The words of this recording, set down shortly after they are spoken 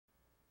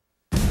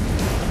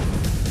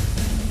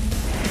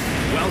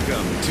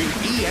to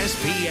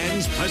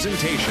ESPN's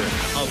presentation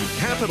of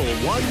Capital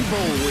One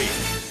Bowl Week.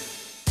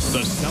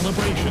 The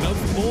celebration of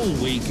Bowl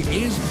Week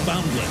is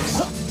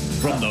boundless.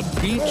 From the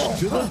beach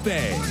to the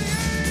bay.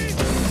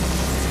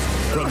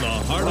 From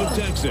the heart of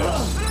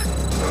Texas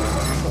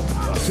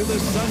to the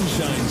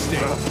Sunshine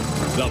State,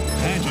 the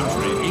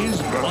pageantry is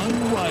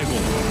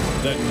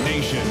unrivaled. The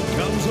nation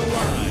comes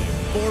alive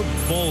for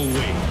Bowl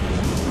Week.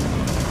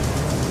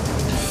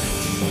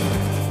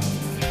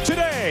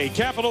 Today,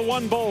 Capital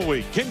One Bowl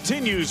Week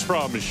continues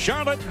from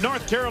Charlotte,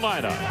 North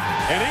Carolina.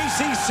 An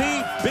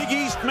ACC Big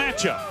East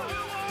matchup.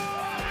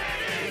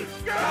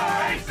 Go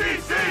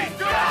ACC!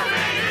 Go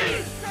Big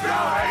East! Go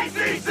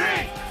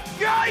ACC!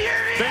 Go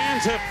East!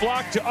 Fans have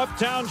flocked to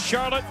uptown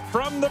Charlotte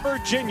from the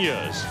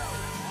Virginias.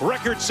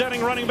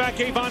 Record-setting running back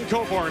Avon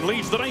Coburn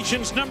leads the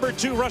nation's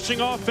 #2 rushing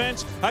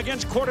offense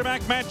against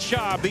quarterback Matt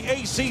Schaub, the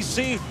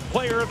ACC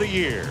Player of the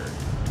Year.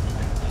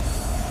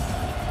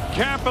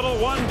 Capital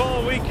One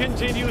Bowl Week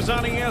continues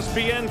on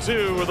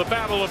ESPN2 with a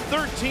battle of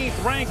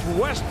 13th ranked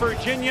West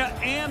Virginia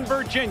and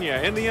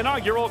Virginia in the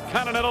inaugural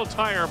Continental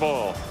Tire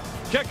Bowl.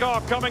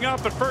 Kickoff coming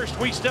up, but first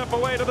we step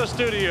away to the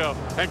studio.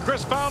 And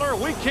Chris Fowler,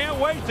 we can't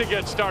wait to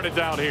get started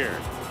down here.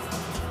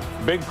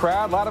 Big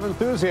crowd, a lot of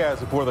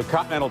enthusiasm for the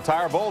Continental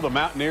Tire Bowl. The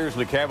Mountaineers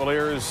and the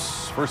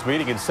Cavaliers first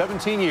meeting in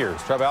 17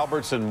 years. Trev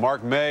Alberts and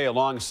Mark May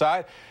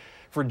alongside.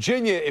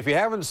 Virginia, if you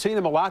haven't seen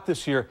them a lot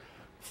this year,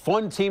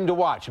 fun team to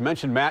watch. You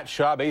mentioned Matt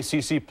Schaub,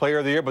 ACC Player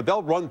of the Year, but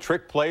they'll run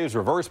trick plays,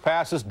 reverse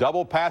passes,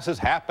 double passes,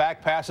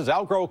 halfback passes.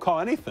 Algro will call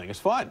anything. It's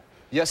fun.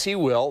 Yes, he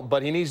will,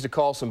 but he needs to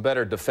call some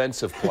better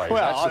defensive plays.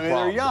 Well, That's the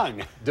problem. they're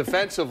young.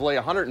 Defensively,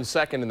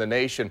 102nd in the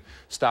nation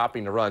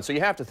stopping the run. So you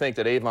have to think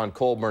that Avon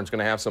Colburn's going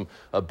to have some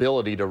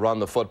ability to run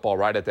the football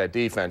right at that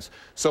defense.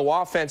 So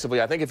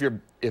offensively, I think if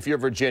you're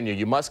Virginia,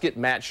 you must get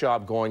Matt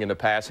Schaub going in the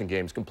passing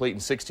games, completing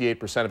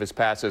 68% of his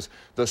passes.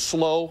 The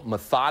slow,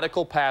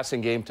 methodical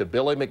passing game to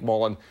Billy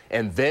McMullen,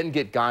 and then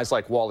get guys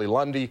like Wally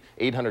Lundy,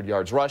 800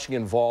 yards rushing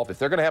involved. If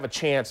they're going to have a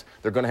chance,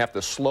 they're going to have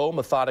to slow,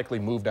 methodically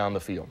move down the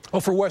field. Well,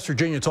 for West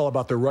Virginia, it's all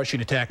about the rushing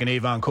attack and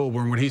Avon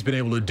Coburn, what he's been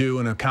able to do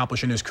and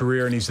accomplish in his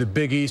career, and he's the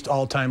Big East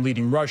all-time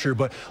leading rusher.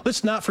 But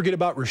let's not forget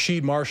about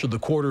Rasheed Marshall, the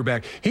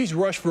quarterback. He's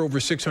rushed for over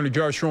 600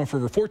 yards, thrown for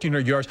over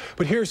 1,400 yards.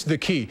 But here's the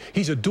key.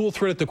 He's a dual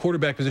threat at the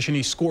quarterback position.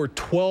 He scored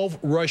 12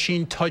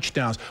 rushing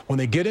touchdowns. When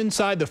they get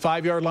inside the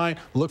 5-yard line,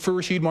 look for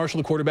Rasheed Marshall,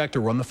 the quarterback, to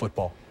run the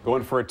football.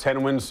 Going for a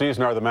 10-win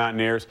season are the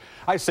Mountaineers.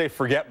 I say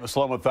forget the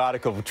slow,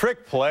 methodical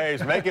trick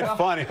plays. Make it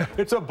funny.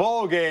 It's a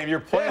bowl game.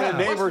 You're playing a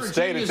neighbor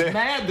state. West Virginia's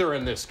mad they're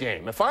in this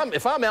game. If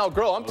I'm Al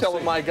Groh, I'm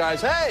telling my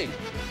guys, hey.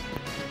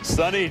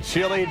 Sunny,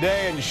 chilly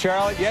day in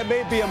Charlotte. Yeah, it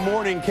may be a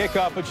morning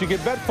kickoff, but you can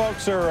bet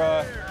folks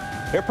are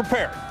they're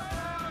prepared.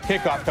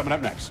 Kickoff coming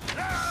up next.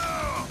 Go!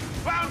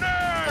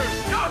 Founders!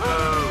 Go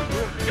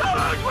Hoos! Go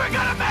Hoos! We're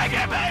gonna make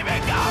it,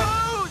 baby! Go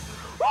Hoos!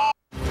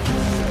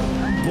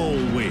 Bowl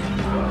Week,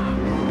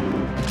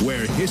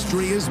 where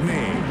history is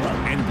made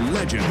and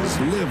legends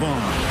live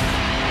on.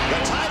 The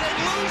tight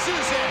end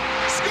loses it.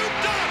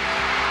 Scooped up.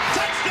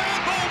 Touchdown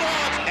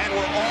Bulldogs. And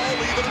we're all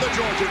leaving the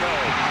Georgia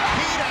Dome.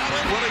 Pete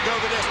Allen, will he go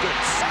the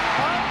distance?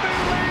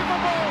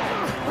 Unbelievable!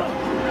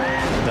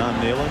 Don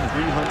Nalen,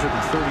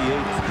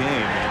 338th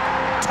game.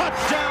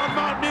 Touchdown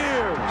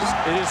Mountaineers!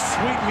 It is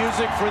sweet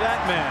music for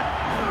that man.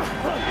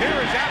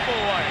 Here is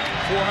Applewhite.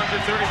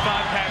 435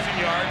 passing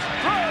yards.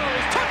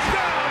 Throws.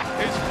 Touchdown!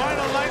 His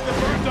final night, the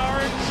burnt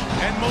orange,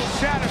 and most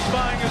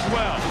satisfying as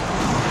well.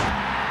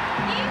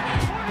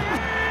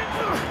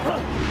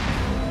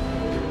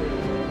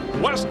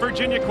 West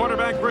Virginia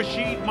quarterback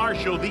Rasheed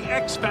Marshall, the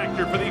X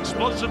factor for the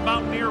explosive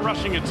Mountaineer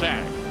rushing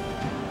attack.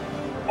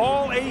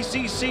 All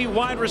ACC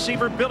wide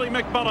receiver Billy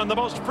McMullen, the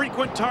most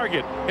frequent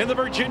target in the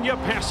Virginia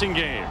passing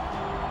game.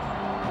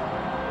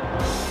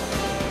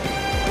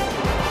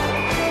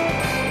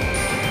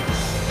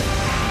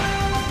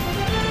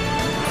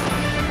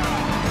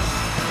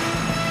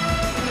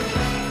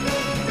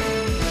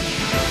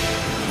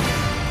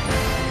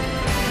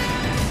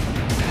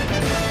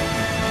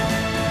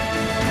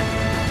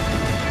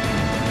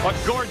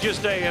 A gorgeous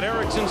day at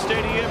Erickson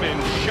Stadium in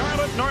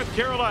Charlotte, North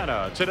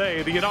Carolina.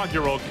 Today, the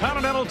inaugural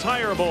Continental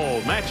Tire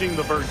Bowl, matching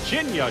the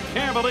Virginia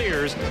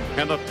Cavaliers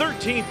and the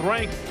 13th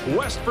ranked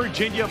West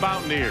Virginia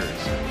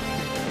Mountaineers.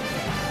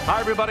 Hi,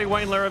 everybody.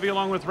 Wayne Larrabee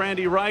along with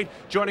Randy Wright.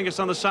 Joining us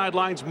on the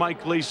sidelines,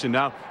 Mike Gleason.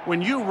 Now,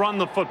 when you run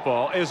the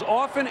football as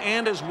often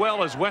and as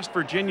well as West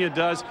Virginia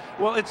does,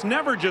 well, it's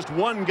never just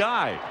one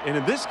guy. And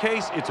in this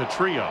case, it's a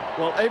trio.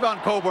 Well, Avon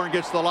Coburn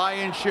gets the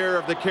lion's share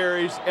of the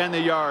carries and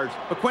the yards.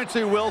 But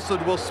Quincy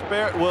Wilson will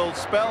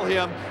spell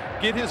him,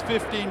 get his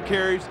 15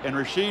 carries, and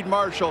Rasheed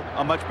Marshall,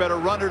 a much better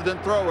runner than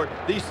thrower.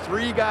 These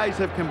three guys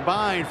have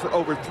combined for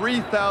over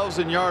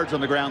 3,000 yards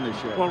on the ground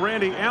this year. Well,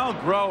 Randy, Al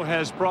Groh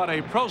has brought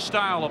a pro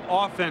style of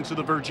offense to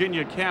the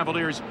Virginia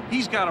Cavaliers.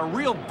 He's got a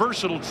real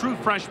versatile true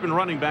freshman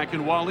running back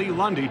in Wally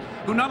Lundy,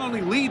 who not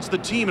only leads the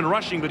team in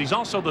rushing, but he's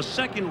also the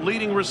second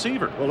leading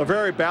receiver. Well, a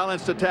very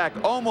balanced attack,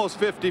 almost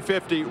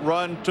 50-50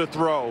 run to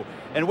throw.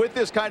 And with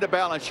this kind of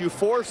balance, you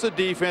force a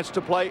defense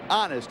to play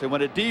honest. And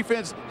when a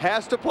defense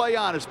has to play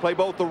honest, play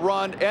both the run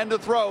run and to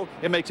throw,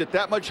 it makes it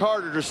that much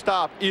harder to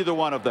stop either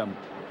one of them.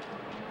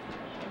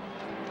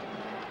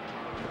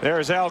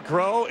 There's Al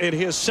Groh in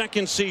his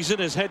second season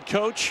as head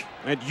coach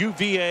at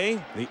UVA,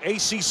 the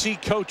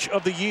ACC Coach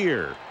of the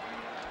Year.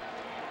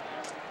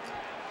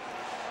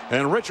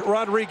 And Rich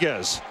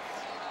Rodriguez,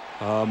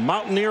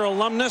 Mountaineer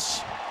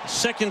alumnus,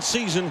 second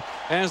season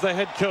as the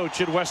head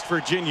coach at West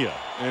Virginia.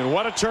 And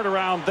what a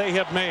turnaround they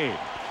have made.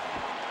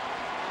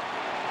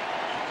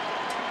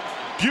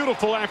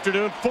 Beautiful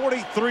afternoon,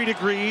 43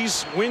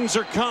 degrees, winds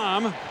are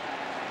calm,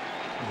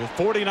 with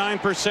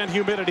 49%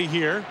 humidity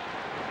here.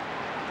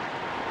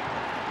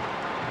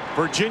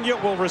 Virginia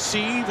will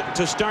receive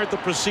to start the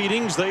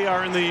proceedings. They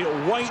are in the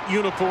white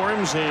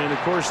uniforms, and of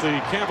course the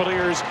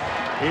Cavaliers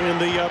in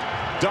the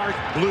dark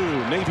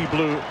blue, navy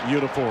blue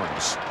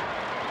uniforms.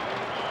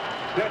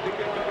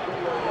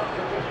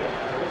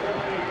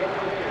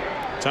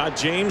 Todd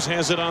James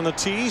has it on the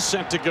tee,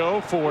 set to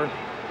go for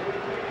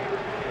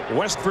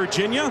West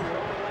Virginia.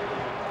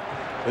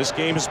 This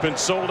game has been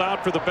sold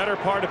out for the better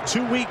part of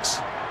 2 weeks.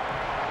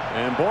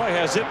 And boy,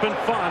 has it been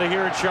fun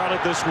here in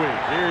Charlotte this week.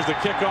 Here's the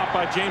kickoff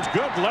by James.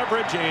 Good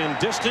leverage and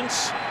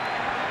distance.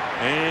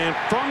 And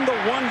from the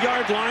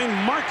 1-yard line,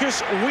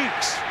 Marcus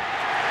Weeks.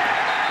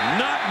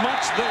 Not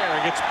much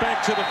there. Gets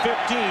back to the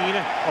 15.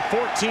 A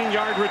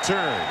 14-yard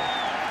return.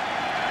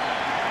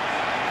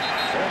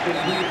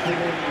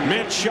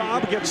 Matt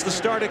Schaub gets the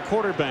start at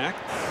quarterback.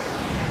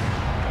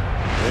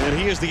 And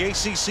he is the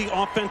ACC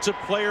Offensive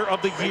Player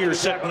of the Year.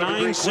 Set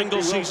 9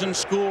 single-season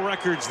school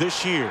records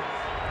this year.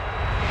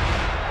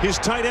 His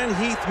tight end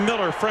Heath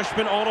Miller,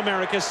 freshman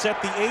All-America,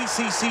 set the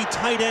ACC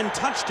tight end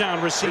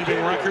touchdown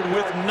receiving record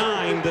with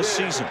 9 this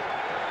season.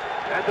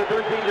 At the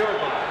 13-yard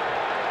line.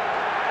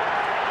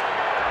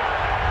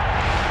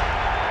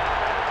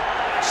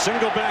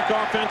 Single back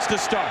offense to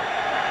start.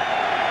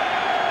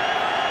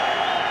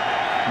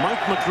 Mike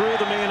McGrew,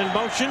 the man in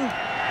motion.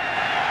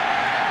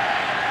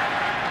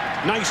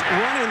 Nice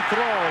run and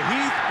throw.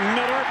 Heath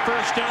Miller,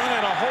 first down,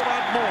 and a whole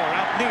lot more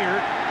out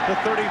near the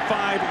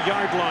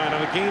 35-yard line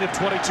on a gain of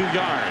 22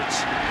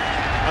 yards.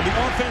 On the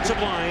offensive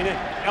line,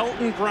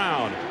 Elton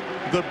Brown,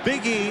 the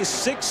Big E,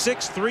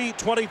 6'6",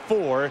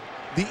 324,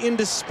 the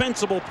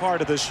indispensable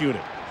part of this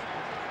unit.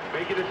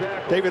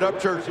 David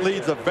Upchurch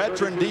leads a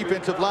veteran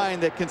defensive line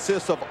that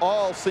consists of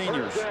all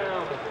seniors.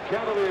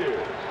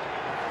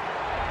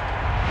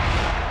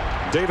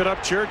 David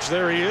Upchurch,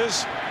 there he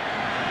is.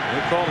 They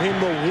call him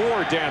the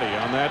War Daddy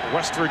on that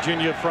West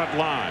Virginia front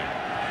line.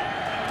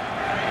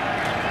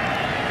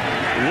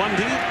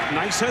 Lundy,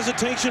 nice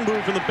hesitation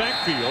move in the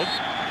backfield.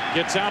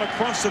 Gets out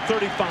across the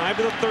 35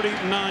 to the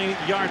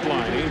 39-yard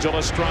line. Angel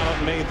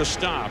Estrada made the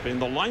stop. In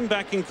the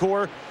linebacking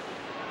core,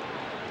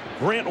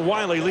 Grant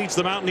Wiley leads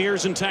the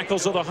Mountaineers in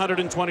tackles of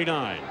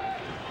 129.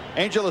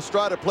 Angel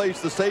Estrada plays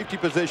the safety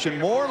position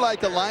more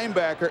like a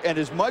linebacker and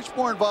is much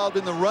more involved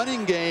in the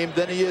running game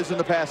than he is in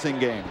the passing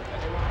game.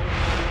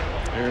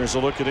 Here's a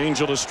look at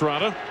Angel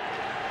Estrada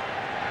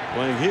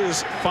playing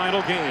his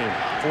final game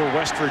for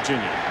West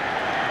Virginia.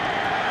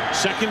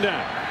 Second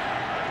down.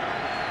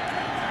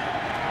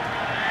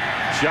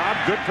 Job,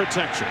 good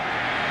protection.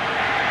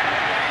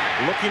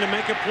 Looking to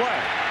make a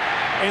play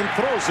and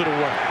throws it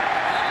away.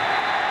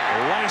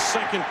 Last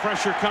second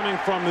pressure coming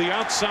from the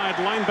outside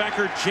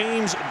linebacker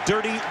James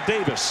Dirty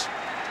Davis.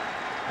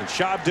 And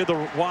Schaub did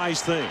the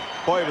wise thing.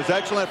 Boy, it was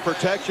excellent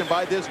protection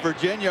by this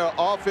Virginia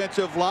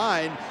offensive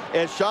line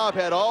as Schaub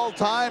had all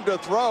time to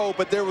throw,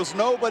 but there was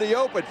nobody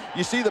open.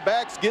 You see the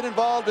backs get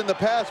involved in the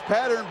pass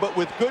pattern, but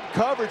with good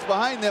coverage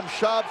behind them,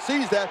 Schaub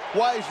sees that,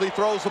 wisely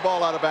throws the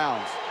ball out of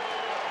bounds.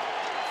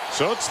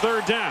 So it's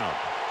third down.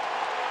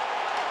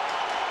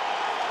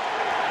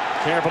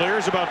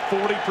 Cavaliers about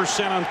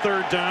 40% on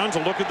third downs.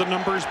 A look at the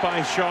numbers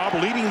by Schaub,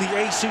 leading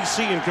the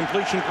ACC in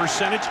completion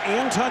percentage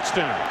and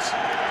touchdowns.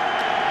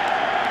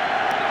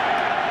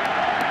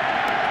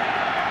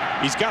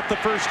 He's got the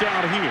first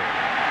down here.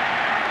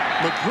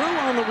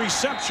 McGrew on the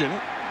reception.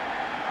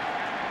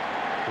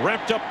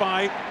 Wrapped up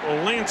by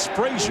Lance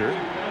Frazier.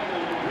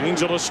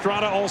 Angel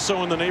Estrada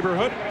also in the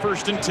neighborhood.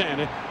 1st and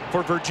 10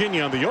 for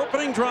Virginia on the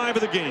opening drive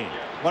of the game.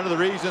 One of the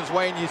reasons,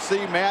 Wayne, you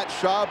see Matt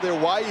Schaub there,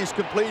 why he's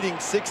completing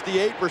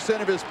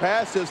 68% of his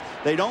passes.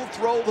 They don't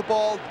throw the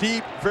ball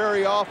deep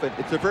very often.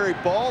 It's a very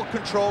ball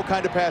control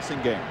kind of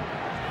passing game.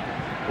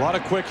 A lot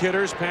of quick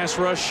hitters, pass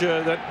rush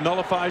that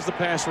nullifies the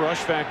pass rush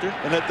factor.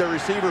 And that their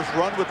receivers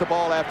run with the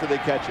ball after they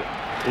catch it.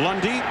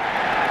 Lundy,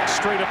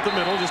 straight up the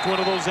middle, just one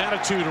of those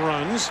attitude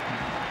runs.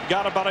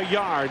 Got about a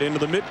yard into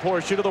the mid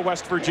portion of the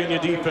West Virginia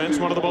defense,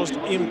 one of the most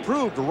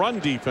improved run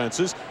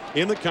defenses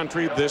in the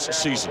country this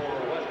season.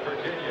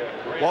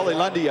 Wally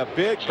Lundy, a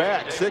big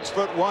back,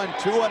 6'1",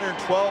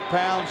 212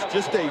 pounds,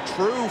 just a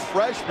true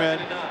freshman.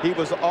 He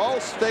was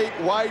all-state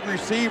wide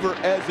receiver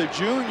as a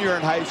junior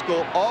in high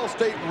school,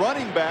 all-state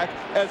running back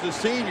as a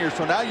senior.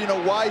 So now you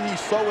know why he's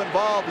so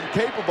involved and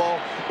capable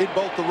in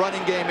both the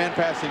running game and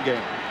passing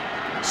game.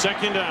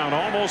 Second down,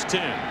 almost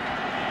 10.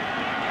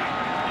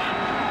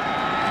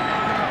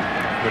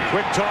 The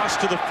quick toss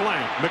to the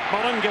flank.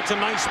 McMullen gets a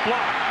nice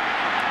block.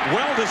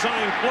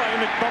 well-designed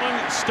play.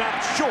 McMullen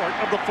stopped short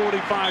of the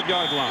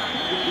 45-yard line.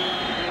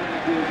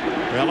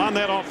 Well, on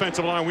that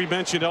offensive line, we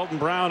mentioned Elton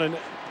Brown, and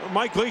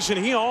Mike Gleason,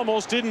 he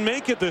almost didn't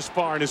make it this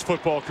far in his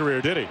football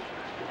career, did he?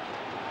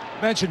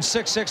 Mentioned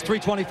 6'6",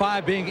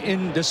 325 being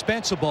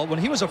indispensable. When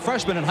he was a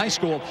freshman in high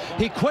school,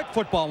 he quit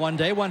football one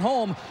day, went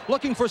home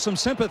looking for some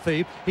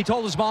sympathy. He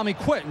told his mom he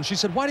quit, and she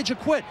said, "Why did you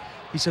quit?"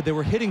 He said, "They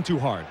were hitting too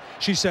hard."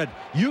 She said,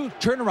 "You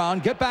turn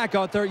around, get back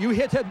out there, you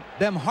hit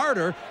them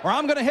harder, or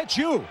I'm going to hit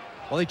you."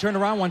 Well, he turned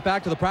around, went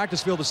back to the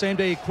practice field the same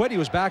day he quit. He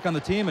was back on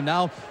the team, and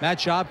now Matt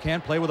Schaub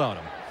can't play without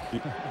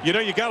him. You know,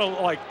 you got to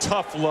like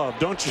tough love,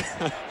 don't you?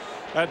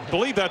 I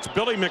believe that's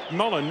Billy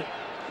McMullen,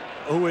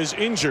 who is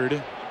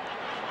injured.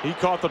 He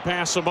caught the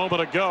pass a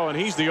moment ago, and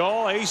he's the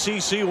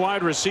all-ACC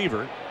wide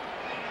receiver.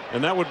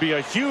 And that would be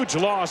a huge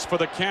loss for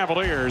the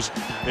Cavaliers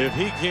if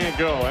he can't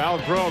go. Al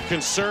Groh,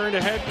 concerned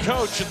head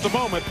coach at the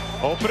moment.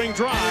 Opening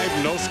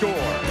drive, no score.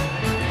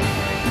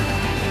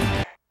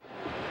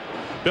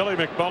 Billy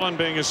McMullen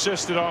being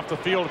assisted off the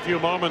field a few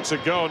moments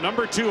ago.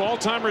 Number 2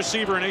 all-time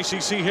receiver in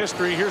ACC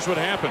history. Here's what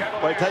happened.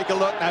 Well, take a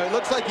look. Now, it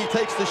looks like he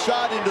takes the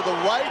shot into the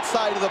right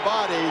side of the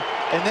body,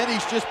 and then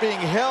he's just being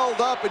held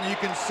up, and you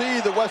can see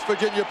the West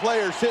Virginia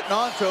player sitting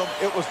onto him.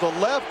 It was the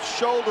left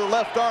shoulder,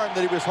 left arm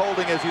that he was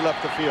holding as he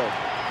left the field.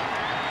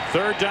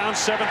 3rd down,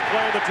 7th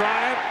play of the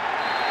drive.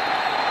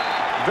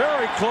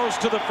 Very close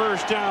to the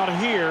first down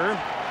here.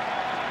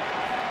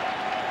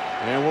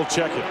 And we'll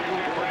check it.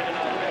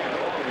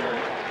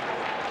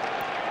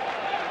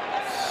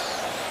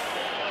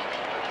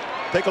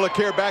 Take a look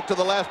here back to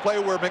the last play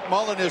where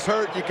McMullen is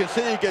hurt. You can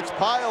see he gets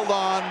piled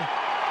on.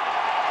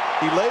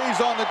 He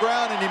lays on the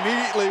ground and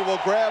immediately will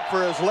grab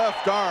for his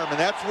left arm, and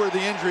that's where the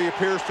injury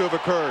appears to have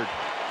occurred.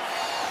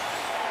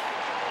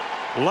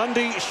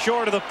 Lundy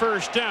short of the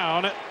first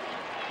down.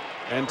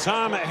 And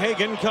Tom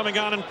Hagen coming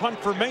on in punt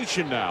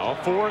formation now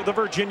for the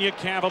Virginia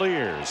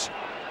Cavaliers.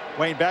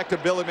 Wayne, back to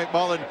Billy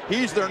McMullen.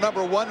 He's their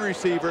number 1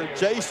 receiver.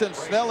 Jason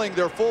Snelling,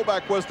 their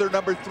fullback, was their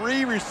number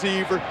 3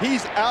 receiver.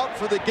 He's out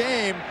for the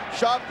game.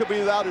 Schaub could be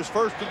without his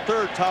 1st and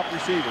 3rd top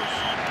receivers.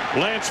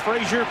 Lance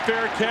Frazier,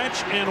 fair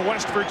catch, and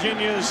West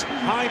Virginia's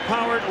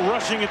high-powered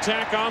rushing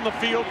attack on the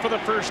field for the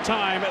first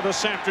time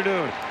this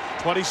afternoon.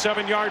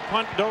 27-yard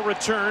punt, no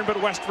return, but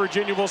West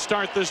Virginia will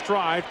start this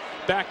drive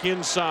back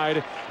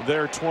inside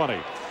their 20.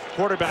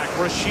 Quarterback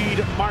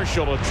Rasheed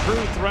Marshall, a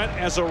true threat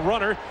as a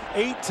runner.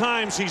 8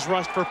 times he's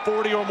rushed for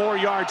 40 or more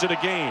yards in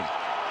a game.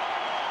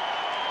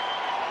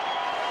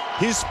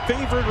 His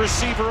favorite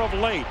receiver of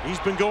late.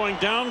 He's been going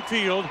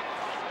downfield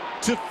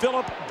to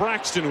Philip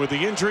Braxton with the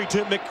injury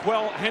to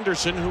McQuell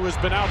Henderson, who has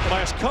been out the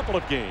last couple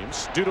of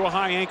games due to a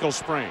high ankle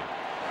sprain.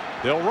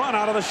 They'll run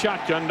out of the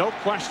shotgun, no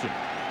question.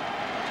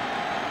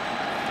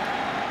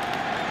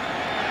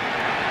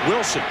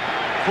 Wilson.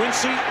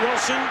 Quincy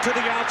Wilson to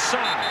the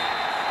outside.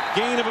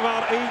 Gain of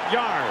about 8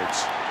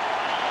 yards.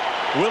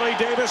 Willie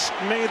Davis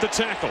made the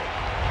tackle.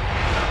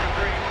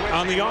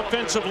 On the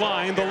offensive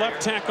line, the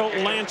left tackle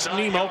Lance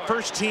Nemo,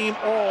 first team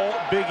all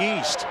Big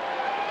East.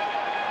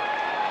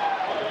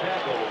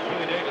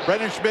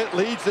 Brennan Schmidt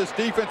leads this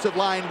defensive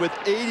line with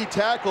 80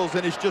 tackles,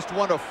 and he's just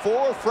one of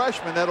 4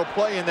 freshmen that'll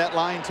play in that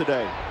line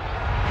today.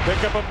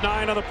 Pickup of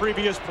 9 on the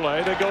previous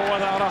play. They go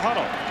without a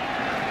huddle.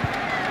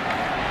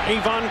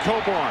 Avon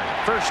Coburn,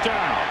 first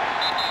down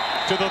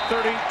to the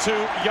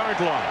 32-yard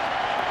line.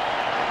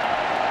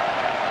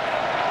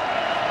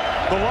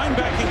 The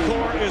linebacking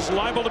core is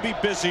liable to be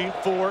busy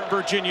for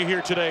Virginia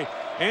here today.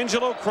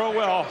 Angelo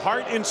Crowell,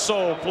 heart and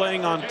soul,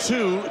 playing on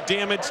 2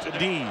 damaged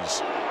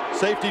knees.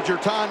 Safety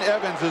Jerton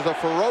Evans is a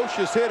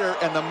ferocious hitter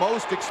and the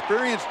most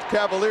experienced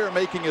Cavalier,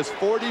 making his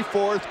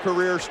 44th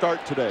career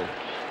start today.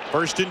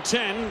 1st and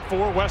 10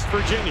 for West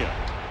Virginia.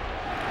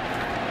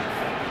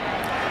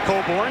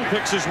 Coburn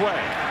picks his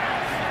way.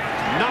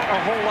 Not a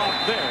whole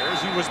lot there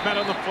as he was met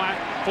on the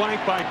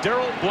flank by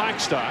Darrell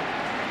Blackstock,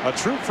 a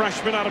true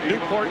freshman out of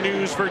Newport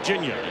News,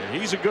 Virginia.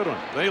 He's a good one.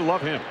 They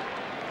love him.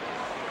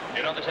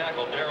 In on the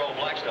tackle, Darrell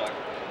Blackstock.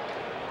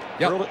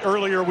 Yep.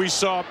 Earlier we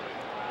saw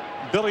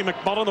Billy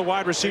McMullen, the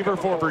wide receiver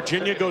for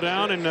Virginia, go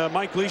down. And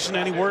Mike Gleason,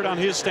 any word on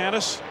his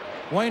status?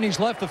 Wayne, he's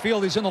left the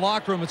field. He's in the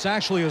locker room. It's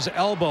actually his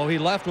elbow. He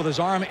left with his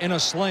arm in a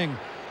sling.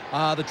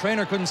 The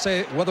trainer couldn't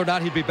say whether or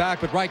not he'd be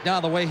back, but right now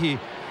the way he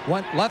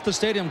left the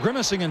stadium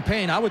grimacing in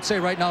pain, I would say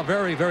right now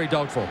very, very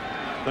doubtful.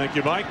 Thank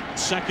you, Mike.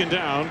 2nd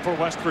down for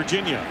West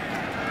Virginia.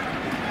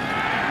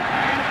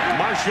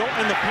 Marshall,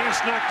 and the pass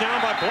knocked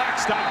down by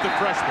Blackstock, the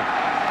freshman.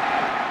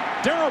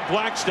 Darrell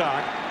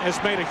Blackstock has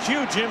made a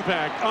huge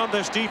impact on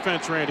this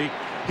defense, Randy.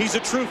 He's a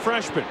true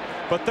freshman,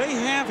 but they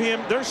have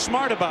him. They're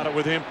smart about it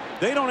with him.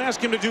 They don't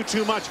ask him to do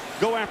too much.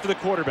 Go after the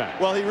quarterback.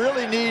 Well, he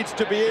really needs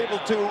to be able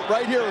to,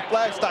 right here with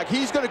Blackstock,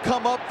 he's going to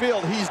come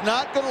upfield. He's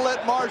not going to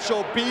let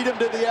Marshall beat him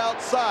to the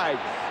outside.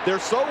 They're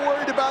so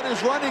worried about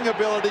his running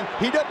ability.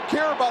 He doesn't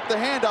care about the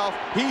handoff.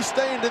 He's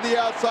staying to the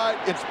outside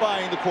and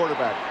spying the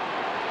quarterback.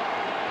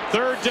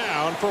 3rd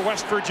down for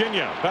West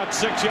Virginia. About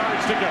 6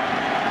 yards to go.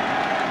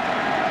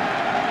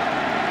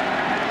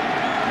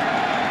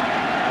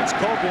 It's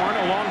Coburn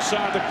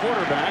alongside the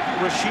quarterback,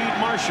 Rasheed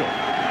Marshall.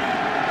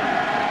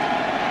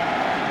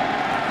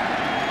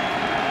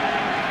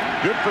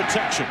 Good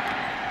protection.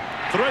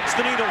 Threads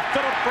the needle.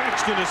 Philip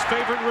Braxton, his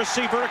favorite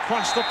receiver,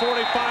 across the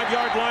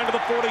 45-yard line to the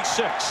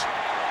 46.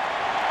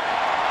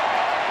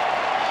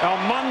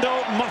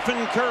 Armando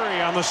Muffin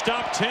Curry on the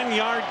stop,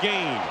 10-yard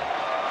gain.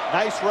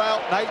 Nice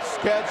route, nice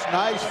catch,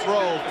 nice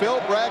throw. Phil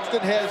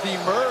Braxton has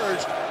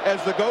emerged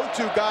as the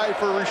go-to guy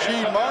for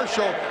Rasheed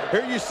Marshall.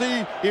 Here you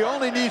see he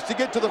only needs to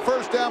get to the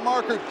first down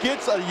marker,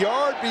 gets a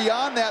yard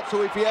beyond that,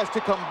 so if he has to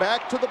come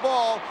back to the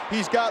ball,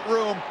 he's got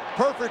room.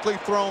 Perfectly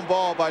thrown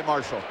ball by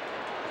Marshall.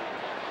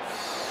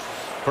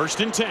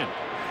 1st and 10.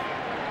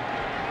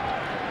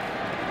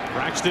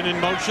 Braxton in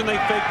motion. They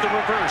fake the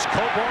reverse.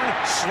 Coburn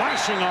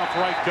slashing off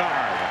right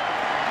guard.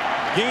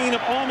 Gain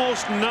of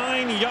almost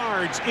 9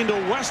 yards into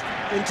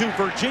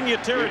Virginia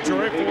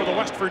territory for the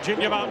West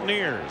Virginia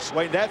Mountaineers.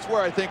 Wayne, that's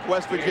where I think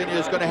West Virginia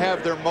is going to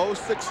have their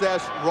most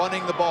success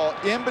running the ball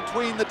in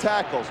between the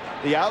tackles.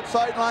 The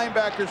outside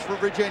linebackers for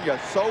Virginia,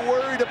 so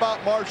worried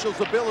about Marshall's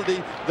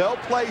ability, they'll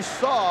play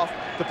soft.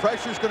 The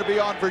pressure is going to be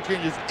on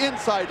Virginia's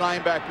inside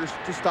linebackers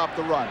to stop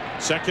the run.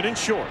 2nd and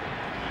short.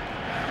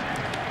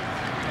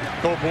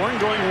 Coburn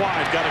going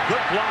wide. Got a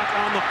good block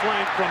on the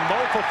flank from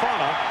Mo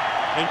Fofana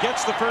and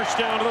gets the first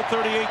down to the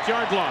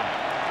 38-yard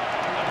line.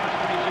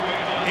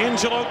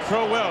 Angelo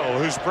Crowell,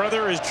 whose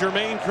brother is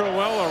Jermaine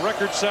Crowell, a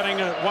record-setting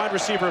wide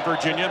receiver of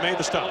Virginia, made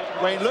the stop.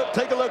 Wayne, look,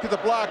 take a look at the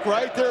block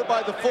right there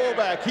by the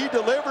fullback. He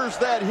delivers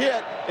that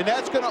hit, and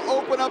that's going to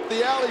open up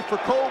the alley for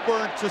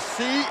Coburn to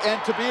see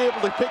and to be able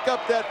to pick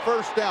up that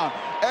first down.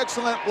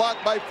 Excellent block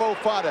by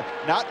Fofana.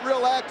 Not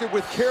real active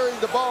with carrying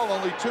the ball,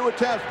 only 2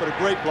 attempts, but a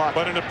great block.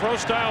 But in a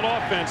pro-style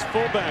offense,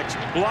 fullbacks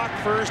block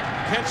first,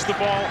 catch the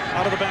ball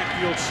out of the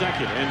backfield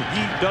second, and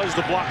he does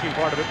the blocking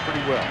part of it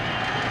pretty well.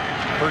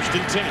 1st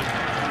and 10.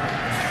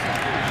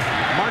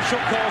 Marshall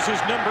calls his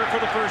number for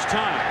the first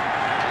time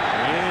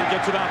and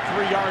gets about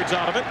 3 yards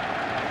out of it.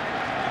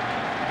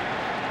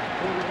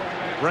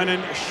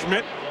 Brennan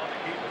Schmidt,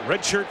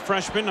 redshirt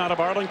freshman out of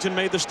Arlington,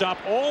 made the stop.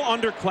 All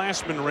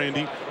underclassmen,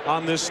 Randy,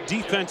 on this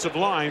defensive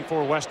line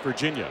for West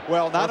Virginia.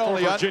 Well, not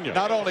only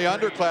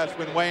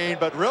underclassmen, Wayne,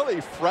 but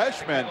really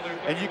freshmen.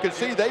 And you can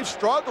see they've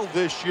struggled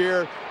this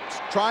year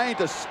trying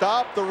to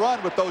stop the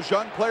run with those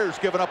young players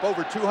giving up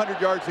over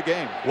 200 yards a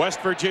game. West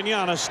Virginia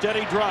on a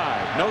steady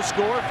drive. No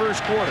score,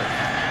 first quarter.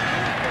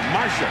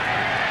 Marshall.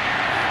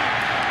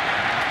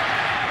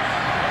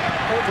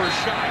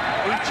 Overshot.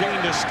 A.J.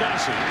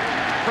 Nastasi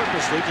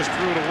purposely just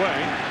threw it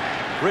away.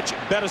 Rich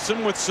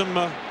Bettison with some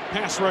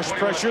pass rush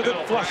pressure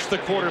that flushed the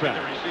quarterback.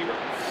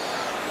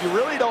 You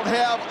really don't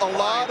have a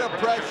lot of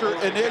pressure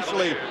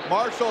initially.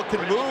 Marshall can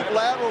move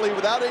laterally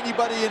without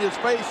anybody in his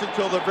face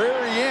until the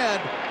very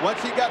end.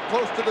 Once he got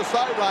close to the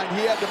sideline,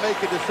 he had to make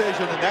a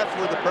decision, and that's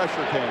where the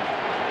pressure came.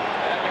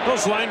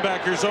 Those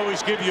linebackers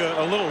always give you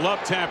a little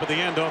love tap at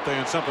the end, don't they,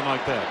 on something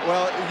like that?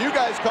 Well, you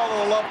guys call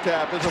it a love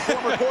tap. As a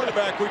former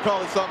quarterback, we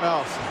call it something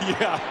else.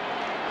 Yeah.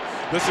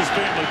 This is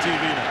family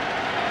TV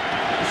now.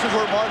 This is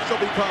where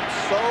Marshall becomes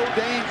so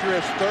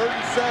dangerous. 3rd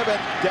and 7,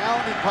 down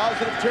in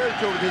positive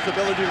territory with his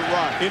ability to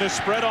run. In a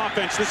spread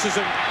offense, this is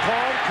a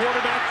called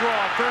quarterback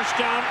draw. First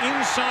down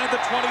inside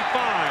the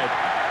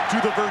 25 to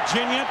the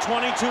Virginia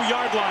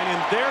 22-yard line.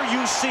 And there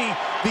you see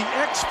the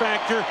X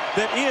factor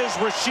that is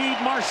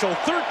Rasheed Marshall.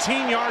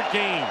 13-yard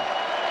gain.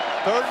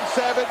 3rd and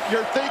 7,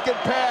 you're thinking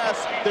pass.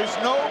 There's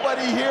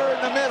nobody here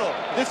in the middle.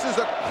 This is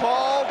a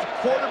called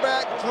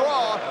quarterback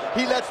draw.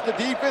 He lets the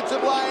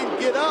defensive line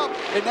get up,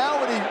 and now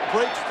when he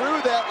breaks through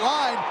that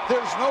line,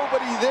 there's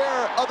nobody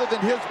there other than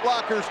his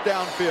blockers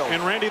downfield.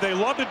 And Randy, they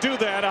love to do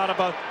that out of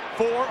a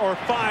 4 or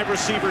 5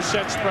 receiver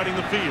set spreading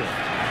the field.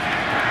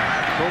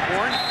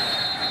 Coburn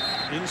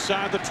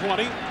inside the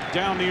 20,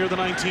 down near the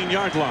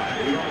 19-yard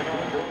line.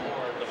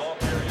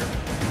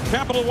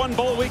 Capital One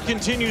Bowl Week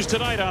continues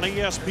tonight on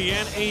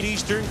ESPN, 8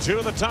 Eastern. 2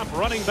 of the top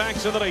running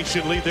backs in the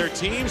nation lead their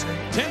teams.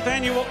 10th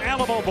annual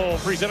Alamo Bowl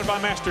presented by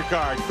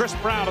MasterCard. Chris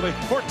Brown of the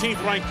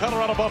 14th-ranked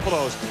Colorado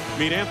Buffaloes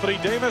meet Anthony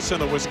Davis and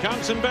the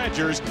Wisconsin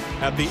Badgers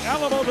at the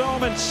Alamo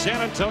Dome in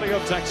San Antonio,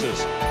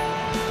 Texas.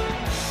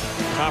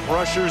 Top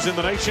rushers in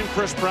the nation.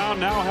 Chris Brown,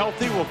 now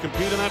healthy, will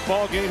compete in that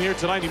ball game here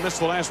tonight. He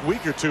missed the last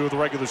week or 2 of the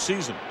regular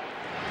season.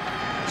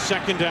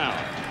 2nd down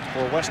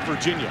for West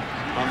Virginia.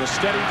 On the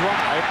steady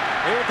drive,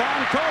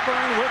 Avon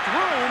Coburn with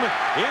room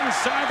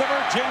inside the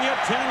Virginia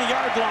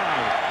 10-yard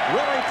line.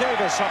 Willie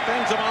Davis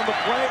upends it on the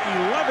play,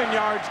 11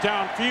 yards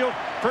downfield.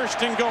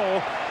 1st and goal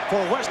for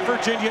West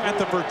Virginia at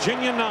the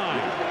Virginia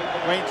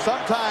 9. Wayne,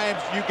 sometimes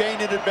you gain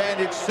an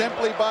advantage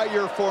simply by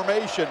your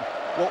formation.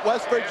 What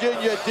West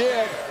Virginia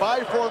did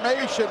by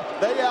formation,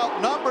 they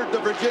outnumbered the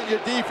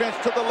Virginia defense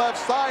to the left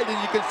side, and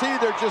you can see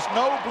there's just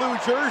no blue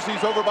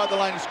jerseys over by the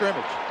line of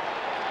scrimmage.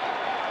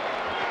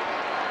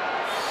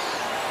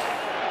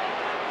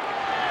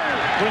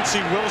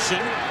 Quincy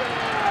Wilson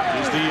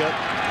is the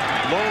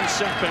lone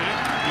setback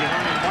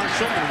behind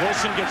Marshall, and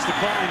Wilson gets the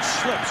call and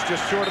slips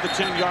just short of the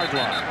 10-yard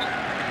line.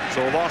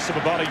 So a loss of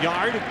about a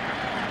yard.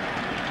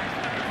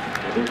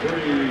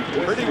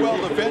 Pretty well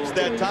defensed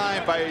that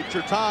time by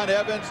Cherton,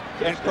 Evans,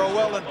 and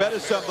Crowell and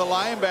Bettison, the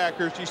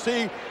linebackers. You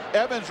see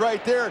Evans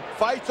right there,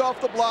 fights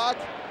off the block.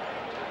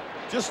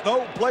 Just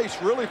no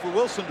place really for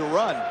Wilson to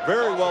run.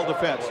 Very well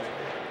defensed.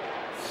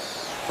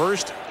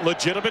 First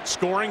legitimate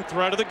scoring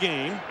threat of the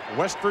game.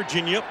 West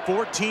Virginia,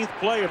 14th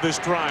play of this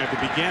drive.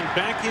 It began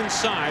back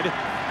inside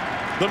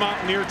the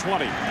Mountaineer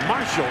 20.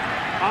 Marshall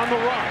on the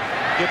run.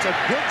 Gets a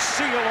good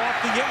seal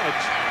off the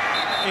edge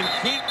and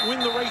can't win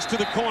the race to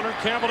the corner.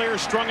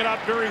 Cavaliers strung it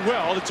out very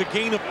well. It's a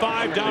gain of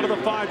 5 down to the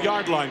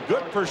 5-yard line.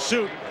 Good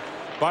pursuit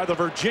by the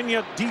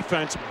Virginia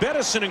defense.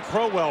 Bettison and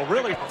Crowell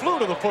really flew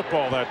to the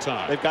football that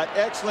time. They've got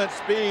excellent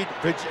speed.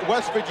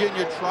 West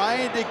Virginia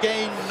trying to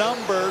gain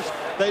numbers.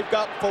 They've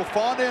got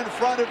Fofana in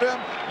front of him.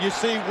 You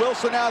see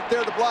Wilson out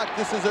there to block.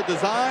 This is a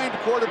designed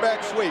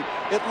quarterback sweep.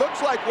 It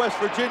looks like West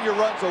Virginia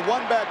runs a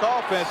one-back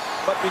offense,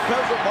 but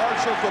because of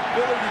Marshall's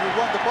ability to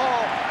run the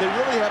ball, they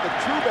really have a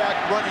two-back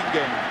running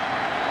game.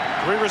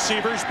 3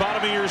 receivers,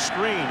 bottom of your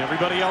screen.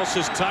 Everybody else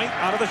is tight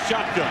out of the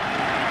shotgun.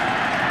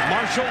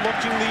 Marshall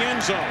looking the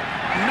end zone.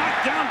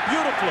 Knocked down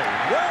beautifully.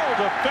 Well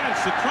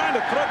defense. They're trying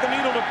to thread the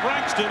needle to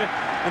Braxton.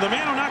 And the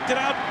man who knocked it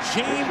out,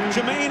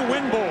 Jermaine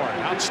Winborn.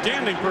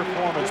 Outstanding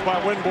performance by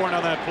Winborn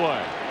on that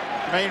play.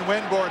 Jermaine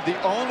Winborn, the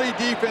only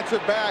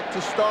defensive back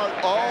to start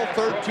all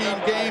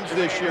 13 games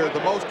this year.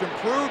 The most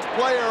improved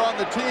player on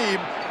the team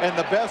and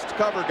the best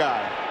cover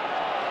guy.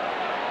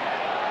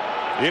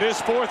 It is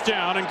 4th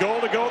down and goal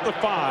to go at the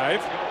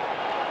 5.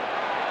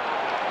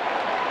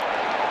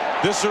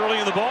 This early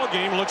in the ball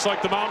game, looks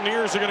like the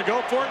Mountaineers are going to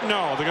go for it.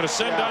 No, they're going to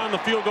send down the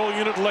field goal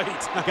unit late.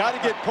 Got to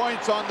get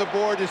points on the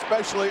board,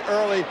 especially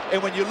early.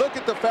 And when you look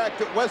at the fact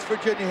that West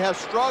Virginia has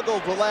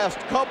struggled the last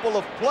couple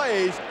of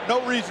plays, no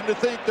reason to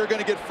think they're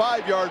going to get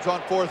 5 yards on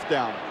 4th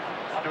down.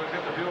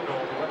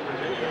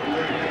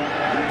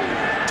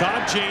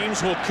 Todd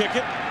James will kick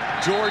it.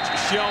 George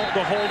Shell,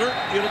 the holder.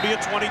 It'll be a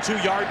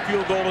 22-yard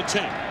field goal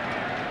attempt.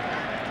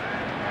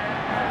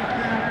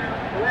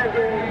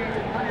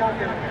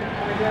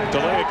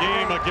 Delay a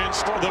game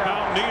against the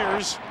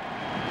Mountaineers.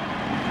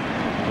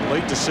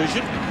 Late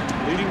decision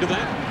leading to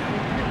that.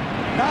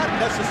 Not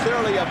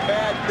necessarily a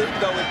bad thing,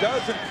 though. It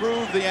does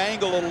improve the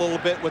angle a little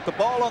bit with the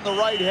ball on the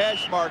right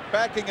hash mark,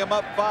 backing him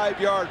up 5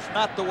 yards.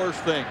 Not the worst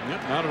thing.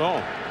 Yep, not at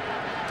all.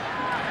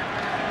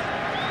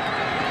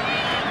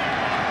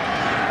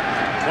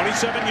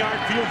 27-yard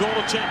field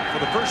goal attempt for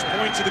the first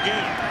points of the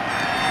game.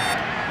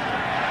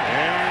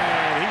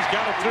 And he's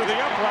got it through the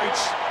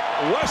uprights.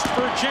 West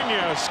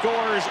Virginia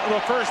scores the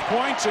first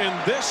points in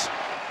this,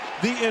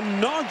 the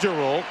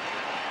inaugural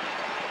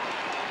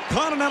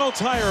Continental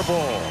Tire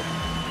Bowl.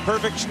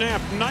 Perfect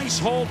snap, nice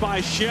hold by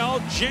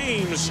Shell.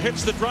 James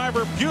hits the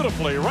driver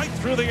beautifully right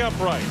through the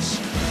uprights.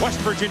 West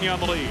Virginia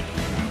on the lead.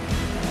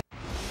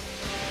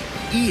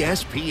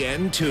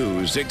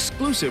 ESPN2's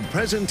exclusive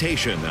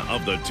presentation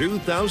of the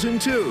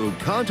 2002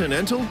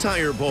 Continental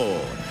Tire Bowl,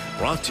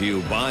 brought to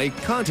you by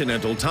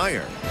Continental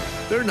Tire.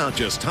 They're not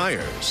just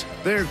tires,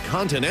 they're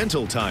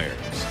Continental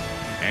tires.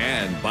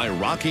 And by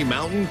Rocky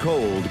Mountain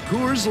Cold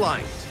Coors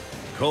Light.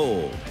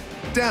 Cold,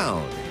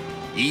 down,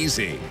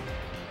 easy.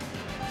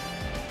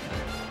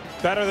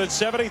 Better than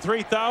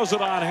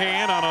 73,000 on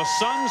hand on a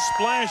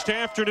sun-splashed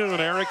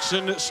afternoon.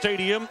 Erickson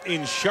Stadium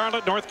in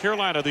Charlotte, North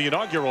Carolina, the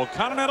inaugural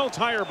Continental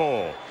Tire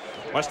Bowl.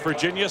 West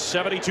Virginia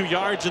 72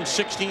 yards and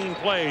 16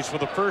 plays for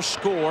the first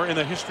score in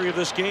the history of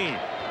this game.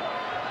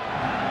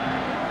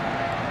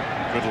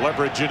 Good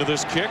leverage into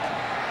this kick.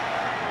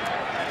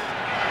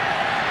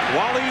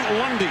 Wally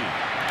Lundy.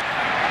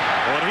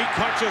 When he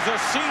catches a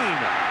seam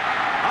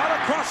out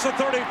across the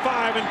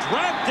 35 and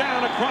dragged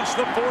down across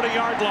the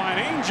 40-yard line.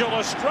 Angel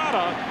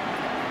Estrada,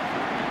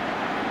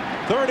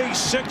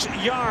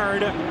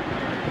 36-yard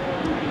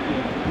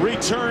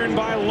return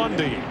by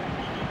Lundy.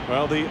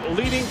 Well, the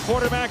leading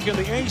quarterback in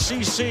the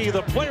ACC,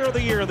 the player of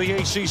the year in the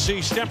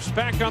ACC, steps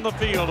back on the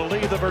field to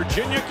lead the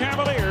Virginia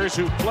Cavaliers,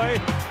 who play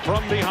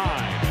from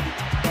behind.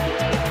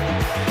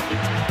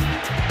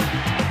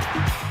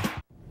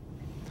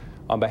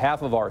 On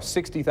behalf of our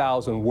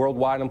 60,000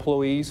 worldwide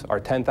employees, our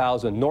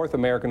 10,000 North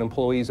American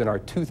employees, and our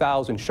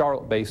 2,000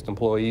 Charlotte-based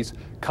employees,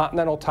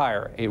 Continental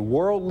Tire, a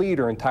world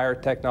leader in tire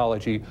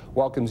technology,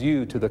 welcomes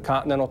you to the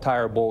Continental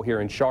Tire Bowl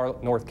here in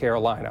Charlotte, North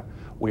Carolina.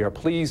 We are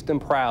pleased and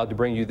proud to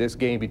bring you this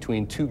game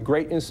between two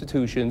great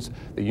institutions,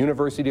 the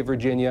University of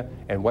Virginia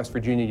and West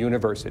Virginia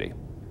University.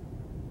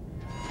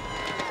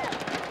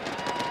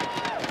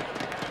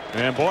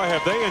 And boy,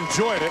 have they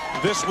enjoyed it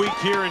this week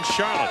here in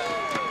Charlotte.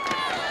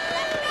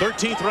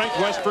 13th ranked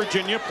West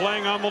Virginia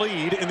playing on the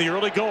lead in the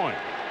early going.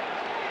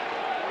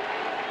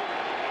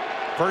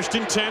 1st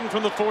and 10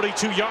 from the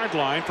 42-yard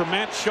line for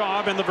Matt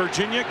Schaub and the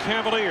Virginia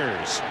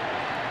Cavaliers.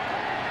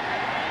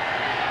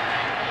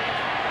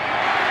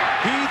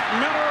 Heath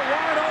Miller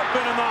wide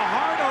open in the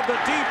heart of the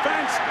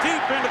defense,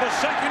 deep into the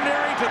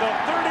secondary to the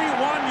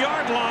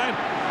 31-yard line.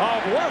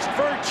 of West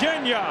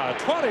Virginia.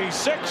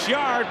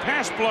 26-yard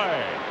pass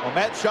play. Well,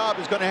 Matt Schaub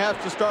is going to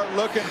have to start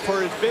looking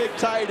for his big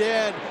tight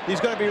end. He's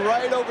going to be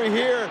right over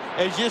here,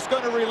 and he's just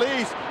going to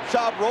release.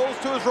 Schaub rolls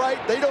to his right.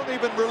 They don't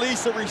even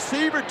release a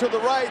receiver to the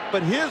right,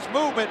 but his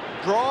movement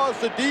draws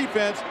the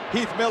defense.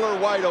 Heath Miller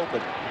wide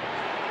open.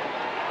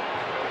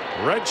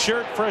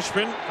 Redshirt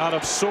freshman out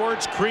of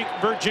Swords Creek,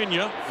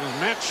 Virginia.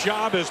 Matt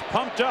Schaub is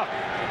pumped up.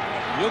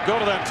 He'll go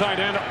to that tight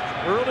end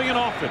early and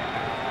often.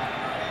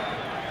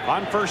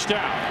 On first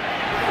down,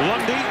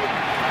 Lundy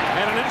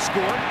and an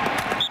escort,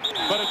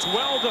 but it's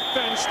well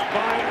defensed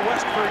by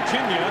West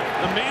Virginia.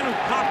 The man who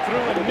popped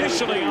through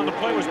initially on the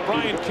play was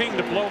Brian King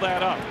to blow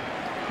that up.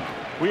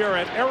 We are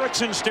at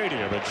Erickson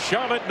Stadium in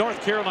Charlotte, North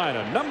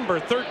Carolina. Number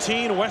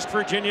 13, West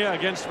Virginia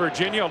against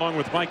Virginia, along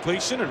with Mike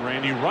Gleason and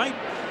Randy Wright.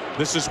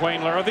 This is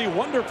Wayne Larrivee.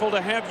 Wonderful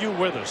to have you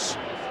with us.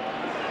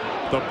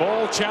 The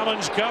Bowl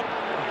Challenge Cup,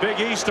 Big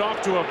East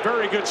off to a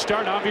very good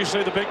start.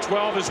 Obviously the Big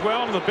 12 as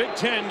well, and the Big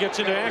 10 gets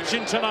into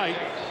action tonight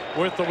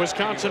with the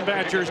Wisconsin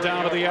Badgers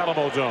down to the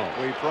Alamo Dome.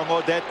 We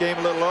promoted that game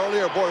a little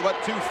earlier. Boy, what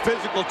two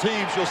physical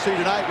teams you'll see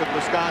tonight with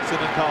Wisconsin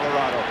and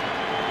Colorado.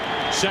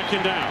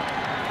 Second down.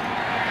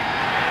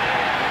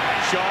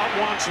 Schaub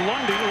wants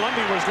Lundy.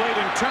 Lundy was late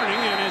in turning,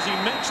 and as he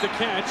makes the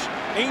catch,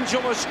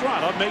 Angel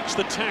Estrada makes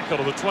the tackle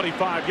to the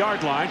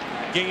 25-yard line,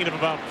 gain of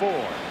about 4.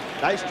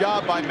 Nice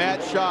job by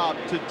Matt Schaub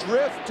to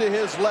drift to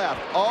his left.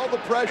 All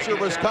the pressure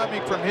was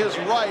coming from his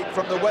right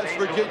from the West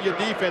Virginia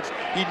defense.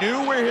 He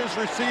knew where his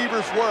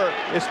receivers were,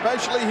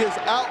 especially his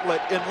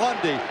outlet in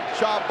Lundy.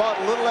 Schaub bought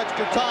a little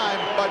extra time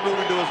by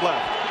moving to his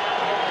left.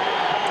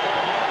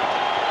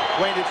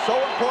 Wayne, it's so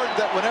important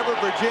that whenever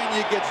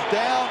Virginia gets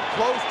down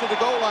close to the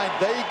goal line,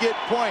 they get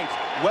points.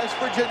 West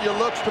Virginia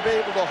looks to be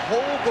able to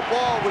hold the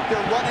ball with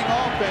their running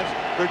offense.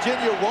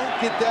 Virginia won't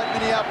get that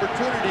many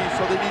opportunities,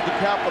 so they need to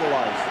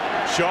capitalize.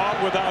 Schaub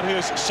without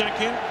his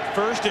second,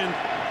 first, and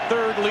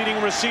third leading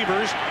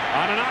receivers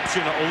on an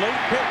option. A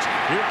late pitch.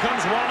 Here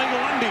comes Ronnie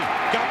Lundy.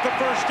 Got the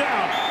first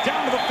down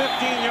to the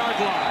 15-yard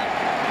line.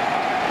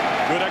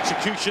 Good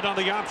execution on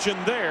the option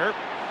there.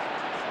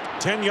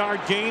 10-yard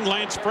gain.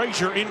 Lance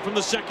Frazier in from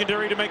the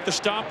secondary to make the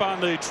stop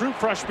on the true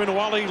freshman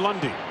Wally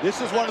Lundy.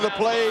 This is one of the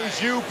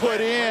plays you put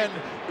in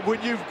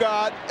when you've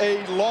got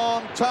a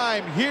long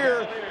time.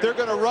 Here, they're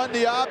going to run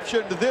the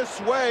option this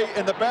way,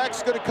 and the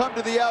back's going to come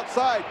to the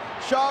outside.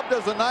 Schaub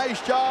does a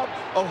nice job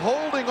of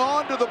holding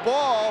on to the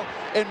ball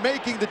and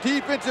making the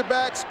defensive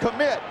backs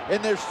commit.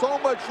 And there's so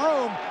much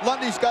room,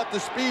 Lundy's got the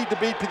speed to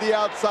beat to the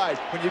outside.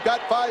 When you've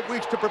got 5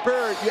 weeks to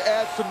prepare it, you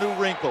add some new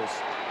wrinkles.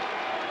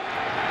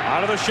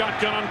 Out of the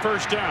shotgun on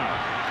first down.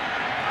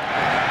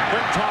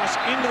 Quick toss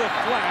into the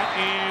flat,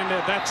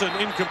 and that's an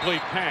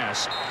incomplete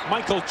pass.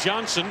 Michael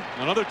Johnson,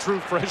 another true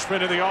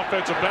freshman in the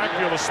offensive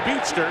backfield, a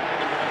speedster,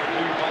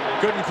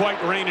 couldn't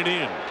quite rein it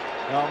in.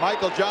 Now,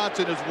 Michael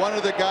Johnson is one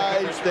of the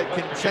guys that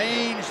can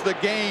change the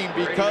game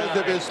because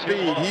of his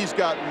speed. He's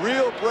got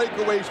real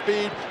breakaway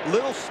speed, a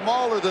little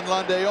smaller than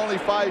Lundy, only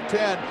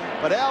 5'10",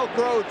 but Al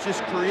Groth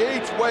just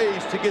creates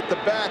ways to get the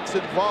backs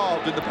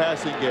involved in the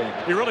passing game.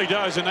 He really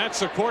does, and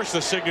that's, of course,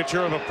 the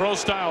signature of a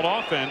pro-styled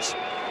offense.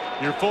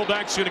 Your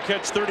fullback's going to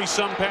catch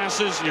 30-some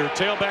passes. Your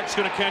tailback's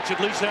going to catch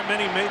at least that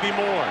many, maybe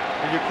more.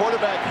 And your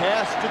quarterback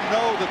has to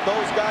know that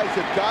those guys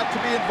have got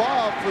to be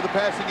involved for the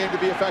passing game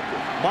to be effective.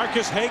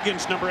 Marcus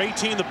Hagans, number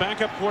 18, the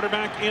backup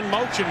quarterback, in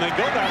motion. They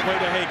go that way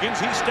to Hagans.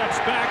 He steps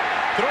back,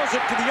 throws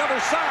it to the other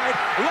side.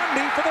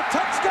 Lundy for the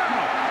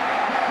touchdown.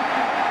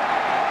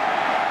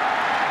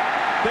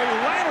 They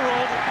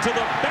lateraled to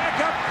the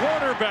backup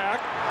quarterback.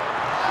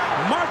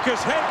 Marcus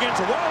Hagans,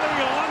 Wally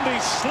Lundy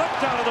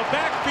slipped out of the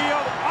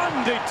backfield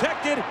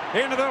undetected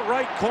into the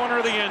right corner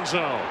of the end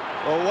zone.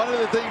 Well, one of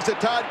the things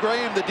that Todd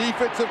Graham, the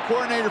defensive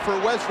coordinator for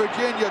West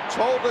Virginia,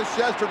 told us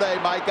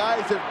yesterday, my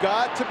guys have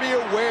got to be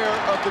aware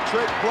of the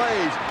trick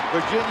plays.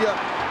 Virginia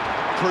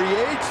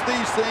creates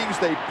these things,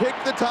 they pick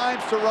the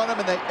times to run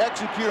them, and they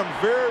execute them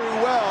very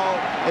well,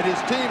 and his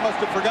team must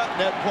have forgotten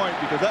that point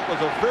because that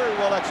was a very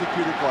well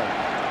executed play.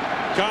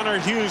 Connor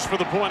Hughes for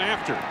the point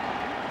after.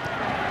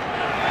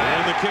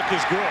 And the kick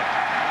is good.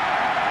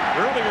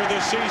 Earlier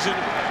this season,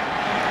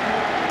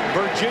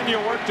 Virginia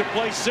worked a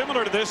play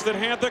similar to this that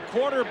had the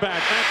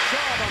quarterback. That's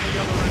Schaub on the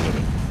other end of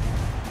it.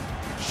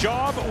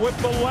 Schaub with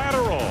the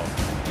lateral.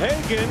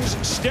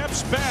 Hagans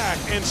steps back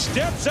and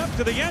steps up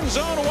to the end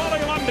zone. Wally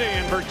Lundy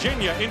and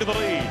Virginia into the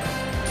lead.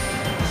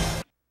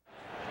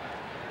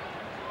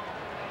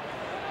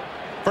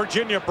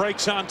 Virginia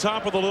breaks on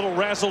top with a little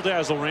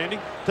razzle-dazzle, Randy.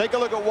 Take a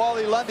look at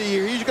Wally Lundy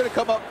here. He's going to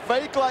come up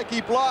fake like he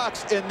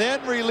blocks and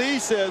then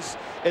releases,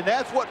 and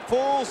that's what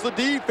fools the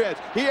defense.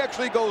 He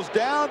actually goes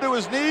down to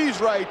his knees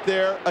right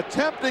there,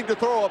 attempting to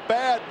throw a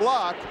bad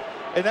block,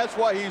 and that's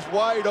why he's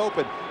wide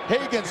open.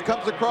 Hagans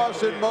comes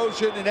across in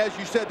motion, and as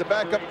you said, the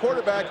backup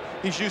quarterback,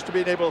 he's used to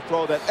being able to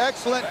throw that.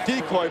 Excellent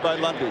decoy by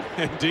Lundy.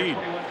 Indeed.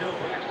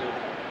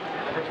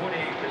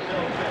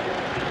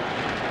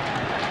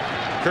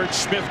 Kurt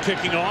Smith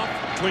kicking off.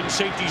 Twin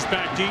safeties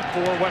back deep for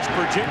West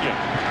Virginia.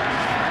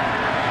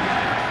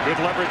 Good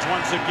leverage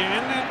once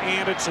again,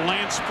 and it's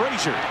Lance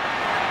Frazier.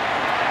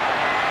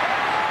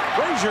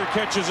 Frazier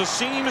catches a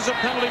seam as a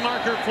penalty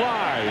marker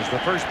flies. The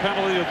first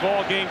penalty of the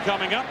ball game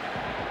coming up.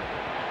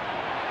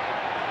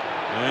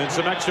 And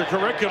some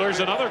extracurriculars.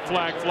 Another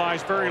flag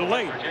flies very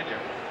late.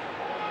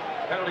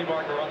 Penalty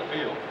marker on the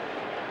field.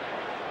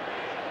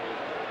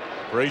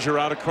 Frazier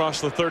out across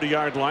the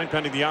 30-yard line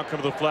pending the outcome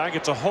of the flag.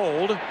 It's a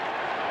hold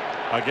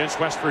against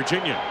West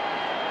Virginia.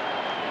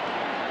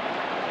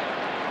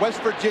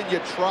 West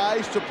Virginia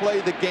tries to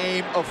play the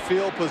game of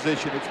field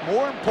position. It's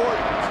more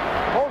important.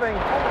 Holding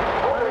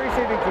on the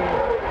receiving team.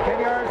 10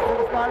 yards to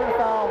the spot of the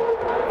foul.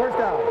 First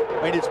down.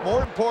 I mean, it's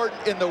more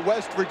important in the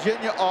West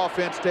Virginia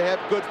offense to have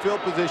good field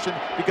position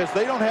because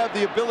they don't have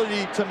the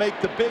ability to make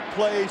the big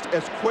plays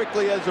as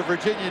quickly as the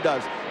Virginia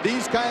does.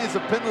 These kinds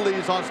of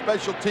penalties on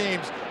special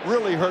teams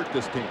really hurt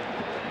this team.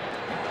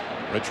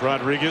 Rich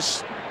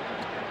Rodriguez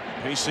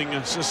pacing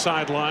the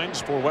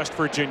sidelines for West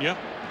Virginia.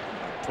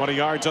 20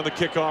 yards on the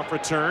kickoff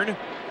return.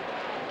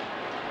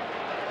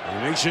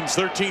 The nation's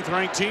 13th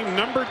ranked team,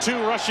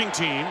 #2 rushing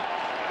team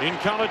in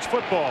college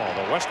football.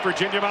 The West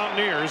Virginia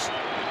Mountaineers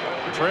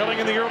trailing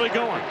in the early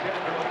going.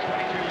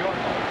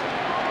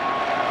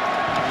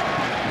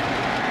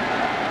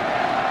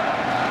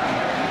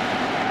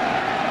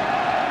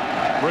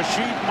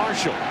 Rasheed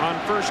Marshall on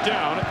first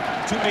down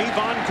to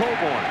Avon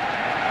Coburn.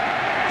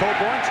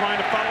 Coburn trying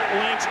to follow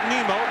Lance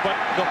Nemo, but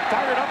the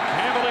fired up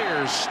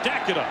Cavaliers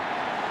stack it up.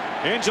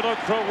 Angelo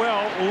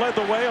Crowell led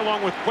the way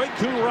along with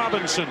Kwaku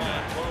Robinson.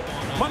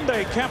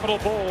 Monday Capital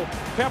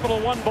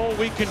One Bowl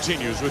week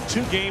continues with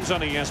 2 games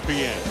on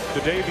ESPN.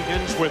 The day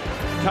begins with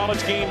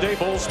College Game Day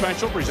Bowl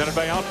Special presented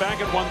by Outback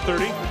at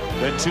 1:30.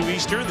 Then 2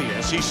 Eastern, the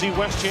SEC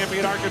West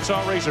champion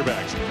Arkansas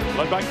Razorbacks,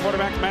 led by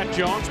quarterback Matt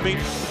Jones, meet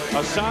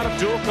Assad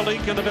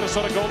Abdul-Khalik and the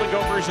Minnesota Golden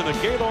Gophers in the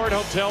Gaylord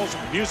Hotel's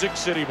Music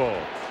City Bowl.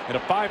 And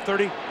at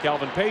 5:30,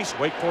 Calvin Pace,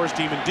 Wake Forest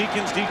Demon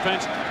Deacons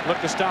defense look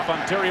to stop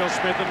Ontario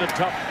Smith and the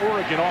tough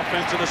Oregon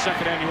offense in the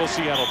 2nd annual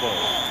Seattle Bowl.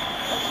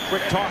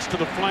 Quick toss to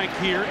the flank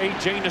here.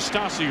 A.J.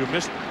 Nastasiou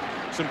missed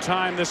some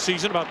time this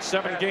season, about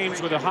 7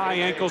 games with a high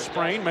ankle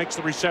sprain, makes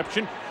the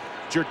reception.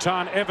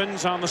 Jerton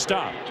Evans on the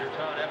stop.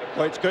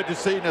 Well, it's good to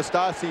see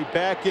Nastasiou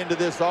back into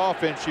this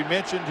offense. You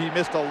mentioned he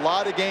missed a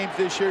lot of games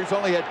this year. He's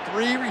only had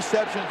 3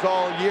 receptions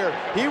all year.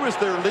 He was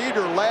their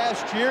leader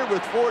last year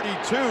with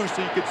 42,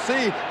 so you could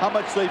see how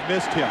much they've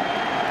missed him.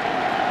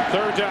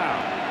 3rd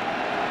down.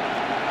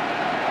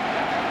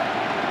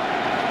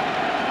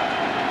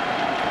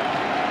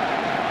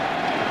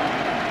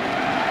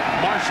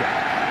 Marshall.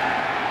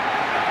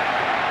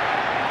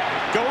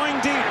 Going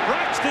deep.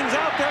 Braxton's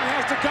out there,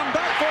 has to come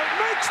back for it.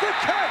 Makes the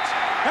catch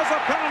as a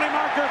penalty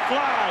marker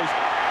flies.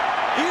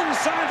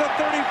 Inside the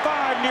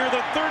 35 near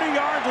the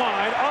 30-yard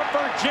line of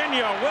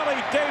Virginia.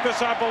 Willie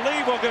Davis, I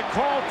believe, will get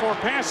called for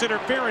pass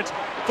interference.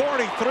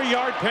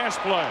 43-yard pass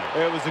play.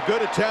 It was a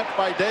good attempt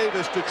by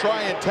Davis to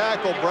try and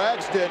tackle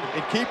Braxton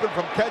and keep him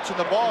from catching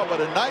the ball,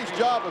 but a nice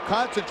job of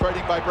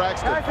concentrating by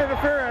Braxton. Pass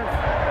interference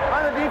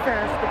on the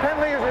defense. The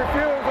penalty is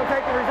refused. Will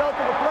take the result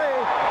of the play.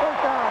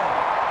 First down.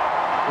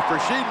 If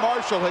Rasheed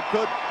Marshall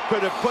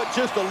could have put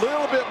just a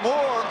little bit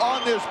more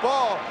on this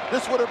ball,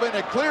 this would have been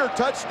a clear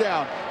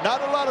touchdown.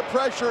 Not a lot of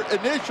pressure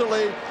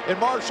initially, and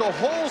Marshall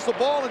holds the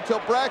ball until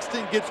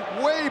Braxton gets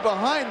way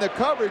behind the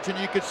coverage, and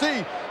you could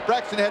see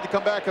Braxton had to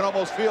come back and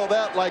almost feel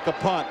that like a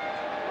punt.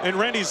 And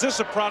Randy, is this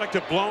a product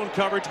of blown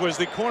coverage? Was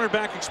the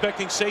cornerback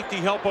expecting safety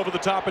help over the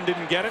top and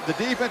didn't get it? The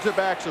defensive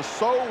backs are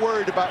so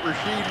worried about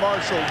Rasheed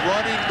Marshall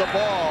running the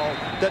ball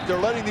that they're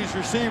letting these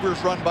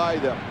receivers run by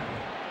them.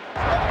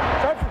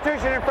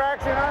 Substitution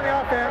infraction on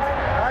the offense.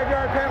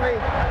 5-yard penalty.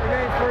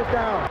 Remains first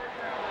down.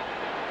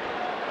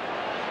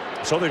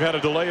 So they've had a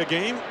delay of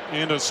game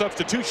and a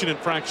substitution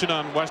infraction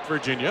on West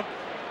Virginia.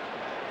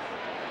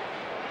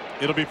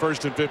 It'll be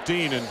 1st and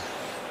 15. And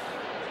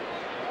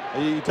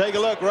you take a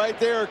look right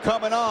there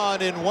coming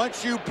on, and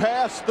once you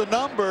pass the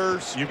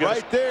numbers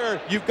right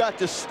there, you've got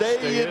to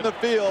stay in the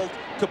field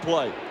to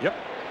play. Yep.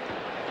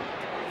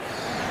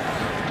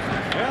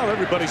 Well,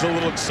 everybody's a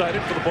little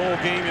excited for the bowl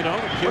game, you know.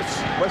 The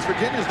kids. West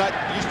Virginia's not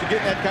used to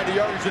getting that kind of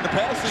yardage in the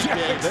passing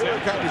game. They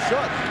were kind of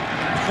shook.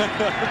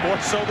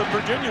 More so than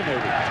Virginia,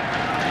 maybe.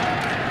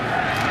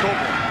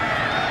 Coburn.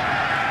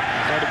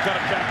 Trying to cut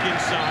it back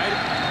inside.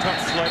 Tough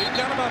sledding.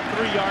 Down about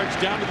 3 yards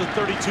down to the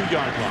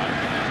 32-yard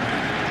line.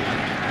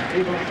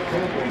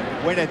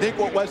 Wayne, I think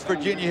what West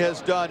Virginia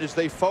has done is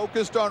they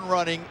focused on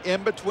running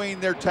in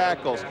between their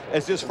tackles.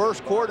 As this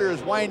first quarter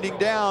is winding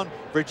down,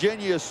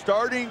 Virginia is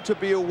starting to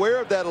be aware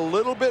of that a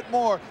little bit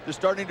more. They're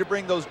starting to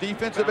bring those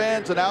defensive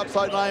ends and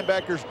outside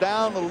linebackers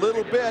down a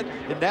little bit,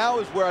 and now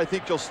is where I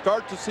think you'll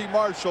start to see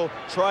Marshall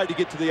try to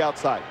get to the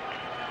outside.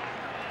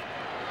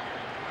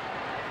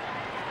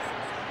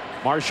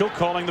 Marshall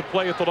calling the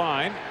play at the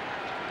line.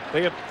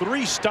 They have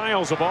 3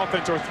 styles of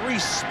offense, or 3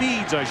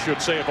 speeds, I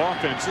should say, of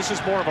offense. This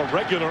is more of a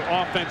regular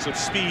offensive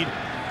speed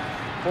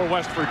for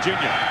West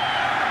Virginia.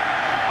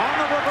 On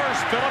the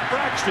reverse, Philip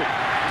Braxton.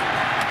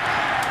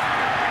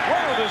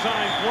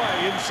 Well-designed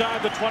play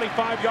inside the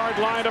 25-yard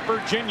line of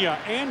Virginia.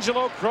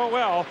 Angelo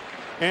Crowell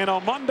and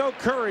Armando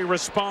Curry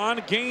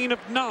respond. Gain of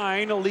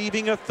 9,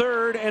 leaving a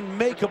third and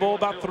makeable,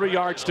 about 3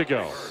 yards to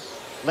go.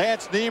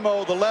 Lance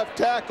Nemo, the left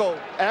tackle,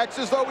 acts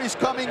as though he's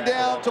coming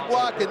down to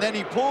block, and then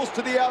he pulls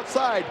to the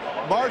outside.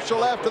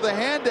 Marshall, after the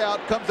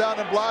handout, comes out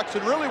and blocks,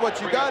 and really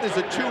what you got is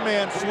a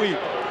two-man sweep.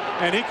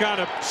 And he kind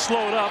of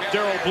slowed up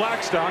Daryl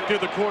Blackstock to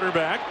the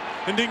quarterback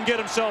and didn't get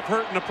himself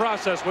hurt in the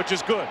process, which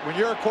is good. When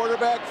you're a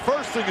quarterback,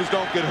 first thing is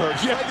don't get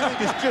hurt. Yeah. Second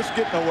thing is just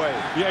getting away.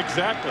 Yeah,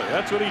 exactly.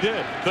 That's what he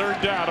did.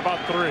 Third down, about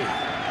 3.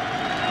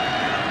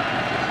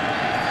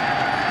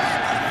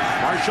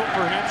 Marshall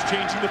perhaps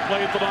changing the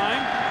play at the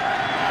line.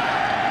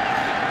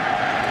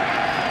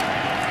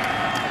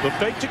 The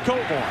fake to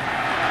Coburn.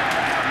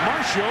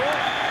 Marshall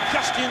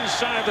just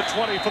inside the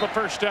 20 for the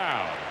first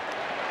down.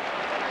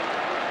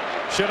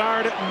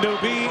 Shedard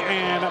Newby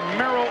and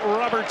Merrill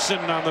Robertson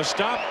on the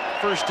stop.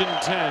 1st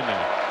and 10.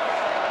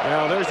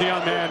 Well, there's the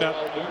young man,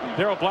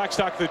 Daryl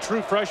Blackstock, the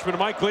true freshman.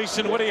 Mike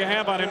Gleason, what do you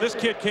have on him? This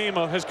kid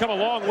has come a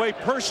long way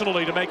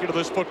personally to make it to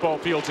this football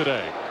field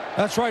today.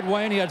 That's right,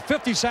 Wayne. He had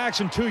 50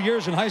 sacks in 2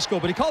 years in high school,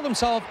 but he called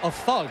himself a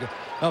thug.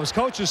 Now, his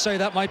coaches say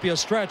that might be a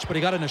stretch, but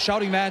he got into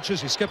shouting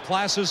matches. He skipped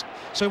classes.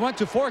 So he went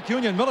to Fork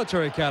Union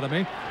Military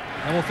Academy.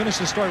 And we'll finish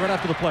the story right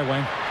after the play,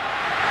 Wayne.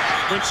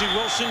 Quincy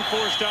Wilson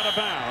forced out of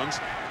bounds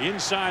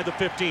inside the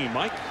 15.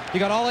 Mike? He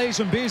got all A's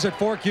and B's at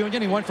Fork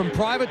Union. He went from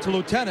private to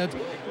lieutenant,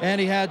 and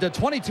he had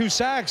 22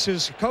 sacks.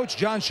 His coach,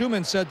 John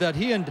Schumann, said that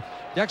he and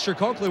Dexter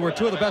Coakley were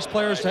 2 of the best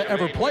players to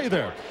ever play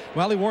there.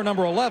 Well, he wore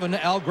number 11.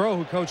 Al Groh,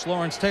 who coached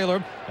Lawrence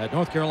Taylor at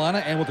North Carolina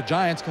and with the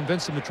Giants,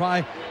 convinced him to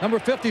try number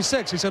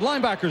 56. He said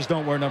linebackers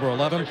don't wear number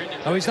 11.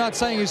 Now, he's not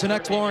saying he's an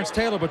ex-Lawrence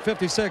Taylor, but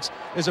 56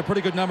 is a pretty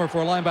good number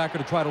for a linebacker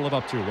to try to live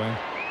up to, Wayne.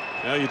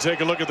 Now you take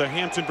a look at the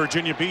Hampton,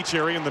 Virginia Beach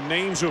area and the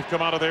names who have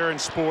come out of there in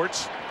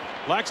sports.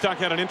 Blackstock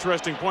had an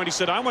interesting point. He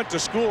said, I went to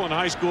school in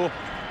high school.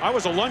 I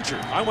was a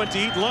luncher. I went to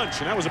eat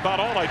lunch, and that was about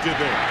all I did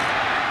there.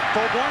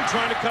 Coburn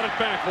trying to cut it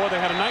back. Boy, they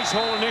had a nice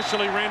hole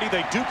initially, Randy.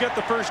 They do get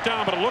the first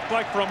down, but it looked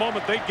like for a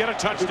moment they'd get a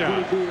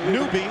touchdown.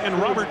 Newby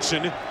and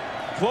Robertson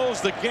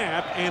close the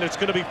gap, and it's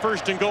going to be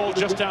 1st and goal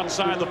just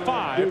outside the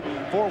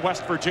 5 for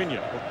West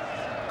Virginia.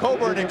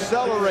 Coburn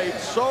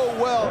accelerates so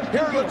well.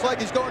 Here it looks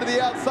like he's going to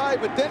the outside,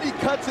 but then he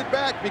cuts it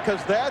back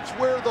because that's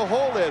where the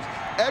hole is.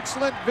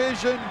 Excellent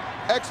vision,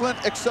 excellent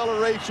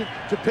acceleration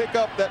to pick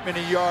up that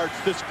many yards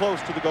this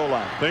close to the goal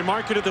line. They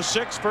mark it at the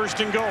 6,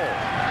 1st and goal.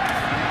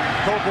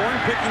 Coburn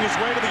picking his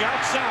way to the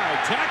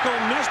outside. Tackle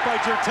missed by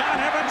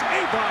Jerton Evans.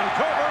 Avon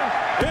Coburn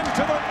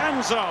into the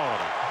end zone.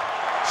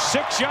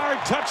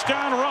 6-yard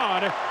touchdown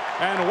run,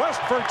 and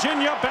West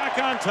Virginia back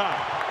on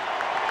top.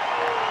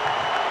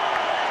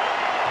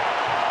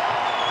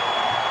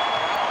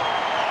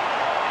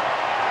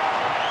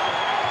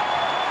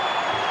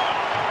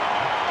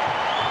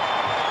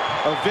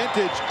 A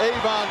vintage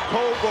Avon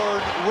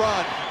Coburn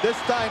run. This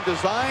time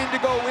designed to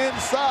go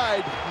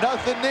inside.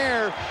 Nothing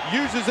there.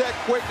 Uses that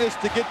quickness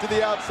to get to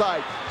the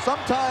outside.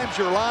 Sometimes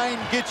your line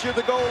gets you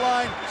the goal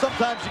line.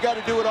 Sometimes you got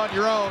to do it on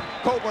your own.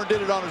 Coburn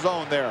did it on his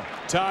own there.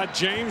 Todd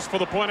James for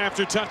the point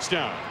after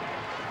touchdown.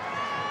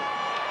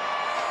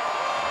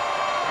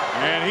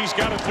 And he's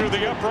got it through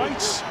the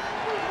uprights.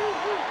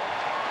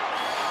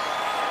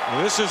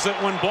 This is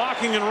that when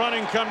blocking and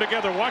running come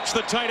together. Watch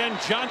the tight end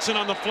Johnson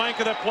on the flank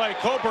of that play.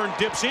 Coburn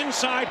dips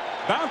inside,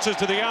 bounces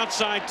to the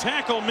outside.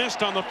 Tackle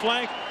missed on the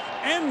flank.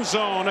 End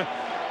zone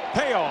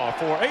payoff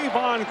for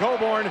Avon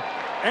Coburn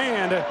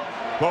and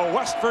the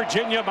West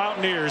Virginia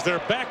Mountaineers. They're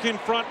back in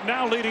front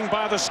now, leading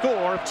by the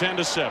score of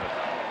 10-7.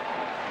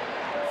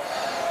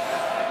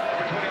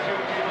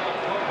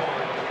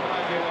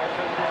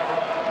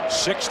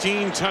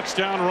 "16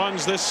 touchdown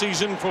runs this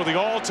season for the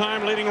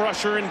all-time leading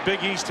rusher in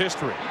Big East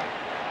history."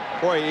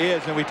 Boy, he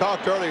is, and we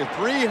talked earlier,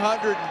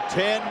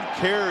 310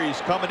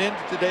 carries coming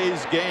into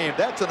today's game.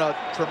 That's a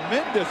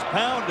tremendous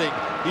pounding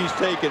he's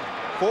taken.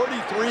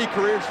 43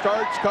 career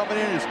starts coming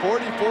in, his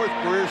 44th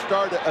career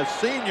start, a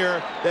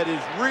senior that is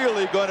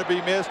really going to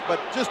be missed, but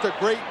just a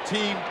great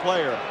team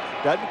player.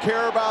 Doesn't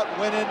care about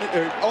winning,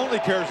 or only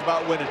cares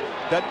about winning.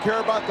 Doesn't care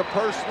about the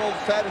personal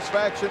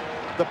satisfaction,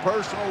 the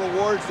personal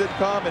rewards that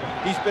come, and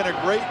he's been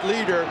a great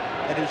leader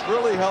and has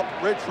really helped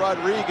Rich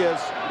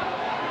Rodriguez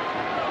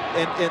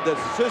in the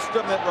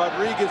system that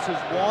Rodriguez has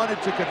wanted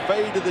to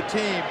convey to the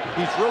team.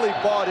 He's really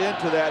bought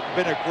into that,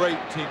 been a great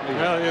team leader.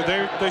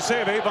 Well, they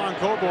say of Avon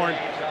Coburn,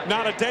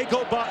 not a day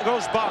goes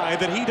by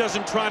that he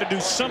doesn't try to do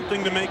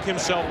something to make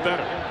himself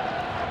better.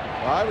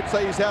 Well, I would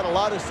say he's had a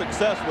lot of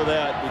success with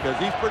that because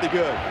he's pretty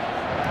good.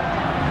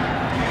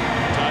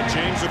 Todd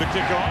James with the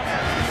kickoff.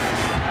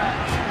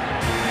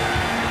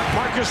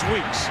 Marcus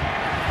Weeks.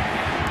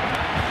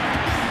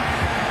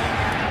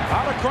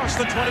 Out across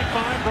the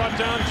 25, brought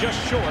down just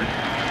short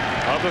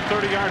of the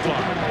 30-yard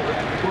line.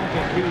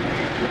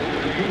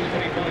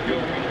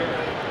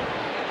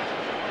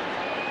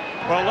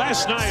 Well,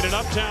 last night in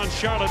uptown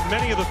Charlotte,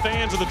 many of the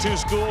fans of the two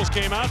schools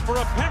came out for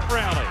a pep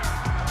rally.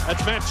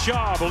 That's Matt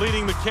Schaub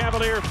leading the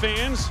Cavalier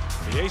fans,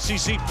 the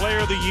ACC Player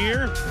of the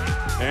Year,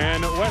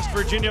 and West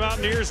Virginia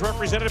Mountaineers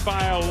represented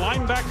by a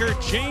linebacker,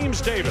 James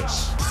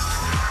Davis.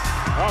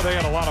 Oh, they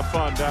had a lot of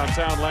fun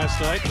downtown last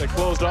night. They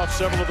closed off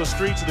several of the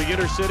streets of the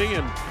inner city,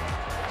 and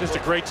just a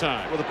great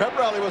time. Well, the pep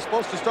rally was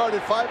supposed to start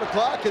at 5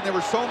 o'clock, and there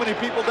were so many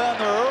people down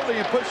there early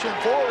and pushing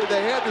forward.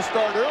 They had to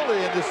start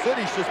early, and the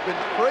city's just been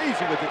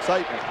crazy with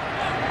excitement.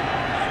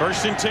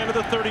 1st and 10 at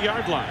the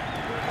 30-yard line.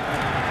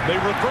 They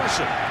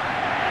reverse it.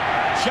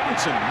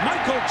 Johnson,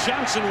 Michael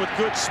Johnson with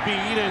good speed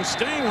and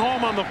staying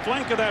home on the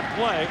flank of that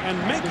play and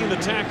making the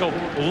tackle.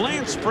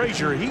 Lance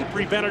Frazier, he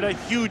prevented a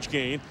huge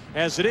gain,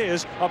 as it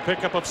is a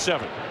pickup of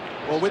 7.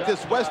 Well, with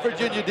this West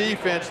Virginia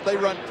defense, they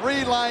run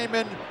 3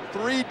 linemen,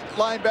 3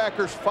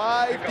 linebackers,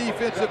 5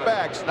 defensive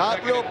backs.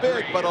 Not real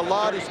big, but a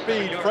lot of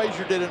speed.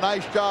 Frazier did a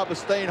nice job of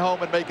staying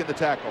home and making the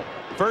tackle.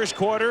 First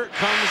quarter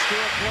comes to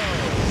a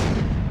close.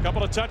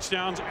 Couple of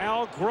touchdowns.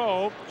 Al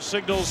Grove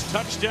signals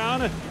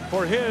touchdown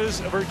for his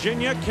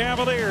Virginia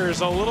Cavaliers.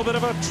 A little bit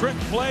of a trick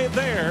play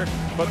there,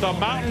 but the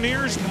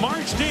Mountaineers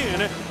marched in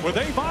with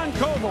Avon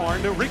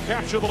Coburn to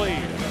recapture the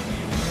lead.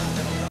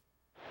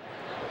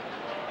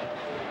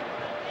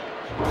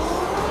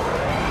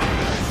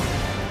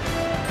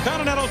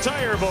 Continental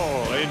Tire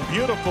Bowl in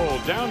beautiful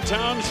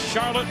downtown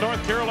Charlotte,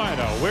 North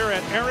Carolina. We're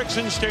at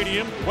Erickson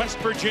Stadium, West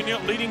Virginia,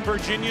 leading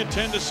Virginia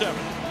 10-7.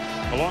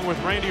 Along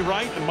with Randy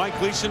Wright and Mike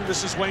Gleason,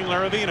 this is Wayne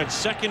Larrabee, and it's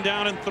 2nd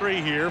down and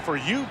 3 here for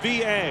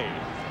UVA.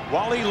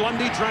 Wally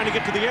Lundy trying to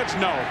get to the edge.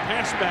 No.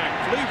 Pass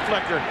back. Flea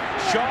flicker.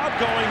 Shaw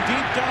going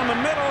deep down the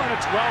middle, and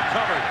it's well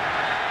covered.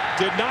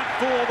 Did not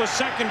fool the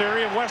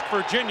secondary of West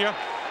Virginia.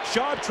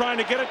 Shaw trying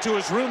to get it to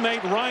his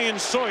roommate Ryan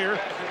Sawyer.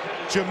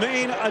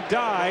 Jermaine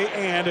Adai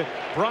and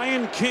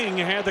Brian King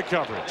had the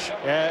coverage.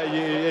 Yeah,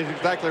 you're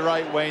exactly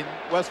right, Wayne.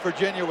 West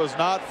Virginia was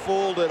not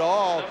fooled at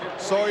all.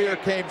 Sawyer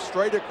came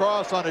straight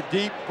across on a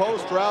deep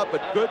post route,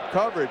 but good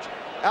coverage.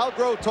 Al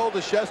Grove told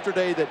us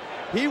yesterday that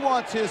he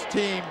wants his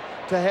team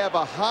to have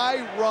a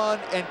high run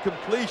and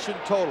completion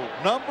total.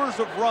 Numbers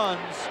of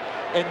runs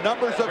and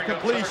numbers of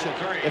completions.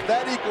 If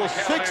that equals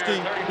 60,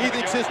 he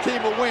thinks his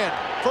team will win.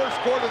 First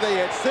quarter, they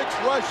had 6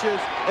 rushes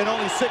and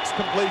only 6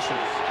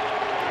 completions.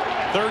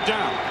 3rd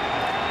down.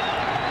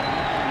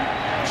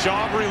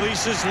 Schaub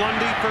releases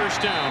Lundy,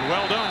 1st down.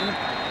 Well done.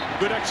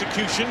 Good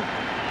execution.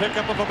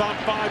 Pickup of about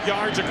 5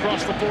 yards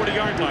across the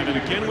 40-yard line. And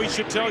again, we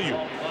should tell you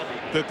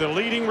that the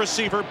leading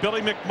receiver,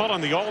 Billy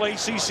McMullen, the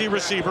all-ACC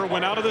receiver,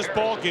 went out of this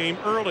ball game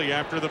early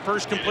after the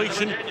first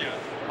completion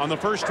on the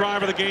first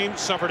drive of the game,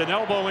 suffered an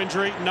elbow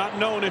injury, not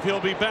known if he'll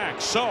be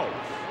back. So,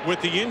 with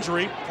the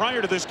injury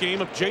prior to this game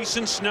of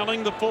Jason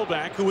Snelling, the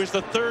fullback, who is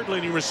the 3rd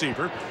leading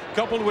receiver,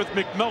 coupled with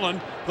McMillan,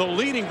 the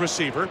leading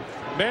receiver,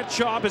 Matt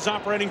Schaub is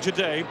operating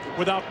today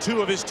without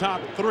 2 of his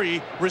top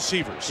 3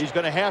 receivers. He's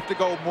going to have to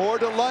go more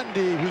to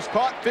Lundy, who's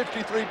caught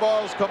 53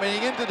 balls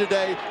coming into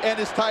today, and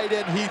his tight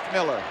end Heath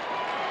Miller.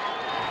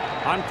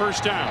 On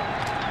 1st down.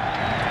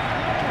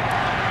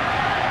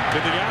 To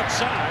the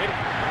outside,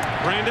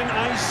 Brandon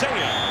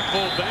Isaiah,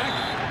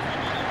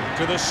 fullback,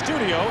 to the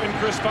studio, and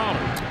Chris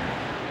Fowler.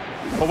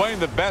 Well, Wayne,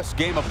 the best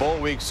game of bowl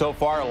week so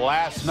far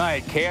last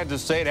night.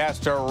 Kansas State has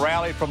to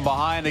rally from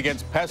behind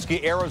against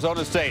pesky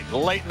Arizona State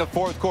late in the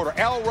 4th quarter.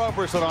 Al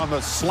Roberson on the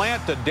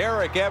slant to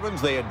Derek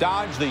Evans. They had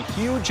dodged the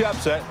huge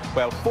upset.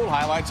 Well, full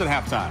highlights at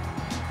halftime.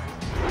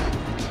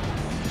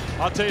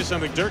 I'll tell you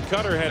something. Dirk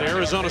Cutter had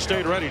Arizona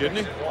State ready,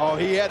 didn't he? Oh,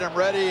 he had them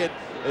ready, and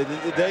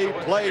they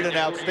played an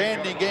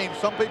outstanding game.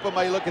 Some people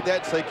may look at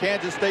that and say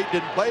Kansas State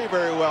didn't play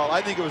very well.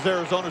 I think it was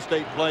Arizona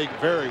State playing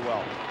very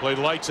well. Played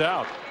lights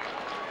out.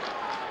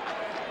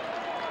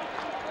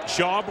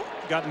 Schaub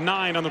got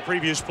 9 on the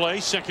previous play,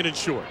 2nd and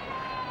short.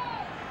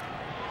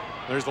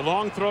 There's the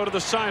long throw to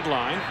the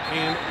sideline,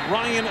 and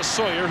Ryan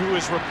Sawyer, who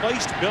has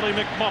replaced Billy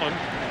McMullen,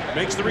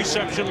 makes the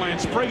reception.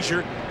 Lance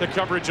Frazier the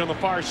coverage on the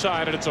far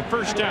side, and it's a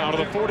 1st down to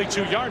the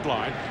 42-yard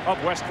line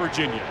of West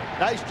Virginia.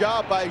 Nice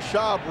job by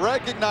Schaub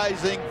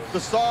recognizing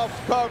the soft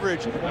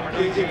coverage.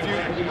 If you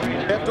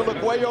have to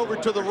look way over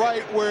to the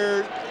right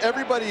where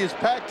everybody is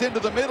packed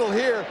into the middle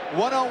here,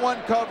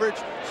 one-on-one coverage,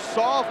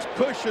 soft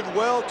cushion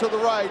well to the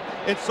right,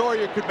 and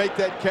Sawyer could make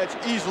that catch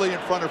easily in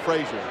front of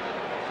Frazier.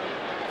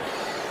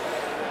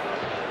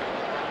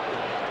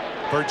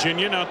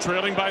 Virginia now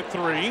trailing by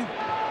 3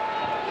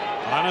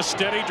 on a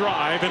steady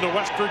drive into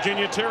West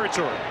Virginia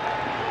territory.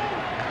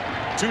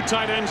 2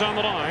 tight ends on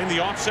the line, the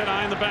offset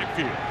eye in the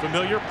backfield.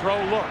 Familiar pro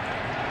look.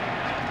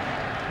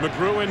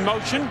 McGrew in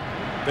motion.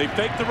 They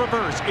fake the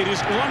reverse. It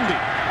is Lundy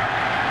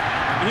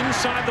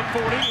inside the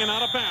 40 and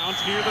out of bounds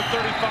near the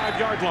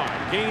 35-yard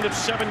line. Gain of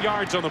 7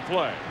 yards on the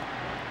play.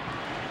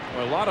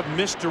 Well, a lot of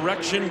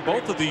misdirection,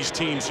 both of these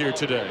teams here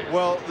today.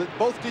 Well,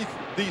 both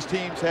these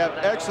teams have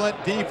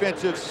excellent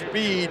defensive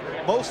speed,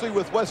 mostly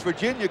with West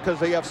Virginia because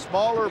they have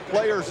smaller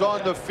players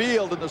on the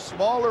field, and the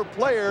smaller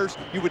players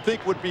you would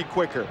think would be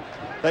quicker.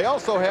 They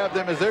also have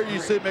them, as there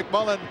you see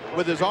McMullen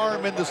with his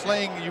arm in the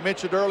sling. You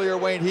mentioned earlier,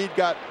 Wayne, he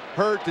got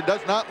hurt. It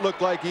does not look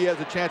like he has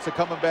a chance of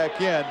coming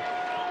back in.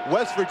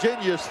 West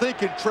Virginia is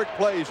thinking trick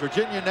plays.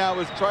 Virginia now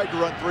has tried to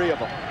run 3 of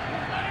them.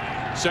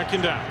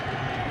 2nd down.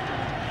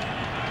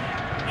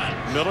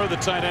 Miller, the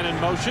tight end, in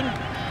motion.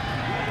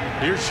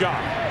 Here's Shaw,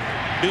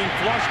 being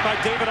flushed by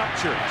David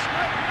Upchurch.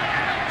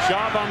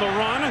 Schaub on the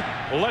run,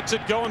 lets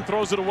it go and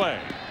throws it away.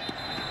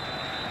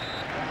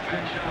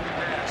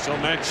 So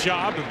Matt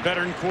Schaub, a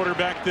veteran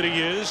quarterback that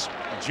he is,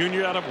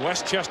 junior out of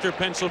Westchester,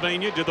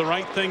 Pennsylvania, did the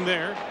right thing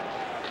there.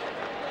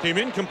 Came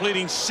in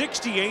completing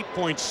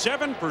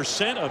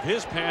 68.7% of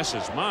his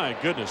passes. My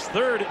goodness,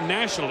 third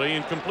nationally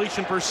in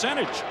completion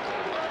percentage.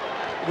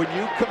 When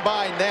you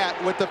combine that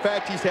with the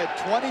fact he's had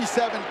 27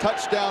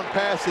 touchdown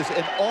passes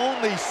and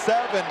only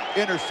 7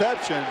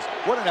 interceptions,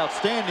 what an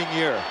outstanding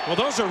year. Well,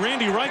 those are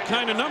Randy Wright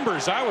kind of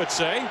numbers, I would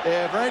say.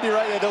 Yeah, if Randy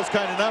Wright had those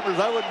kind of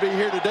numbers, I wouldn't be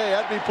here today.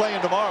 I'd be playing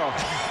tomorrow.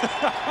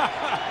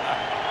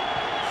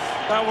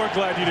 Well, we're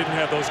glad you didn't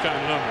have those kind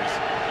of numbers.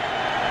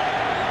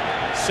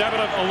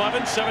 7 of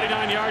 11,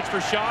 79 yards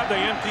for Schaub.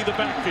 They empty the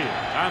backfield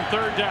on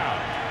third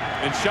down.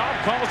 And Schaub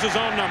calls his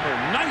own number.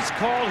 Nice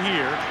call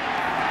here.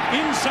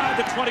 Inside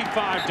the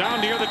 25,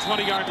 down near the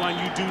 20-yard line.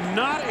 You do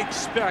not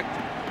expect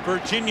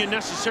Virginia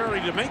necessarily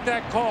to make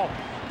that call,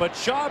 but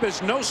Schaub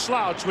is no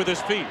slouch with his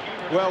feet.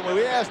 Well, when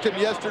we asked him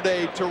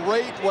yesterday to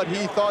rate what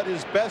he thought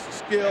his best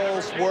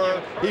skills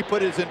were, he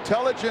put his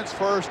intelligence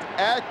first,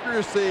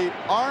 accuracy,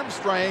 arm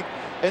strength,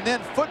 and then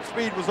foot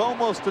speed was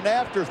almost an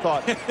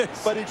afterthought.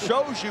 But it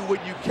shows you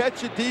when you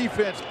catch a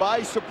defense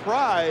by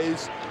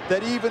surprise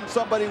that even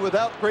somebody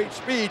without great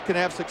speed can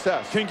have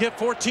success. Can get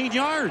 14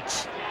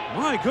 yards.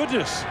 My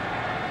goodness.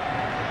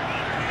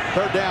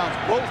 Third downs,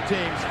 both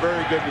teams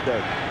very good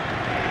today.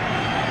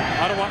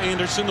 Ottawa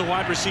Anderson, the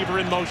wide receiver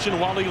in motion.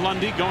 Wally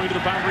Lundy going to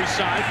the boundary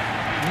side.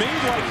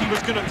 Made like he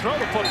was going to throw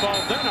the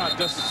football. Then a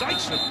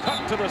decisive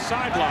cut to the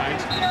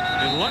sidelines.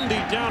 And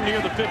Lundy down near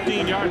the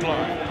 15-yard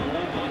line.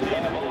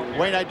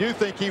 Wayne, I do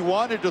think he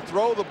wanted to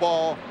throw the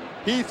ball.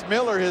 Heath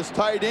Miller, his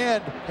tight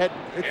end, had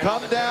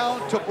come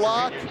down to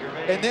block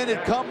and then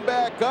had come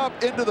back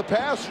up into the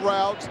pass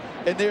routes,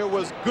 and there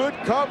was good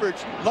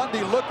coverage.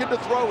 Lundy looking to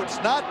throw. It's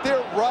not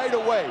there right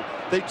away.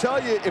 They tell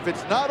you if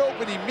it's not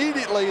open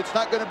immediately, it's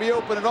not going to be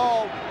open at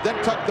all. Then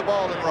tuck the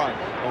ball and run.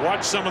 Well,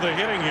 watch some of the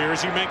hitting here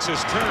as he makes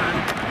his turn.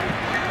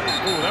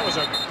 Ooh, that was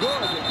a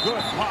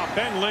good pop.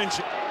 Ben Lynch,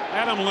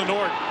 Adam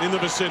Lenort in the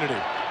vicinity.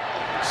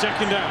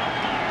 Second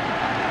down.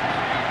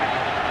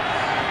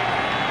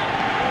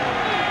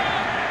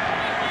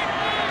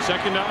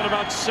 Second down,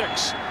 about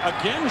 6.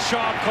 Again,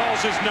 Schaub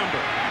calls his number.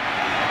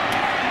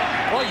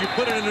 Well, you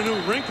put it in a new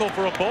wrinkle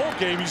for a bowl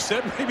game. You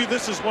said maybe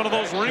this is one of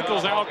those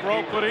wrinkles Al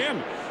Groh put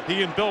in.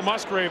 He and Bill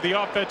Musgrave, the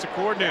offensive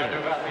coordinator.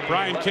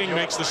 Brian King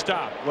makes the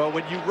stop. Well,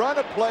 when you run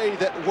a play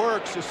that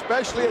works,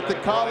 especially at the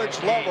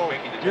college level,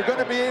 you're going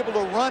to be able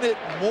to run it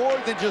more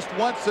than just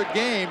once a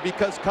game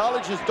because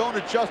colleges don't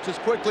adjust as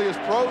quickly as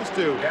pros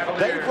do.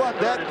 They've run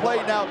that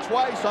play now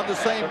twice on the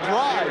same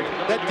drive.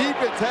 That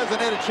defense hasn't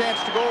had a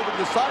chance to go over to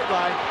the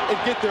sideline and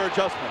get their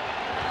adjustment.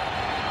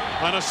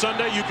 On a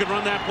Sunday, you can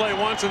run that play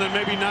once and then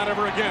maybe not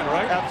ever again,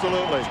 right?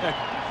 Absolutely.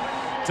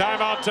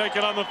 Timeout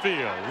taken on the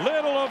field.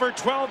 Little over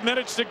 12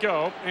 minutes to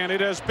go, and it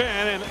has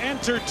been an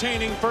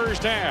entertaining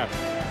first half.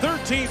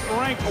 13th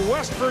ranked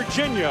West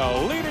Virginia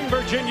leading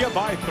Virginia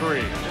by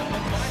 3.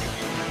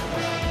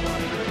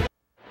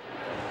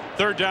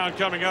 Third down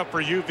coming up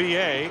for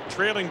UVA,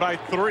 trailing by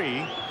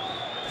 3.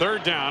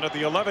 Third down at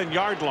the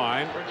 11-yard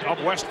line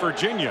of West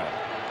Virginia.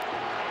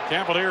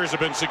 Cavaliers have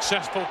been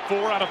successful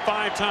 4 out of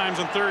 5 times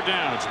on third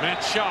downs. Matt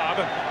Schaub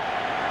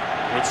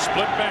with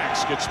split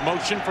backs gets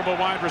motion from a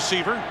wide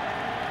receiver.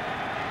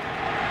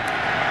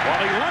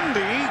 Wally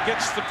Lundy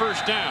gets the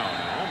first down.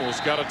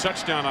 Almost got a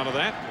touchdown out of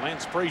that.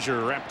 Lance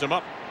Frazier wrapped him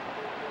up.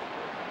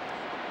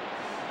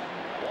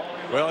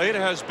 Well, it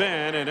has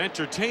been an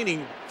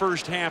entertaining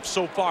first half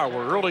so far.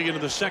 We're early into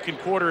the second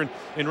quarter.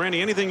 And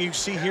Randy, anything you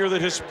see here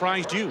that has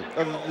surprised you?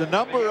 The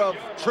number of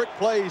trick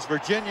plays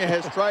Virginia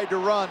has tried to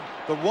run.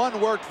 The one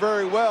worked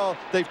very well.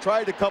 They've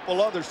tried a couple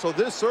others. So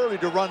this early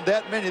to run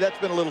that many, that's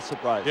been a little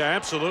surprise. Yeah,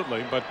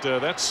 absolutely. But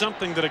that's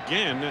something that,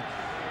 again,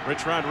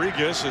 Rich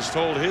Rodriguez has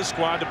told his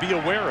squad to be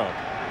aware of.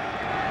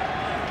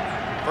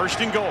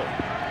 First and goal.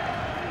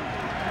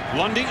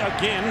 Lundy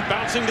again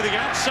bouncing to the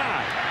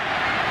outside.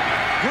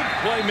 Good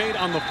play made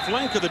on the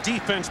flank of the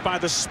defense by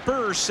the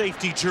Spurs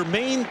safety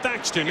Jermaine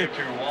Thaxton.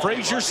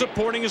 Frazier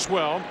supporting as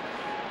well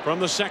from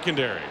the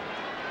secondary.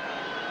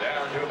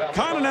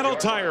 Continental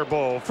Tire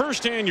Bowl,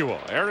 first annual,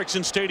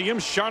 Erickson Stadium,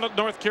 Charlotte,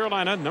 North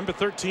Carolina. Number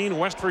 13,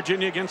 West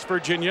Virginia against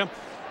Virginia.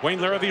 Wayne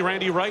Larrivee,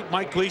 Randy Wright,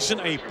 Mike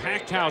Gleason. A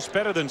packed house,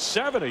 better than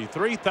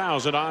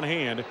 73,000 on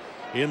hand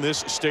in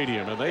this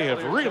stadium, and they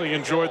have really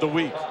enjoyed the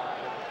week.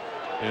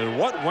 And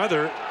what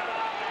weather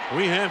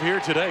we have here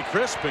today.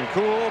 Crisp and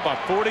cool,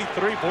 about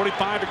 43,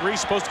 45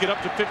 degrees, supposed to get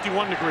up to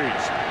 51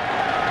 degrees.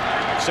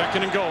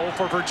 Second and goal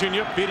for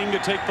Virginia, beating to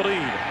take the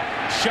lead.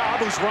 Schaub,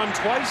 who's run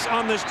twice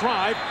on this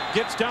drive,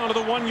 gets down to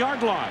the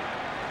 1-yard line.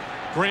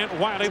 Grant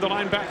Wiley, the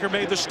linebacker,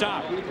 made the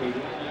stop.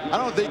 I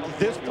don't think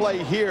this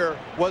play here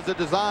was a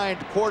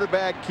designed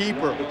quarterback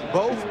keeper.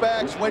 Both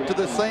backs went to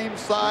the same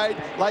side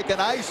like an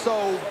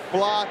ISO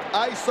block,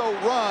 ISO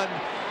run.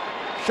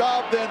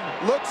 Schaub then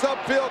looks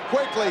upfield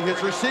quickly.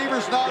 His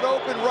receiver's not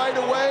open right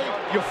away.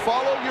 You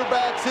follow your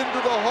backs into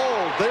the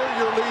hole. They're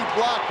your lead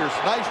blockers.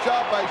 Nice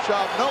job by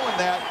Schaub knowing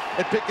that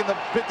and picking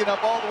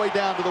up all the way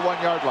down to the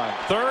 1-yard line.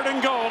 3rd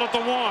and goal at the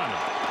 1.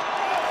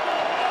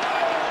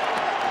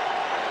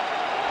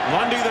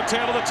 Lundy, the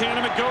tail of the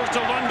tandem. It goes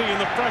to Lundy, and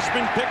the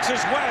freshman picks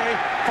his way,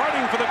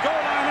 fighting for the goal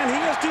line, and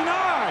he is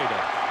denied.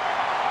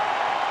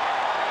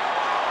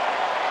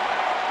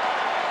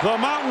 The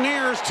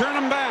Mountaineers turn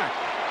him back.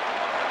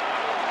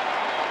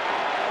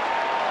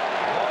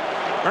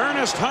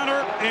 Ernest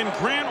Hunter and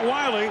Grant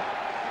Wiley.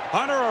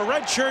 Hunter, a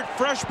redshirt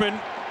freshman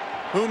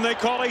whom they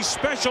call a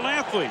special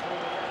athlete.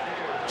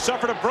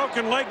 Suffered a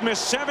broken leg,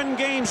 missed 7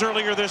 games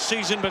earlier this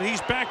season, but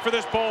he's back for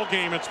this ball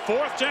game. It's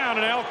 4th down,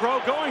 and Elk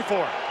Grove going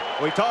for it.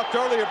 We talked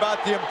earlier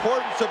about the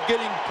importance of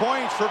getting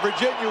points for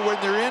Virginia when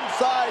they're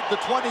inside the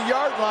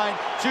 20-yard line,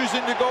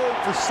 choosing to go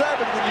for 7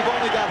 when you've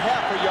only got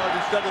half a yard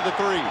instead of the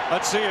 3.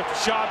 Let's see if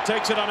Schaub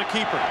takes it on a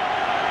keeper.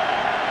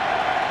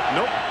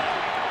 Nope.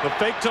 The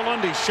fake to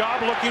Lundy.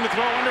 Schaub looking to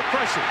throw under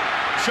pressure.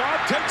 Schaub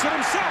takes it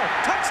himself.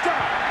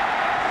 Touchdown.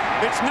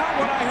 It's not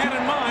what I had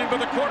in mind,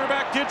 but the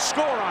quarterback did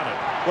score on it.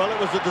 Well, it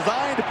was a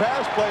designed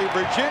pass play.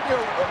 West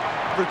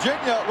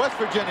Virginia,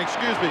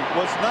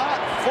 was not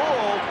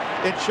full.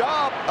 And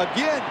Schaub,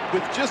 again,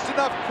 with just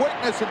enough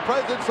quickness and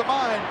presence of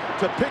mind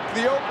to pick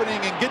the opening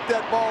and get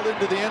that ball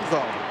into the end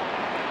zone.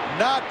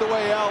 Not the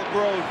way Al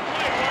Grove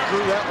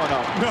drew that one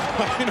up. No,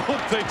 I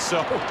don't think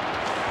so.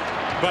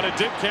 But it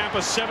did cap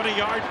a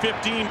 70-yard,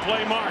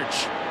 15-play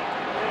march.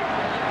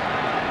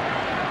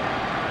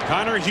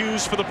 Connor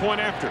Hughes for the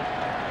point after.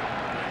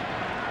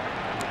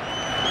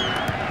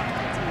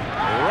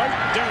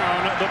 Right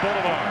down the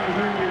boulevard.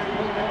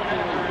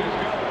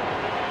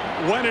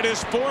 When it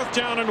is 4th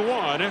down and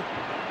 1,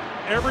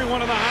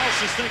 everyone in the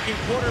house is thinking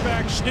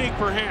quarterback sneak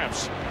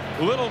perhaps.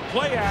 Little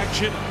play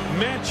action.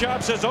 Matt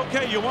Schaub says,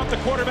 okay, you want the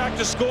quarterback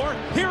to score?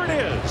 Here it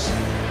is.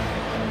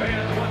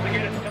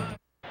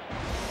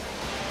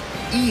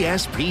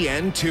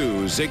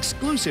 ESPN2's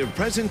exclusive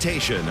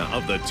presentation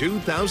of the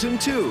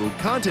 2002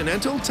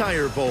 Continental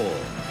Tire Bowl.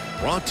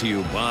 Brought to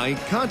you by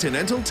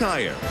Continental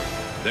Tire.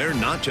 They're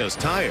not just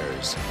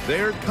tires,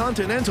 they're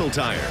Continental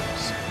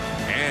tires.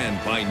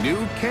 And by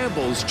new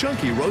Campbell's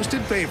Chunky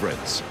Roasted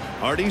Favorites.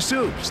 Hearty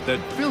soups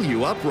that fill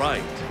you up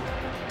right.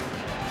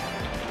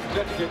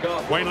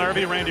 Wayne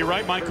Larrabee, Randy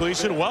Wright, Mike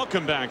Gleason,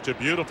 welcome back to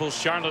beautiful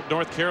Charlotte,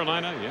 North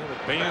Carolina. Yeah, the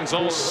band's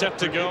all set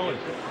to go.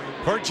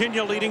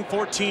 Virginia leading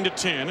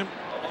 14-10.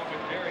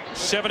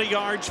 70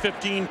 yards,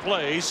 15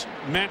 plays.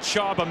 Matt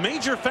Schaub, a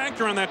major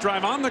factor on that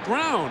drive on the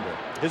ground.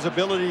 His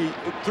ability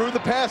through the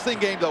passing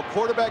game, though,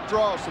 quarterback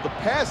draws, so the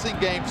passing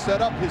game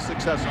set up his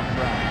success on the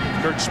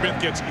ground. Kirk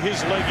Smith gets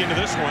his leg into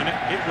this one.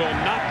 It will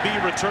not be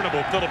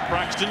returnable. Philip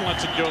Braxton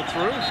lets it go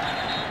through.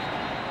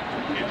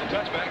 It's a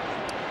touchback.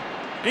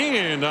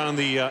 And on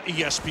the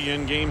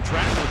ESPN game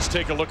track, let's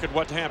take a look at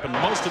what happened.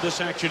 Most of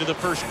this action in the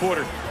first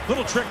quarter.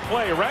 Little trick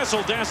play,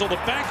 razzle-dazzle, the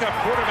backup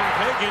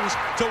quarterback Higgins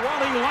to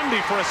Wally Lundy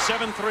for a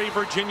 7-3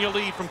 Virginia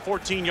lead from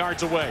 14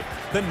 yards away.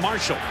 Then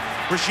Marshall,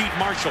 Rasheed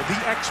Marshall,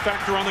 the X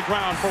factor on the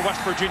ground for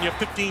West Virginia,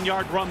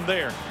 15-yard run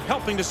there,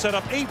 helping to set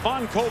up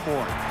Avon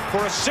Coburn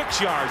for a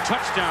 6-yard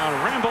touchdown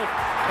ramble,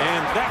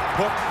 and that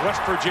put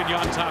West Virginia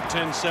on top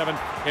 10-7,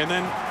 and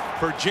then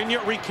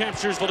Virginia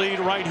recaptures the lead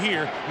right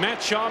here. Matt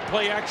Schaub,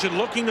 play action,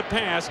 looking to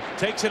pass,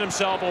 takes it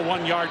himself, a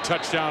 1-yard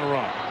touchdown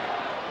run.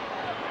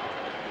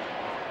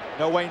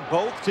 Now, Wayne,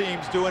 both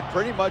teams doing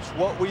pretty much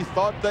what we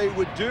thought they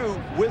would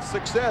do with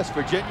success.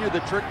 Virginia, the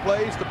trick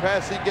plays, the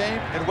passing game,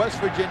 and West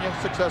Virginia,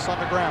 success on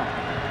the ground.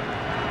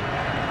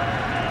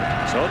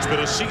 So it's been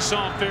a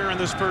seesaw affair in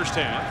this first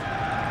half.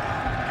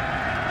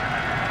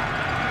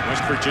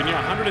 West Virginia,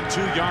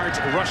 102 yards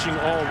rushing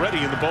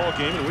already in the ball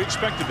game, and we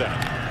expected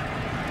that.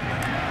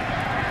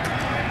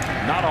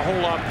 Not a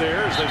whole lot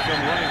there as they've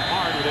been running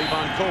hard with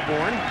Avon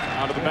Coburn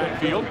out of the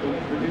backfield.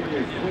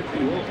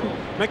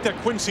 Make that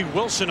Quincy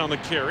Wilson on the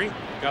carry.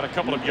 Got a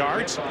couple of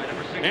yards.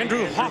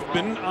 Andrew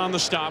Hoffman on the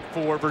stop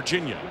for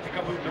Virginia.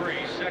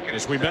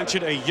 As we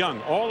mentioned, a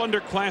young, all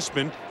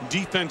underclassmen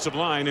defensive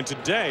line. And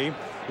today,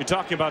 you're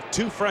talking about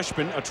 2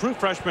 freshmen, a true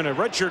freshman, a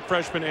redshirt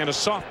freshman, and a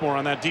sophomore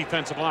on that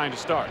defensive line to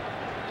start.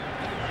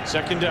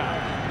 2nd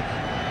down.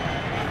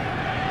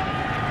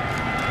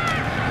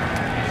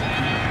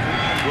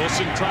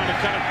 Wilson trying to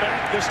cut it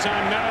back, this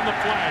time not on the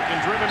flank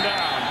and driven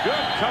down.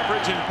 Good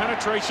coverage and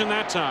penetration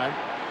that time.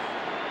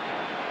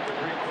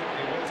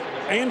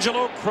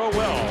 Angelo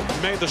Crowell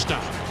made the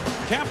stop.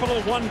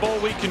 Capital One Bowl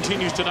Week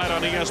continues tonight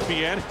on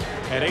ESPN.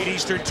 At 8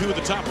 Eastern, 2 of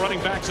the top running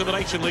backs in the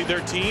nation lead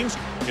their teams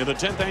in the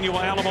 10th annual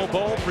Alamo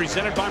Bowl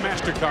presented by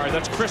MasterCard.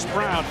 That's Chris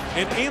Brown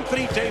and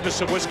Anthony Davis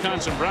of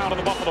Wisconsin. Brown of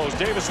the Buffaloes,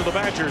 Davis of the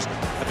Badgers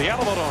at the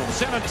Alamo Dome,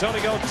 San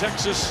Antonio,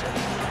 Texas.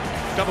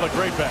 Couple of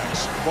great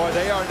backs. Boy,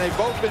 they are. They've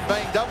both been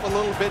banged up a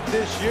little bit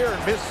this year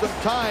and missed some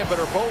time, but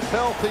are both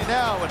healthy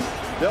now, and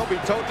they'll be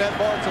toting that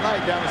ball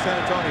tonight down in San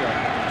Antonio.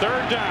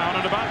 3rd down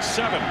and about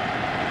 7.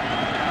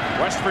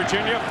 West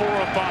Virginia 4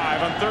 of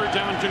 5 on 3rd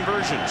down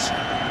conversions.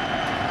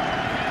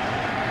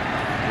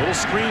 Little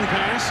screen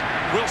pass.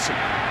 Wilson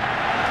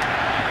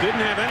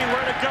didn't have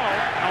anywhere to go.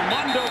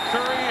 Armando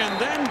Curry and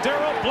then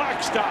Darrell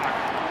Blackstock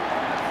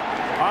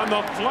on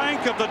the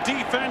flank of the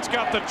defense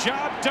got the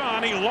job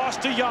done. He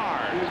lost a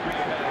yard.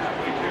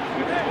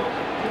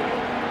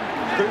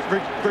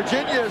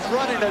 Virginia is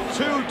running a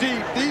 2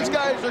 deep. These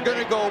guys are going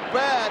to go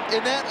back,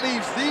 and that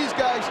leaves these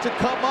guys to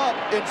come up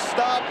and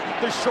stop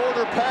the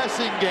shorter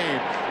passing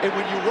game. And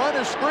when you run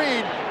a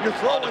screen, you're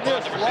throwing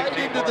this right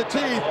into the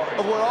teeth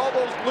of where all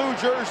those blue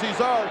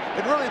jerseys are,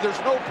 and really there's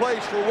no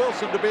place for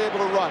Wilson to be able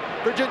to run.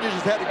 Virginia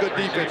just had a good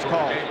defense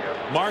call.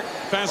 Mark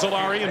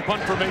Fazzolari in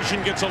punt formation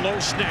gets a low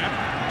snap.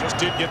 Just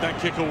did get that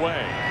kick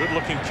away.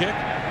 Good-looking kick.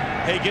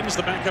 Higgins,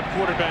 the backup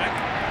quarterback,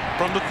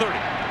 from the 30.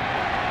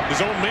 His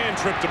own man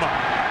tripped him up.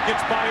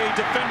 Gets by a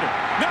defender.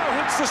 Now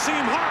hits the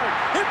seam hard.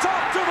 It's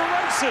off to the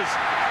races.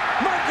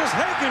 Marcus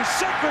Higgins,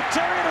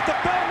 Secretariat at the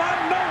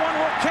Belmont. No one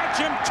will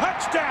catch him.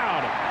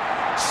 Touchdown.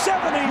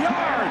 70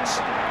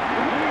 yards.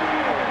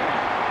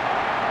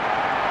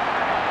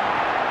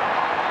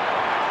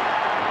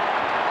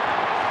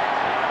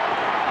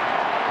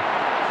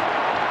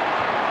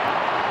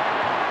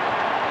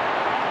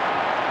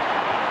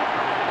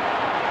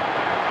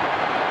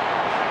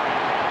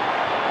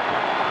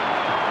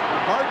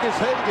 Marcus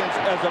Higgins,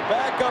 as a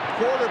backup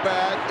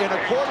quarterback in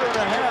a quarter and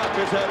a half,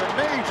 has had a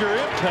major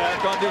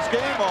impact on this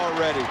game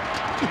already.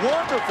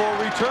 Wonderful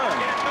return.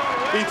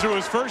 He threw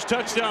his first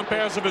touchdown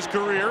pass of his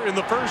career in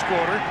the first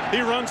quarter.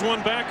 He runs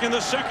one back in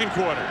the second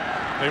quarter.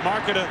 They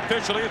mark it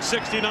officially at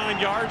 69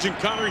 yards, and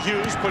Connor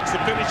Hughes puts the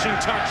finishing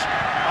touch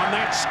on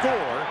that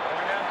score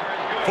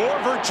for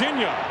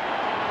Virginia.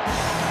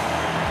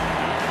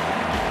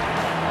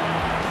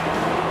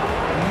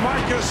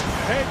 Marcus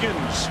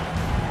Higgins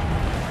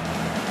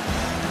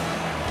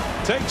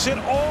takes it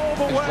all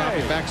the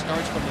way. Back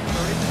starts from the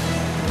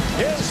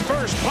 30. His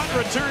first punt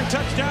return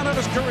touchdown of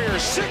his career.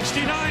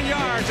 69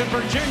 yards, and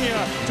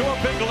Virginia to a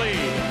big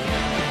lead.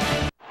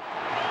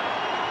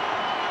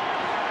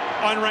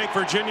 Unranked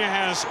Virginia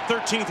has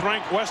 13th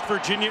ranked West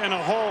Virginia in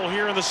a hole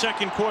here in the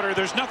second quarter.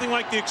 There's nothing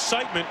like the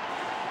excitement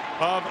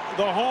of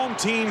the home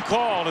team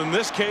call. In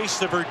this case,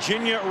 the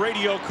Virginia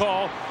radio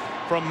call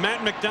from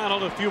Matt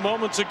McDonald a few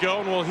moments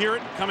ago, and we'll hear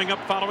it coming up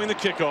following the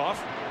kickoff.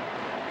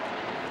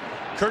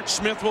 Kurt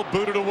Smith will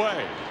boot it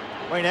away.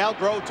 Wayne, Al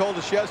Groh told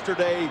us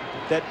yesterday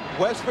that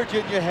West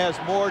Virginia has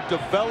more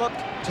developed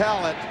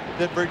talent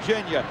than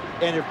Virginia.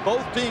 And if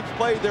both teams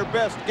play their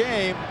best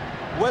game,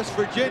 West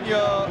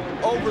Virginia,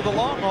 over the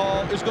long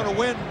haul, is going to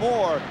win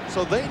more.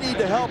 So they need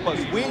to help us.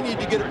 We need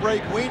to get a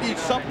break. We need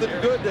something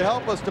good to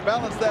help us to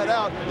balance that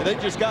out. And they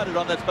just got it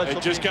on that special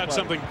teams play. They just got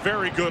something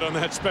very good on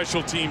that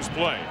special teams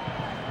play.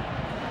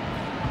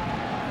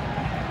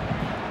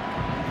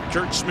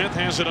 Kurt Smith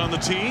has it on the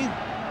tee.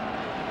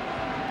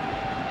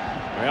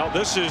 Well,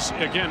 this is,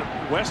 again,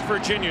 West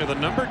Virginia, the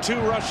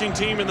 #2 rushing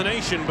team in the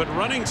nation, but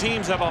running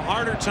teams have a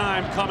harder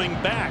time coming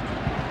back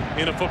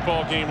in a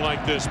football game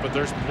like this, but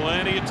there's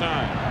plenty of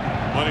time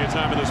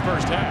in this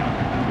first half.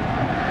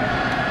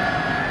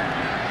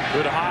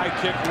 Good high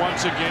kick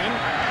once again.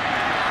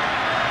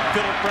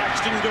 Philip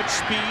Braxton, good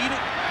speed,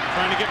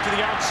 trying to get to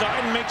the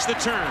outside and makes the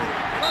turn.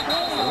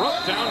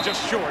 Rubbed down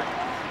just short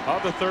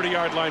of the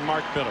 30-yard line,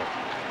 Mark Miller.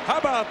 How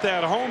about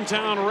that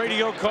hometown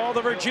radio call,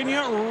 the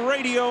Virginia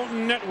Radio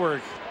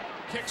Network?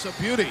 Kicks a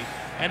beauty,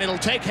 and it'll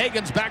take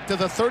Higgins back to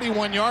the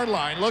 31-yard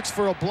line. Looks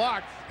for a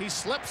block. He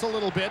slips a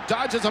little bit,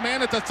 dodges a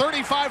man at the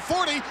 35,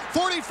 40,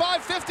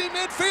 45, 50,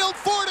 midfield,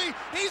 40.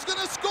 He's going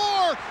to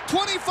score.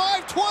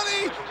 25,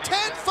 20,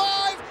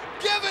 10-5.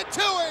 Give it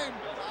to him.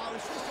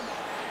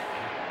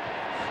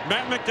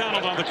 Matt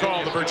McDonald on the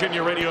call, the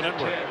Virginia Radio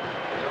Network.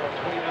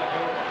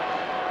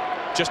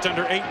 Just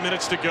under 8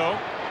 minutes to go.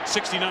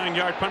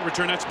 69-yard punt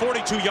return. That's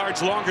 42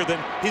 yards longer than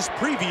his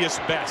previous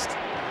best.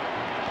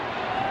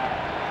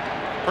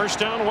 First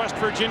down, West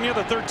Virginia,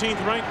 the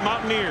 13th ranked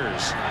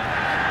Mountaineers.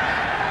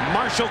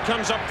 Marshall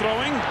comes up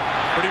throwing.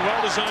 Pretty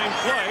well-designed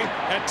play.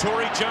 Had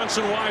Torrey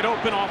Johnson wide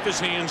open, off his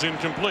hands,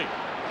 incomplete.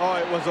 Oh,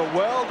 it was a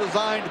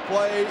well-designed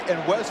play,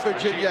 and West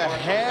Virginia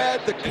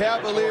had the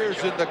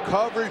Cavaliers in the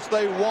coverage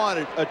they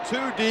wanted. A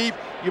 2 deep,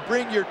 you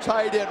bring your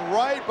tight end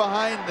right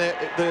behind the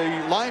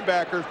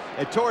linebackers,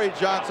 and Torrey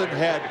Johnson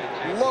had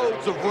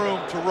loads of room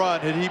to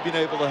run had he been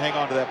able to hang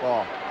on to that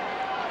ball.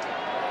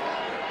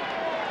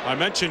 I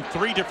mentioned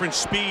 3 different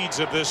speeds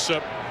of this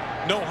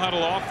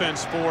no-huddle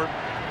offense for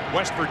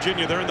West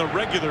Virginia. They're in the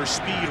regular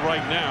speed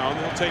right now.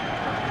 They'll take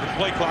the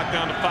play clock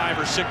down to 5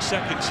 or 6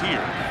 seconds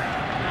here.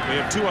 They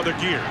have 2 other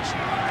gears.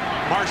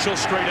 Marshall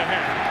straight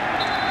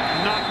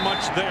ahead. Not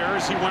much there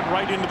as he went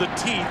right into the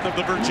teeth of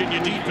the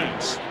Virginia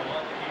defense.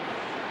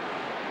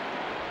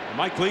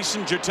 Mike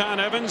Gleason, Jerton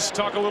Evans,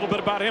 talk a little bit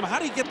about him. How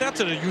do you get that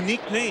to a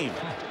unique name?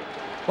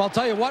 Well, I'll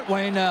tell you what,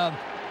 Wayne,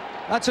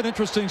 that's an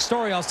interesting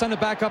story. I'll send it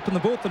back up in the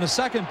booth in a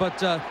second,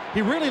 but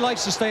he really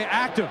likes to stay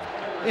active.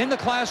 in the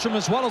classroom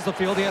as well as the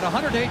field. He had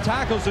 108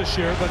 tackles this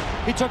year, but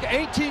he took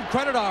 18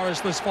 credit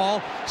hours this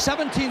fall,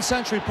 17th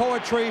century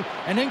poetry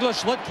and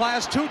English lit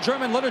class, 2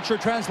 German literature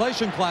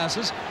translation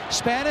classes,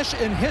 Spanish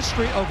and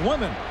history of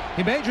women.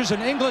 He majors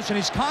in English, and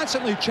he's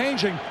constantly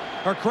changing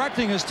or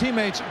correcting his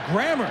teammates'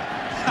 grammar.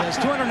 He has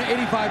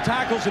 285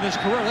 tackles in his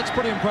career. That's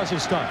pretty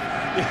impressive stuff.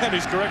 Yeah, and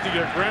he's correcting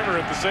your grammar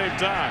at the same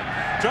time.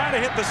 Trying to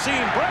hit the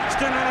seam.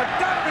 Braxton and a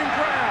diving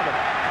grab.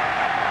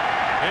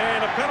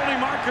 And a penalty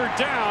marker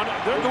down.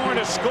 They're going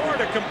to score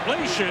to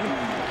completion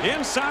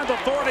inside the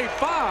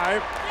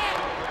 45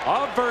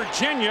 of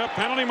Virginia.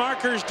 Penalty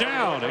markers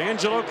down.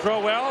 Angelo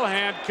Crowell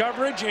had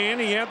coverage, and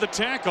he had the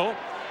tackle.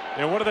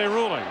 And what are they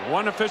ruling?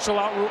 One official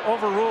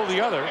overruled the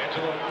other.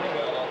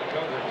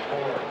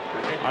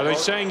 Are they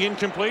saying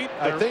incomplete?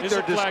 I think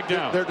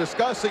they're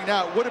discussing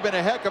now. It would have been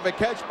a heck of a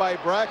catch by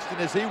Braxton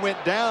as he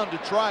went down to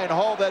try and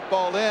haul that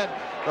ball in.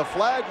 The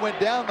flag went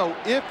down, though.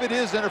 If it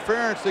is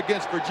interference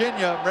against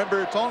Virginia,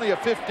 remember, it's only a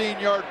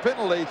 15-yard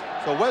penalty,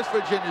 so West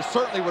Virginia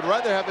certainly would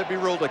rather have it be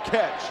ruled a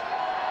catch.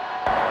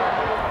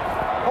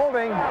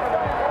 Holding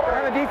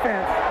on the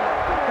defense.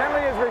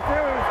 Penalty is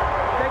refused.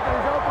 Take the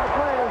result of the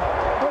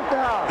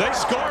play. They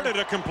scored at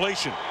a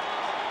completion.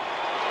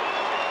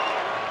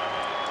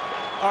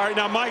 All right,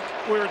 now, Mike,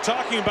 we were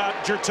talking about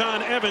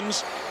Jerton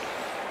Evans.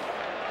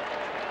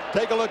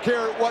 Take a look here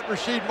at what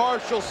Rasheed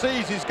Marshall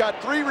sees. He's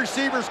got 3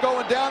 receivers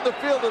going down the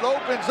field. It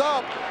opens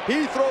up.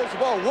 He throws the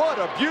ball. What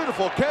a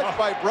beautiful catch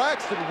by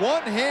Braxton.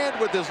 One hand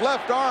with his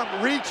left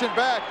arm reaching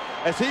back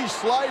as he's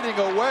sliding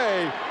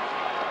away.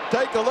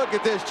 Take a look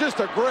at this. Just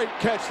a great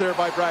catch there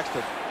by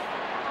Braxton.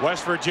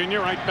 West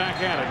Virginia right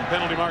back at it.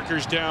 Penalty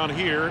markers down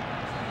here.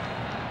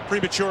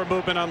 Premature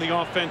movement on the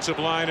offensive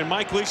line. And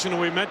Mike Gleason,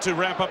 we meant to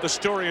wrap up the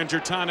story on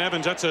Jerton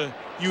Evans. That's a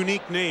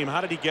unique name.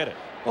 How did he get it?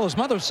 Well, his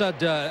mother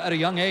said at a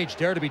young age,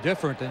 dare to be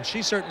different, and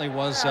she certainly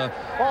was.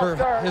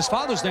 His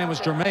father's name was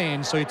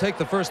Jermaine, so you take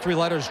the first 3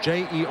 letters,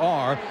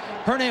 J-E-R.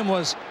 Her name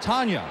was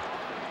Tanya.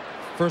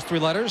 First 3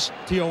 letters,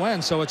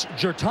 T-O-N, so it's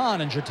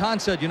Jerton. And Jerton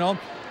said, you know,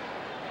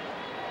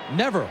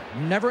 never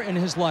in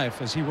his life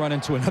has he run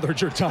into another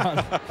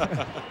Jerton.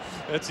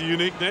 That's a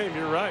unique name.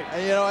 You're right.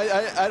 And, you know,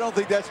 I don't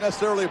think that's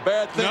necessarily a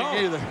bad thing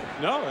either.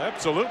 No,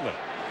 absolutely.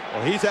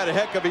 Well, he's had a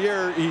heck of a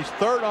year. He's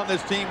 3rd on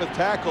this team with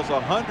tackles,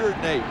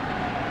 108.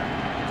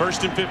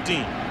 1st and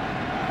 15.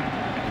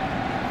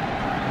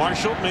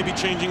 Marshall maybe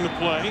changing the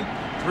play.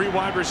 3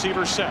 wide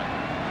receiver set.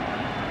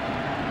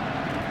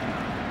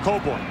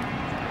 Coburn.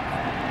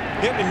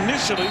 Hit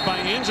initially by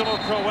Angelo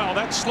Crowell.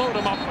 That slowed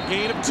him up, a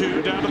gain of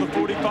 2 down to the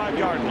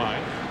 45-yard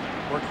line,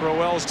 where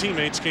Crowell's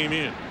teammates came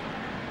in.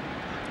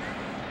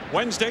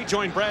 Wednesday,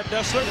 join Brad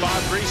Dessler,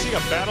 Bob Greasy, a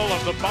battle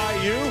of the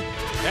Bayou.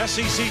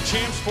 SEC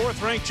champs,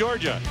 4th-ranked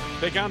Georgia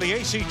take on the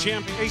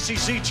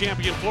ACC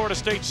champion Florida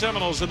State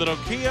Seminoles in the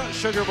Nokia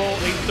Sugar Bowl,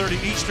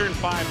 8:30 Eastern,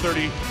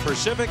 5:30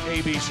 Pacific.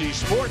 ABC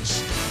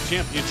Sports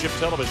Championship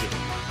Television.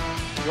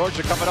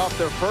 Georgia coming off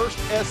their first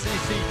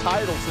SEC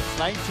title since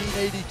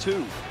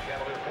 1982.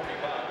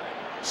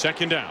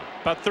 2nd down,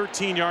 about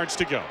 13 yards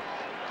to go.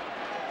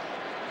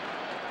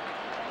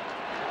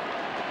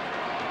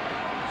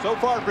 So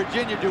far,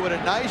 Virginia doing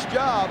a nice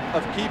job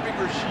of keeping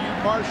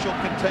Rasheed Marshall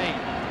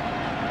contained.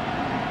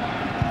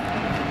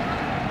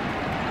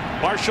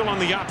 Marshall on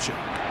the option.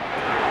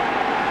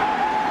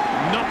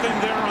 Nothing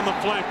there on the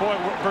flank. Boy,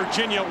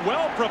 Virginia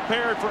well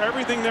prepared for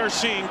everything they're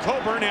seeing.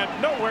 Coburn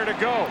had nowhere to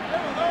go.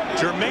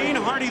 Jermaine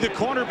Hardy, the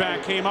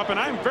cornerback, came up, and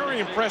I'm very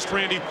impressed,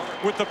 Randy,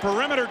 with the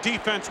perimeter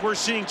defense we're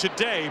seeing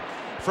today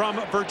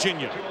from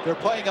Virginia. They're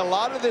playing a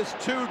lot of this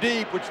 2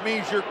 deep, which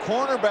means your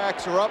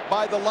cornerbacks are up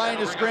by the line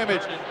of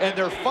scrimmage, and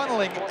they're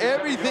funneling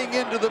everything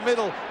into the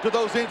middle to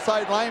those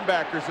inside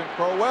linebackers. And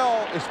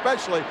Crowell,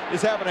 especially,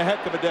 is having a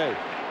heck of a day.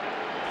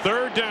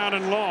 3rd down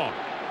and long.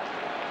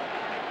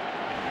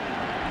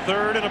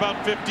 3rd and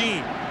about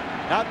 15.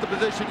 Not the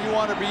position you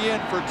want to be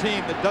in for a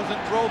team that doesn't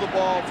throw the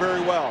ball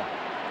very well.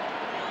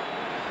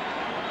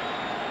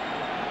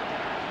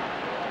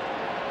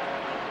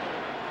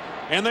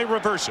 And they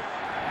reverse it.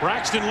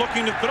 Braxton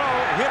looking to throw,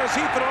 hit as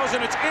he throws,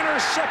 and it's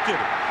intercepted.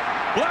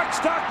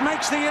 Blackstock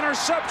makes the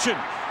interception.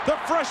 The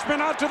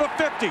freshman out to the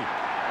 50.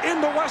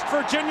 Into West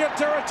Virginia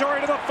territory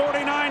to the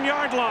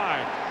 49-yard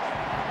line.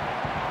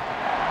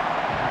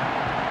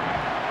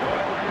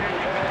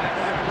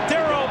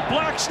 Darrell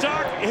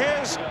Blackstock,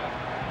 his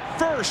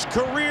first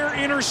career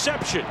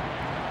interception.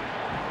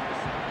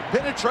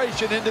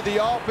 Penetration into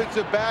the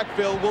offensive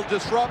backfield will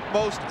disrupt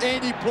most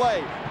any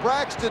play.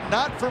 Braxton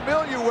not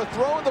familiar with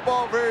throwing the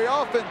ball very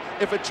often.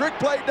 If a trick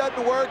play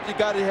doesn't work, you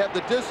got to have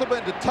the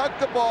discipline to tuck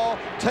the ball,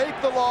 take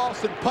the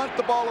loss, and punt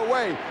the ball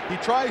away. He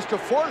tries to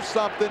force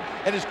something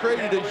and has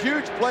created a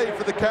huge play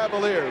for the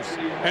Cavaliers.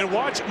 And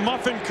watch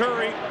Muffin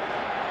Curry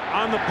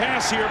on the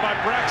pass here by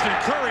Braxton.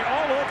 Curry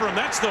all over him.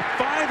 That's the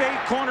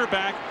 5'8"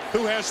 cornerback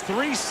who has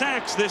 3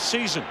 sacks this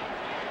season.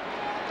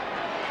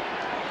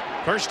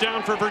 1st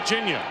down for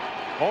Virginia,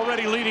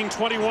 already leading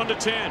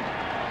 21-10.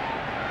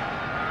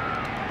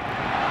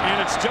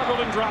 And it's juggled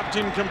and dropped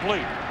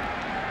incomplete.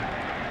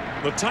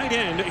 The tight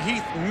end,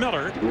 Heath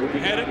Miller,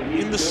 had it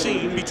in the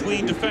seam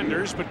between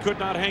defenders, but could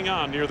not hang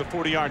on near the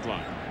 40-yard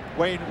line.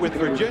 Wayne, with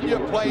Virginia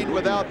playing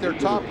without their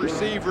top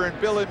receiver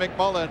and Billy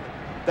McMullen,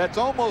 that's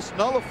almost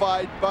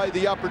nullified by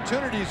the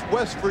opportunities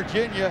West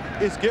Virginia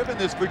is giving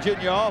this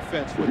Virginia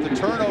offense. With the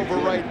turnover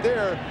right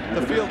there,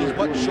 the field is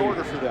much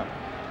shorter for them.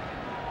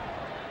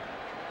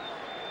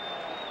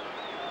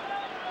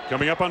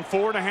 Coming up on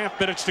 4.5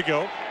 minutes to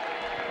go.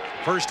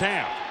 First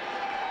half.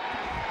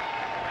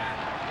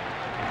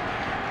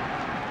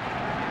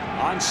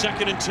 On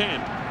 2nd and 10,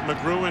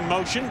 McGrew in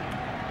motion.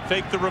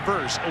 Fake the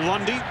reverse.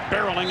 Lundy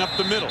barreling up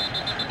the middle.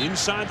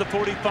 Inside the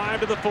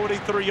 45 to the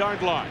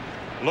 43-yard line.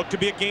 Looked to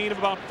be a gain of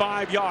about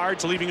 5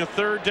 yards, leaving a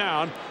 3rd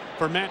down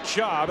for Matt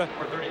Schaub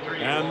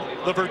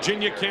and the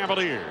Virginia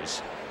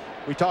Cavaliers.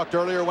 We talked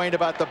earlier, Wayne,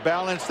 about the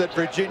balance that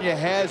Virginia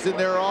has in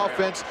their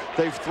offense.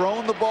 They've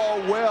thrown the ball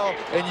well,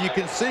 and you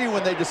can see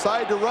when they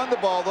decide to run the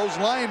ball, those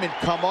linemen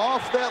come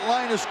off that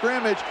line of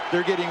scrimmage.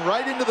 They're getting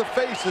right into the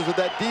faces of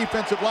that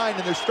defensive line,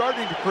 and they're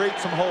starting to create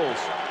some holes.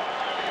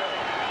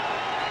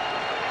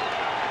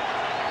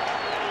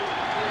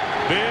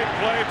 Big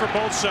play for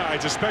both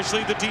sides,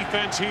 especially the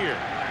defense here.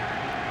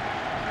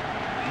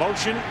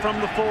 Motion from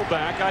the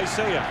fullback,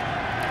 Isaiah.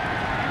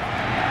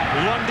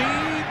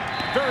 Lundy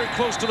very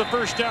close to the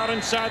first down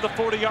inside the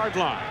 40-yard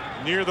line.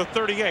 Near the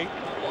 38,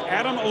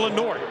 Adam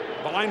Lenort,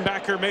 the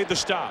linebacker, made the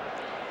stop.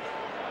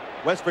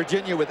 West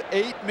Virginia with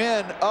 8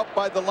 men up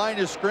by the line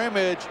of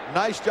scrimmage.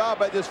 Nice job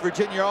by this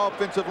Virginia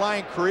offensive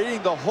line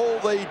creating the hole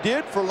they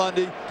did for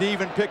Lundy to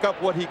even pick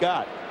up what he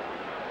got.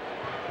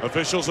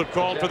 Officials have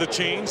called for the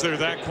change. They're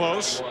that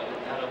close.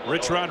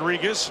 Rich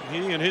Rodriguez,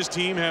 he and his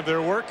team have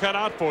their work cut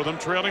out for them,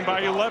 trailing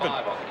by 11.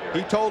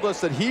 He told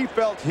us that he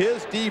felt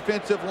his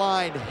defensive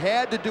line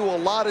had to do a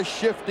lot of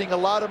shifting, a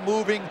lot of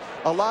moving,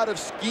 a lot of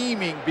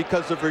scheming,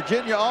 because the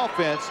Virginia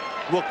offense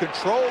will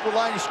control the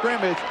line of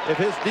scrimmage if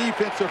his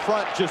defensive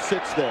front just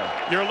sits there.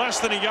 You're less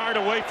than a yard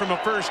away from a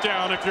first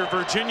down. If you're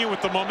Virginia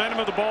with the momentum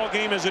of the ball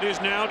game as it is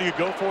now, do you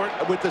go for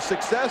it? With the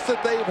success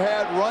that they've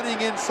had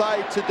running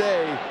inside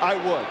today, I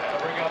would.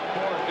 Bring up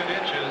 4th and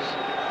inches.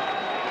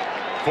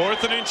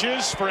 4th and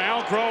inches for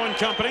Al Crow and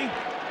company.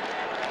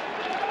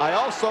 I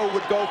also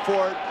would go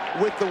for it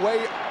with the way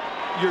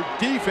your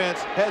defense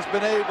has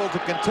been able to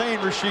contain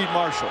Rasheed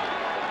Marshall.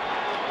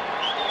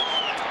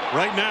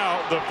 Right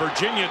now, the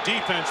Virginia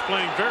defense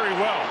playing very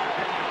well.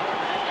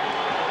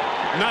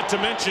 Not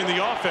to mention the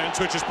offense,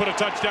 which has put a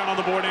touchdown on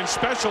the board, and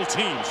special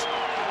teams,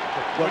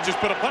 which has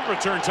put a punt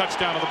return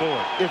touchdown on the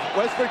board. If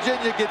West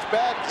Virginia gets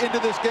back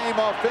into this game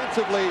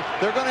offensively,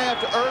 they're going to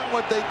have to earn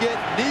what they get.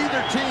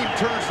 Neither team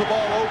turns the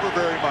ball over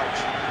very much.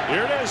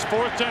 Here it is,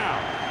 4th down.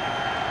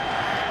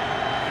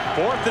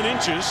 4th and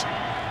inches.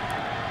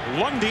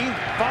 Lundy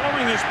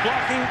following his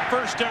blocking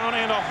first down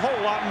and a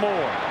whole lot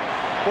more.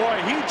 Boy,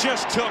 he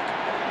just took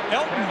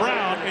Elton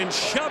Brown and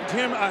shoved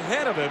him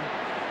ahead of him,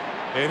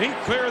 and he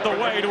cleared the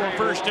way to a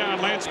first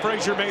down. Lance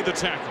Frazier made the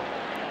tackle.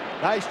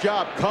 Nice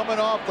job coming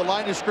off the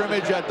line of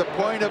scrimmage at the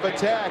point of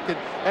attack. And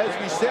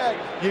as we said,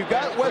 you've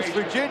got West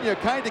Virginia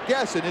kind of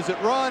guessing. Is it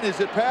run?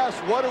 Is it pass?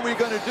 What are we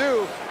going to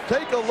do?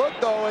 Take a look,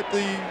 though, at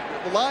the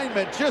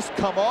linemen just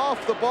come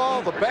off the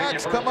ball. The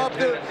backs come up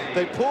there.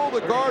 They pull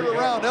the guard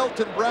around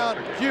Elton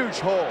Brown. Huge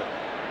hole.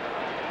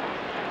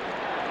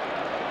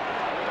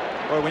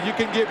 Or when you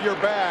can give your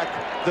back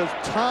the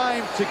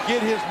time to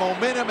get his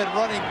momentum and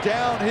running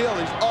downhill,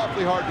 he's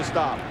awfully hard to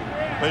stop.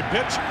 They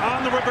pitch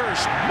on the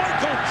reverse.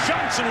 Michael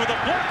Johnson with a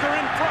blocker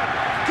in front.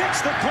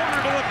 Gets the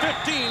corner to the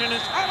 15 and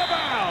is out of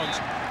bounds.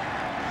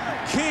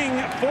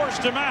 King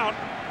forced him out.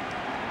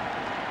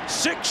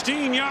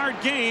 16-yard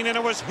gain, and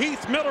it was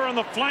Heath Miller on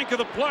the flank of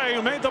the play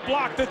who made the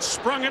block that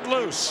sprung it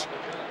loose.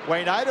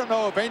 Wayne, I don't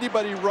know if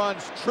anybody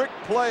runs trick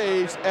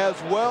plays as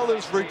well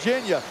as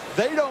Virginia.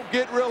 They don't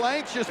get real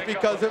anxious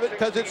because of it,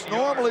 because it's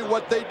normally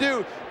what they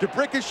do.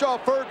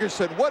 DeBrickashaw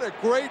Ferguson, what a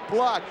great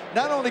block.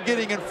 Not only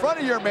getting in front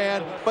of your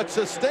man, but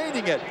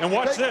sustaining it. And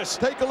watch this.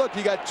 Take a look.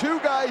 You got 2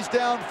 guys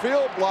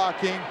downfield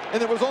blocking,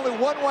 and there was only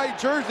 1 white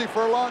jersey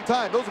for a long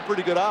time. Those are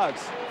pretty good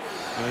odds.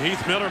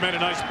 Heath Miller made a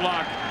nice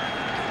block,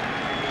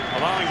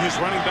 allowing his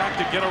running back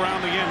to get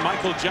around the end.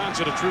 Michael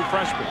Johnson, a true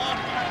freshman.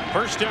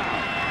 First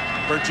down.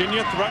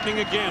 Virginia threatening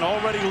again,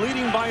 already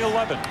leading by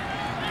 11.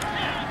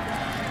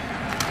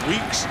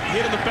 Weeks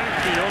hit in the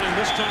backfield, and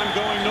this time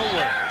going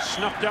nowhere.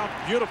 Snuffed out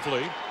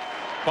beautifully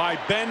by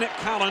Ben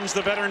Collins,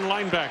 the veteran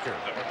linebacker.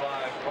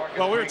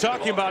 Well, we were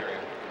talking about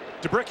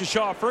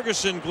DeBrickashaw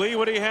Ferguson. Glee,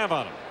 what do you have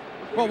on him?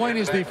 Well, Wayne,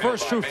 he's the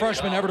first true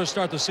freshman ever to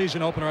start the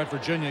season opener at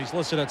Virginia. He's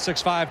listed at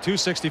 6'5",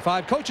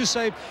 265. Coaches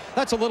say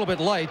that's a little bit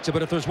light,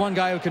 but if there's one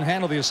guy who can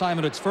handle the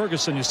assignment, it's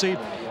Ferguson. You see,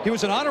 he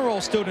was an honor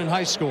roll student in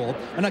high school,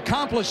 an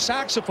accomplished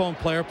saxophone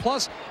player,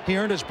 plus he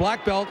earned his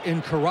black belt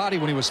in karate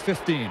when he was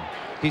 15.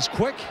 He's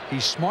quick,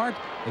 he's smart,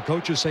 the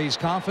coaches say he's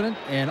confident,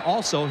 and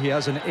also he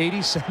has an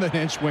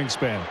 87-inch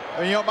wingspan.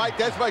 And, you know, Mike,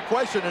 that's my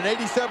question. An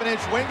 87-inch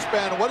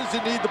wingspan, what does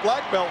he need the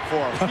black belt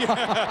for?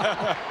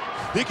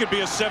 He could be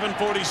a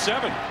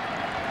 747.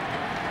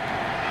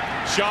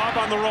 Schaub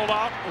on the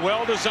rollout,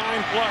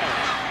 well-designed play.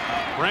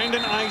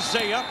 Brandon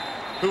Isaiah,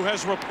 who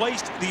has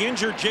replaced the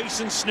injured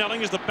Jason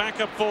Snelling as the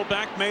backup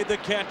fullback, made the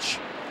catch.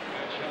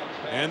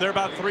 And they're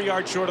about 3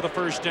 yards short of the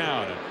first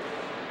down.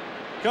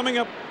 Coming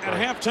up at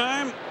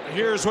halftime,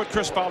 here's what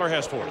Chris Fowler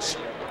has for us.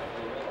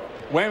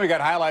 Wayne, we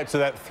got highlights of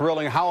that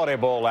thrilling Holiday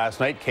Bowl last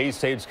night.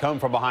 K-State's come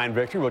from behind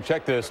victory. We'll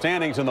check the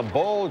standings in the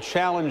Bowl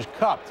Challenge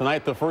Cup.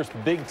 Tonight, the first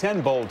Big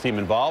Ten Bowl team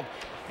involved.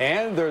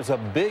 And there's a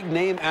big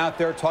name out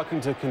there talking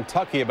to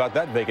Kentucky about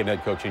that vacant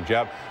head coaching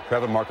job.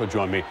 Trevor and Mark will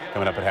join me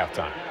coming up at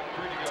halftime.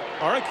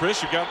 All right,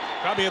 Chris, you got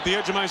probably at the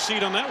edge of my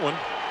seat on that one.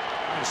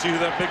 Trying to see who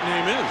that big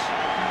name is.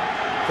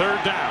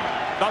 Third down,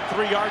 about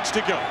 3 yards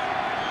to go.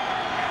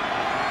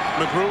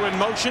 McGrew in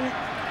motion.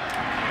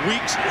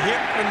 Weeks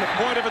hit in the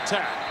point of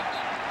attack.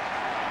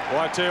 Well,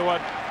 I tell you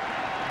what,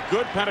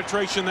 good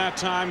penetration that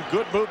time,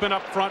 good movement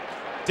up front.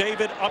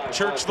 David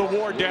Upchurch, the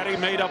War Daddy,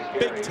 made a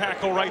big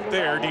tackle right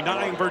there,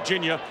 denying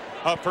Virginia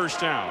a first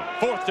down.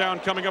 Fourth down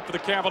coming up for the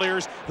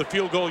Cavaliers. The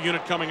field goal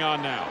unit coming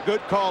on now. Good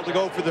call to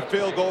go for the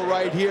field goal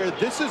right here.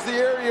 This is the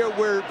area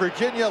where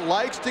Virginia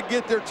likes to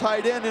get their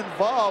tight end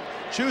involved,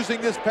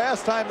 choosing this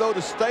pastime, though,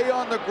 to stay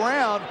on the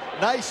ground.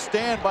 Nice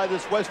stand by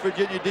this West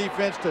Virginia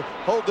defense to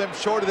hold them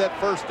short of that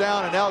first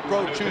down, and Al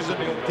Grove choosing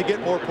to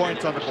get more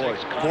points on the board.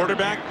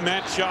 Quarterback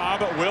Matt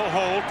Schaub will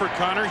hold for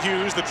Connor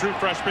Hughes, the true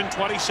freshman.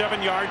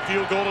 27-yard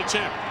field goal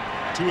attempt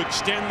to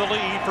extend the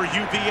lead for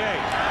UVA.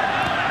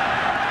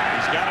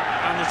 He's got it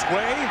on his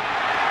way,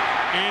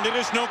 and it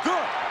is no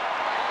good.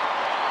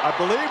 I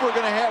believe we're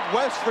going to have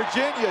West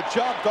Virginia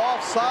jumped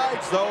off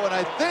sides, though, and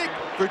I think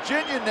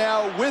Virginia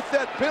now, with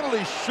that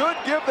penalty, should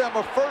give them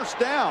a first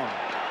down.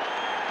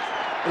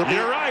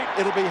 You're right.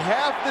 It'll be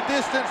half the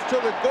distance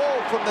to the goal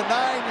from the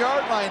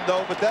 9-yard line,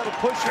 though, but that'll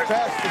push it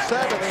past the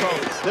 7,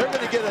 so they're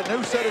going to get a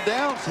new set of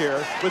downs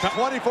here with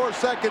 24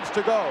 seconds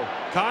to go.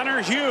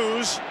 Connor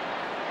Hughes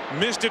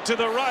missed it to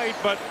the right,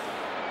 but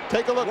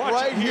take a look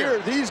right here.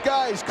 These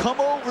guys come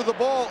over the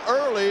ball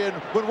early, and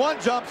when one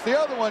jumps, the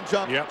other one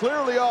jumps. Yep.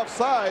 Clearly off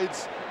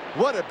sides.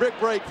 What a big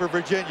break for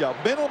Virginia.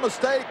 Mental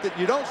mistake that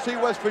you don't see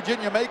West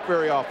Virginia make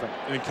very often.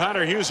 And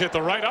Connor Hughes hit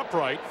the right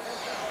upright.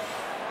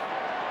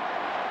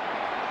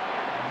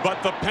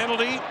 But the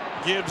penalty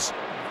gives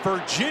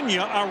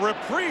Virginia a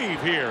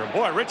reprieve here.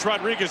 Boy, Rich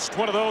Rodriguez is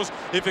one of those,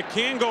 if it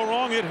can go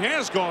wrong, it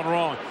has gone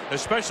wrong,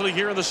 especially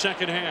here in the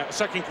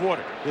second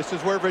quarter. This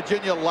is where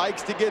Virginia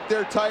likes to get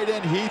their tight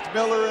end Heath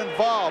Miller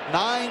involved.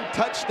 9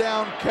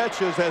 touchdown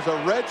catches as a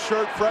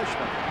redshirt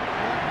freshman.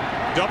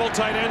 Double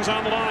tight ends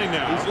on the line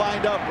now. He's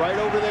lined up right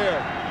over there.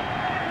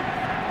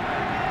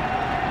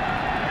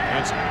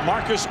 That's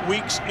Marcus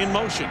Weeks in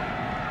motion.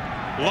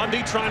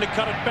 Lundy trying to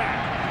cut it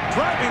back.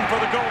 Driving for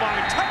the goal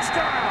line.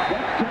 Touchdown!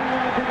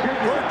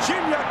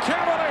 Virginia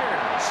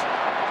Cavaliers!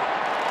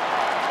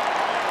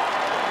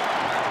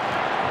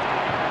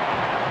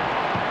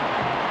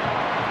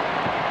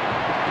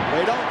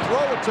 They don't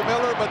throw it to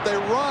Miller, but they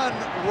run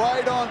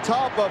right on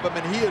top of him,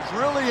 and he has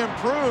really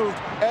improved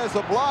as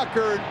a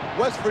blocker.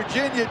 West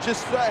Virginia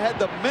just had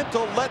the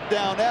mental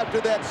letdown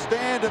after that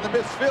stand and the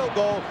missed field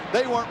goal.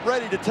 They weren't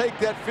ready to take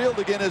that field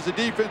again as a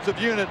defensive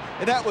unit,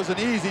 and that was an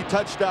easy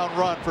touchdown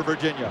run for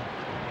Virginia.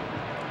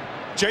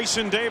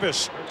 Jason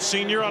Davis,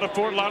 senior out of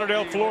Fort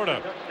Lauderdale,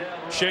 Florida,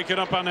 shaken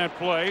up on that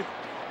play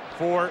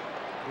for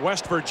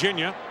West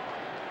Virginia.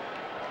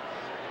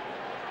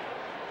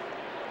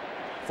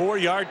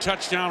 4-yard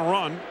touchdown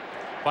run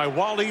by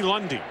Wally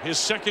Lundy, his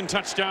second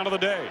touchdown of the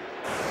day.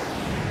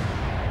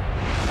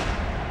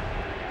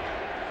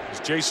 It's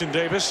Jason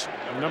Davis,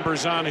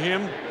 numbers on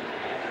him,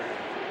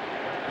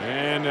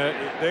 and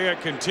they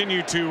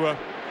continue to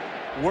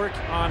work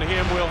on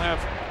him. We'll have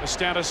a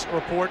status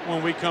report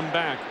when we come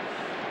back.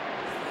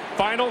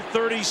 Final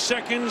 30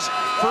 seconds,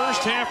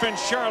 first half in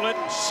Charlotte.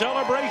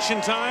 Celebration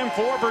time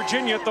for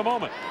Virginia at the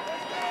moment.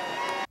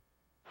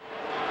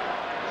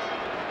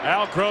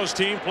 Al Crow's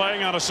team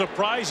playing on a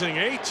surprising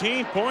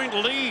 18-point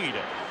lead.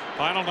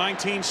 Final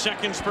 19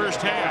 seconds, first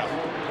half.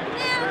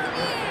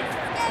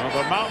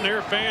 Well, the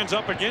Mountaineer fans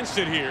up against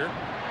it here.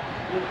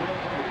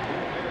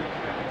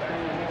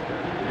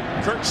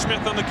 Kirk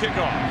Smith on the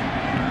kickoff.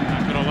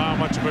 Not going to allow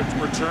much of a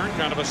return,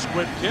 kind of a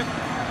squib kick.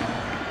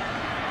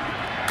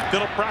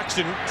 Philip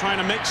Braxton trying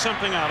to make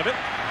something out of it.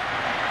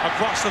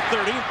 Across the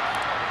 30.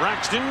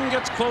 Braxton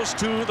gets close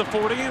to the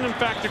 40, and in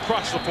fact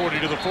across the 40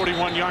 to the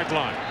 41-yard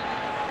line.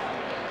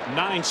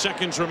 9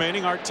 seconds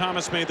remaining. Art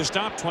Thomas made the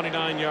stop.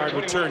 29-yard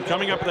return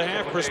coming up at the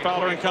half. Chris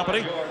Fowler and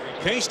company.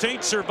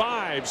 K-State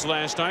survives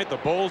last night the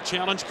Bowl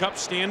Challenge Cup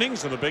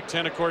standings, and the Big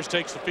Ten, of course,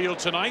 takes the field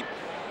tonight.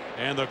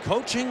 And the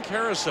coaching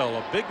carousel,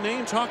 a big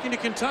name talking to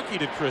Kentucky,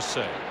 did Chris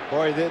say.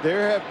 Boy,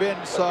 there have been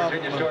some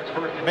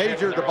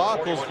major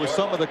debacles with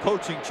some of the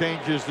coaching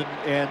changes,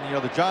 and you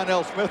know, the John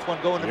L. Smith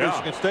one going to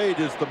Michigan State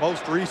is the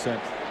most recent.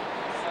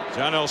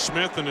 John L.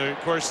 Smith, and of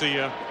course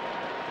the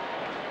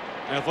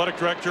athletic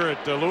director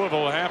at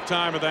Louisville at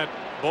halftime of that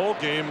bowl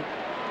game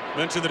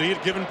mentioned that he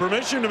had given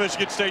permission to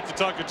Michigan State to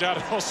talk to John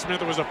L.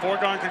 Smith. It was a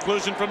foregone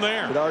conclusion from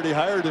there. Had already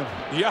hired him.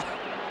 Yeah.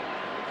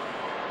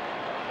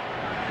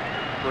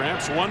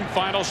 Perhaps one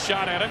final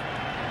shot at it.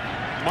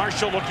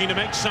 Marshall looking to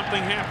make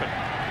something happen.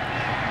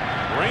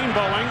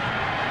 Rainbowing.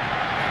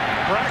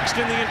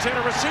 Braxton, the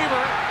intended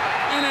receiver,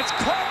 and it's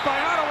caught by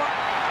Ottawa.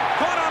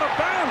 Caught out of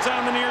bounds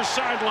on the near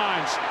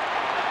sidelines.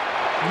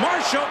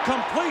 Marshall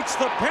completes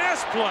the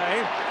pass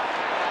play.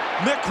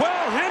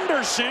 McQuell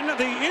Henderson,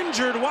 the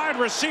injured wide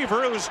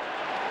receiver, who's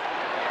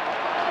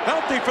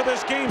healthy for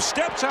this game,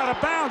 steps out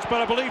of bounds,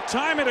 but I believe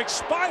time had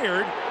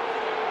expired,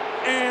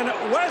 and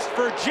West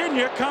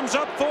Virginia comes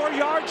up 4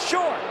 yards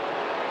short,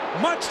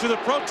 much to the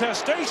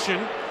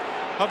protestation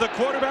of the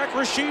quarterback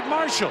Rasheed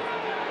Marshall.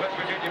 West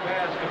Virginia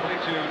pass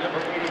complete to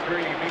number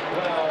 83,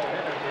 McQuell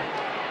Henderson.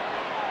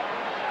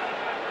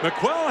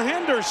 McQuell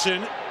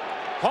Henderson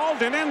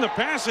hauled it in. The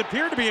pass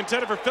appeared to be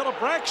intended for Philip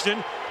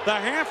Braxton. The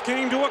half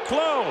came to a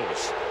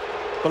close.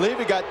 Believe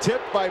he got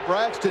tipped by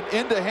Braxton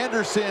into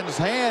Henderson's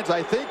hands.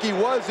 I think he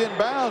was in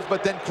bounds,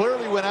 but then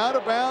clearly went out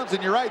of bounds.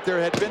 And you're right,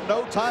 there had been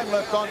no time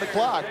left on the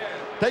clock.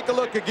 Take a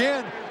look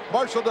again.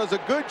 Marshall does a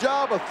good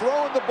job of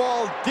throwing the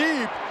ball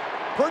deep.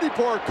 Pretty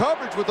poor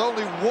coverage with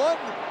only one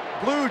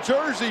blue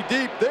jersey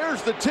deep.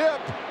 There's the tip.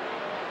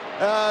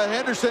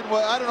 Henderson,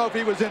 well, I don't know if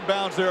he was in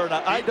bounds there or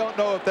not. I don't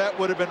know if that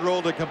would have been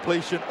ruled a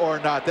completion or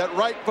not. That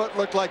right foot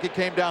looked like it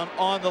came down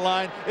on the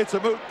line. It's a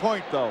moot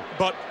point, though.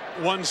 But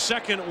 1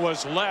 second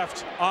was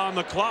left on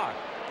the clock.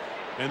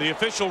 And the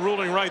official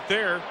ruling right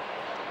there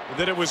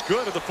that it was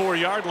good at the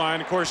 4-yard line.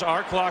 Of course,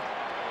 our clock,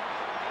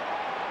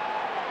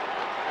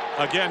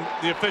 again,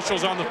 the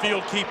officials on the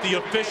field keep the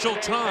official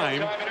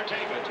time.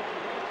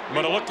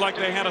 But it looked like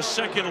they had a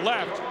second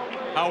left.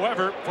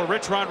 However, for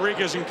Rich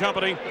Rodriguez and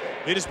company,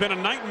 it has been a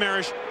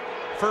nightmarish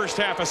first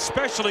half,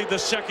 especially the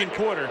second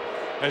quarter,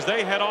 as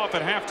they head off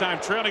at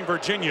halftime trailing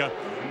Virginia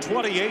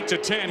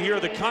 28-10 here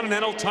at the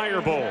Continental Tire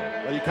Bowl.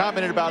 Well, you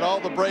commented about all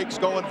the breaks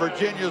going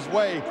Virginia's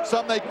way.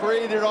 Some they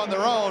created on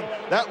their own.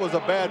 That was a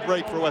bad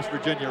break for West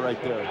Virginia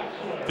right there.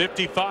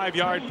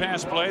 55-yard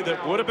pass play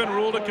that would have been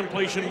ruled a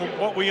completion,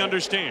 what we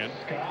understand.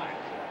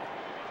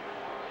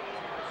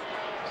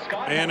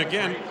 And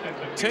again,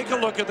 take a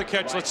look at the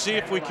catch. Let's see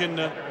if we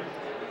can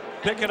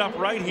pick it up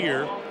right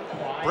here.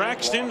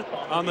 Braxton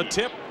on the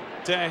tip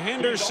to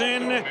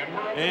Henderson,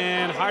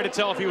 and hard to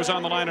tell if he was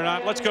on the line or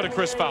not. Let's go to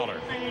Chris Fowler.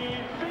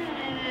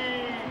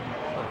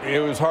 It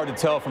was hard to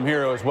tell from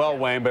here as well,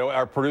 Wayne, but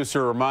our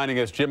producer reminding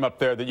us, Jim up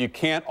there, that you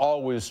can't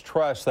always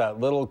trust that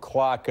little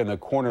clock in the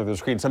corner of the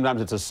screen.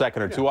 Sometimes it's a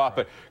second or two off,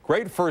 but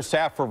great first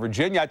half for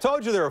Virginia. I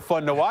told you they were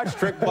fun to watch.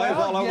 Trick plays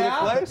all over the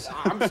place.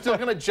 I'm still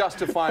going to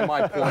justify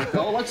my point,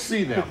 though. Let's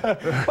see them.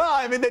 Well,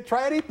 I mean, they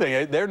try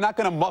anything. They're not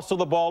going to muscle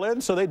the ball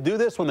in, so they do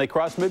this when they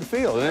cross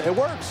midfield, and it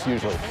works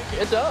usually.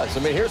 It does.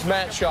 I mean, here's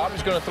Matt Schaub.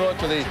 He's going to throw it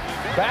to the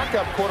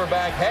backup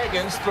quarterback,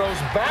 Higgins. Throws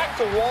back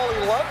to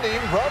Wally Lundy.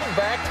 Running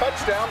back,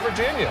 touchdown,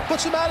 Virginia.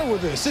 What's the matter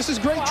with this? This is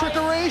great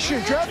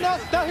trickeration.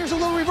 Now here's a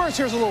little reverse.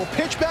 Here's a little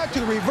pitch back to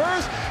the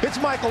reverse. It's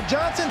Michael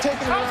Johnson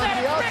taking it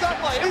around the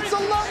outside. It's a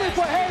lovely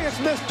play. Hey, it's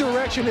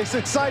misdirection. It's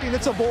exciting.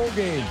 It's a bowl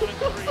game.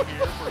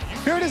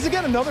 Here it is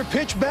again. Another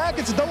pitch back.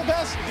 It's a double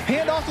pass.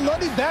 Hand off to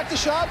Lundy. Back to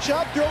Schaub.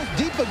 Schaub throws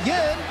deep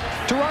again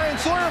to Ryan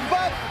Sawyer,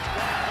 but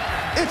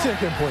it's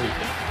incomplete.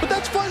 But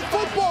that's fun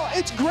football.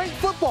 It's great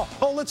football.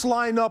 Oh, let's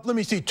line up. Let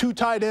me see. 2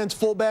 tight ends,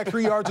 fullback,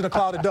 3 yards in a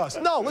cloud of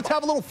dust. No, let's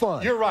have a little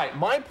fun. You're right.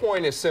 My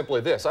point is simply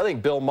this. I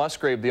think Bill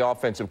Musgrave, the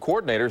offensive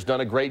coordinator, has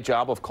done a great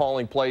job of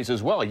calling plays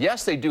as well.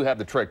 Yes, they do have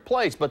the trick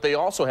plays, but they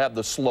also have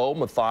the slow,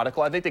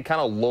 methodical. I think they kind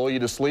of lull you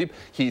to sleep.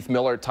 Heath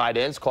Miller, tight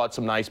ends, caught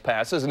some nice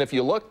passes. And if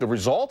you look, the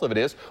result of it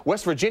is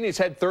West Virginia's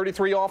had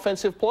 33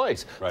 offensive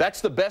plays. Right. That's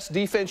the best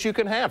defense you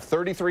can have,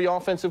 33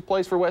 offensive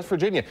plays for West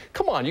Virginia.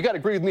 Come on, you got to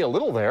agree with me a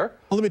little there.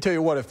 Well, let me tell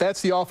you what, if that's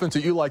the offense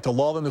that you like to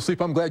lull them to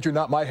sleep, I'm glad you're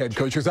not my head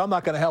coach, because I'm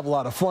not going to have a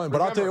lot of fun. But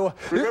I'll tell you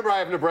what. Remember, I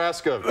have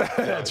Nebraska.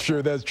 That's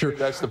true. That's true.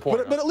 That's the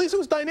point. But at least it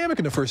was dynamic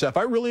in the first half.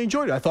 I really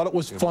enjoyed it. I thought it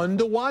was fun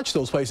to watch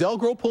those plays.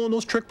 Elgro pulling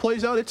those trick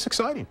plays out. It's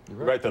exciting.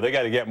 Right, though. They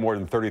got to get more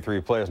than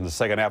 33 plays in the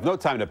second half. No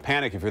time to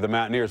panic if you're the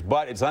Mountaineers,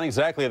 but it's not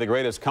exactly the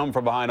greatest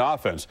come-from-behind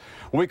offense.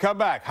 When we come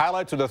back,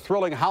 highlights of the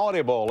thrilling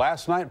Holiday Bowl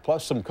last night,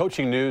 plus some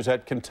coaching news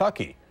at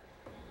Kentucky.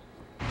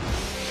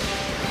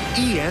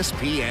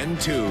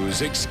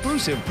 ESPN2's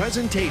exclusive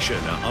presentation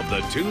of the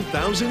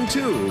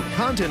 2002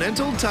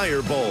 Continental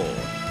Tire Bowl.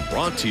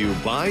 Brought to you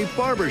by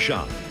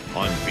Barbershop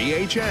on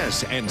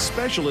VHS and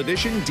Special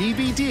Edition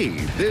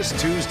DVD this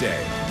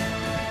Tuesday.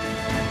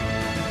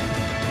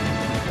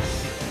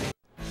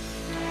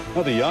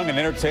 Well, the young and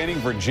entertaining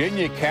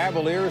Virginia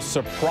Cavaliers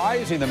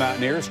surprising the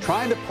Mountaineers,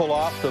 trying to pull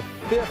off the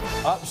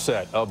 5th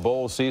upset of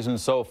bowl season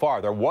so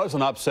far. There was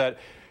an upset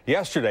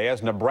yesterday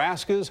as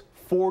Nebraska's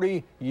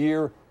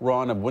 40-year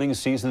run of winning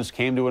seasons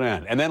came to an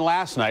end. And then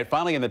last night,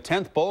 finally in the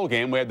 10th bowl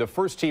game, we had the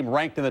first team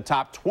ranked in the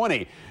top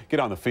 20 get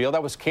on the field.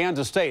 That was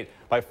Kansas State,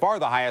 by far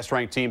the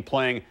highest-ranked team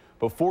playing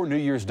before New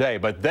Year's Day.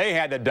 But they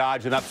had to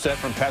dodge an upset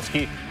from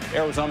pesky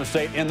Arizona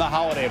State in the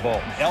Holiday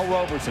Bowl. L.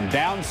 Roberson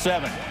down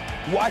 7.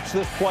 Watch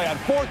this play on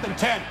 4th and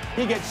 10.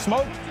 He gets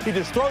smoked. He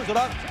just throws it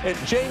up. And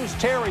James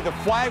Terry, the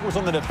flag was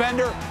on the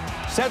defender,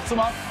 sets him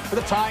up for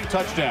the tying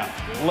touchdown.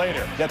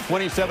 Later, that's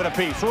 27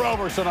 apiece.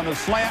 Roberson on the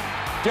slant.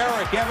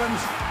 Derek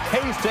Evans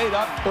K-State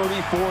up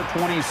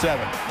 34-27.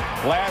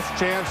 Last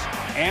chance,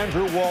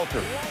 Andrew Walter,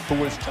 who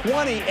was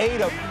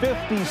 28 of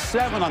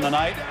 57 on the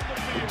night.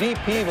 The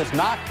DP was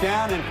knocked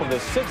down, and for the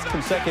 6th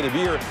consecutive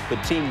year, the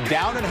team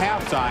down at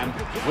halftime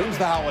wins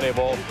the Holiday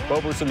Bowl.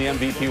 Roberson, the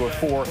MVP, with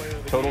 4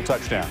 total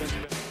touchdowns.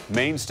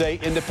 Mainstay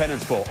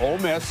Independence Bowl, Ole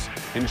Miss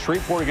in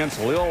Shreveport against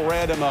Lil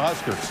Red and the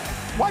Huskers.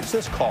 Watch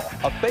this call.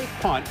 A fake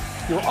punt.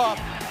 You're up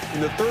in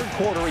the 3rd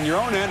quarter in your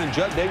own end, and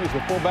Judd Davies will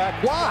pull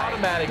back. Why?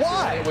 Automatic.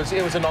 Why? It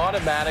was an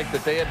automatic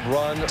that they had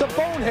run. It's a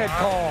bonehead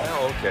call.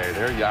 Oh, okay,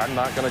 there. Yeah, I'm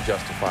not going to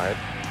justify it.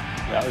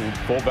 Yeah, the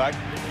fullback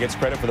gets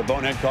credit for the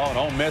bonehead call, and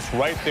Ole Miss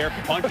right there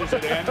punches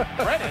it in.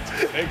 Credit.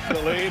 Takes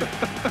the lead.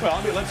 Well,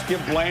 I mean, let's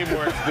give blame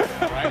where it's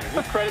due, right?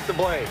 Give credit to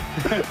blame.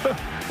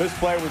 This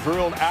play was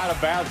ruled out of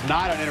bounds,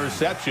 not an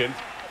interception.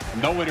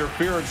 No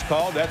interference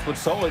called. That's what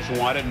Solich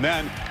wanted. And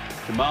then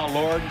Jamal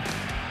Lord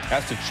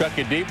has to chuck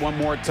it deep one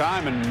more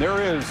time, and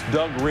there is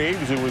Doug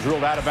Reeves, who was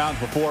ruled out of bounds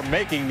before,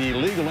 making the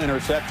legal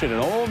interception.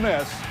 And Ole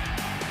Miss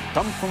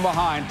comes from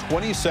behind,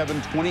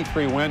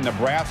 27-23 win.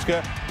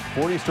 Nebraska,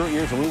 40 straight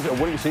years of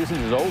winning seasons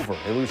is over.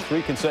 They lose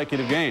 3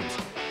 consecutive games.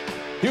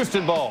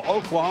 Houston Bowl,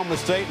 Oklahoma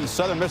State and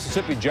Southern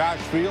Mississippi. Josh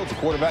Fields, the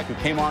quarterback who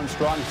came on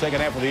strong the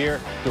second half of the year,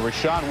 to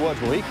Rashawn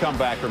Woods. Will he come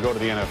back or go to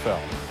the NFL?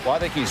 Well, I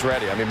think he's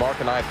ready. I mean, Mark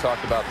and I have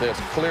talked about this.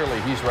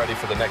 Clearly, he's ready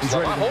for the next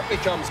level. I hope he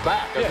comes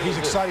back. Yeah, he's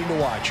exciting to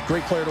watch.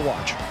 Great player to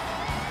watch.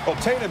 Well,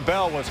 Tatum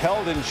Bell was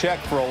held in check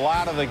for a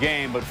lot of the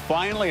game, but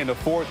finally in the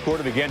 4th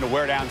quarter began to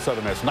wear down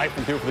Southern Miss.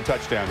 Knifing through for the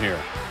touchdown here.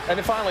 And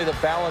then finally, the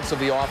balance of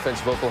the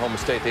offense of Oklahoma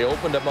State. They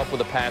opened them up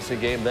with a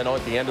passing game. Then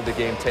at the end of the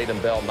game, Tatum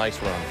Bell,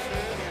 nice runs.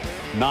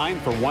 9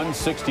 for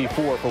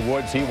 164 for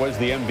Woods. He was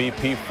the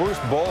MVP.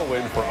 First bowl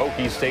win for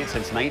Okie State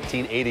since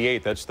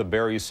 1988. That's the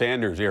Barry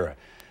Sanders era.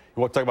 You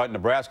want to talk about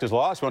Nebraska's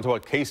loss? You want to talk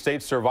about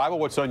K-State's survival?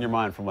 What's on your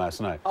mind from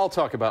last night? I'll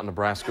talk about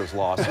Nebraska's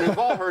loss. I mean, we've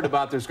all heard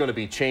about there's going to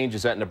be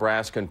changes at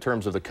Nebraska in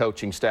terms of the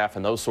coaching staff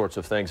and those sorts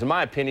of things. In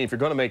my opinion, if you're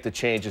going to make the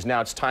changes,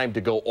 now it's time to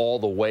go all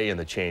the way in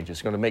the changes.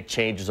 You're going to make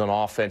changes on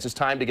offense. It's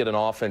time to get an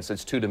offense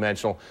that's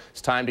two-dimensional.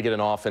 It's time to get an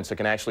offense that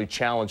can actually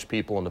challenge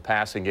people in the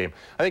passing game.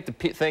 I think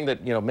the thing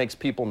that, makes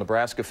people,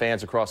 Nebraska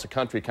fans across the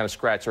country, kind of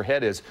scratch their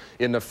head is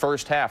in the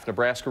first half,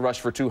 Nebraska rushed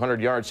for 200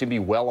 yards, seemed to be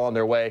well on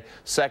their way.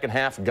 Second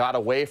half, got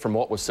away from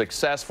what was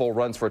successful,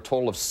 runs for a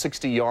total of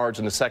 60 yards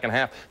in the second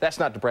half. That's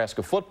not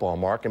Nebraska football,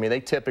 Mark. I mean,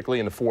 they typically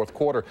in the 4th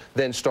quarter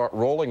then start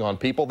rolling on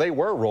people. They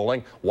were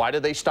rolling. Why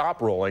did they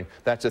stop rolling?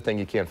 That's the thing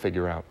you can't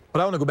figure out. But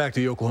I want to go back to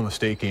the Oklahoma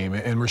State game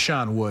and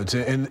Rashawn Woods.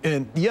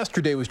 And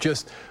yesterday was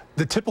just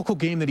the typical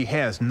game that he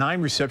has.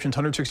 9 receptions,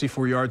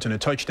 164 yards, and a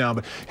touchdown.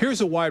 But here's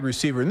a wide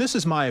receiver, and this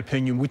is my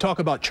opinion. We talk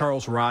about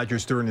Charles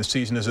Rogers during the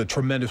season as a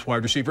tremendous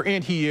wide receiver,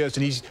 and he is,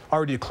 and he's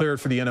already declared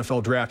for the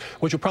NFL draft,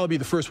 which will probably be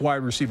the first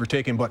wide receiver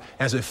taken. But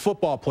as a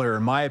football player,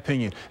 in my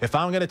opinion, if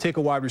I'm going to take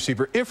a wide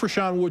receiver, if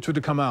Rashawn Woods were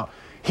to come out,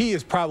 he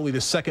is probably the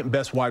 2nd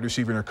best wide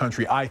receiver in our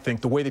country, I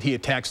think, the way that he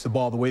attacks the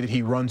ball, the way that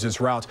he runs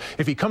his routes.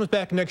 If he comes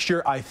back next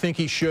year, I think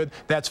he should.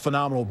 That's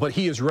phenomenal. But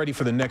he is ready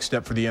for the next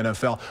step for the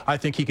NFL. I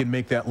think he can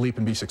make that leap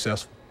and be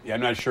successful. Yeah,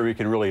 I'm not sure he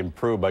can really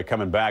improve by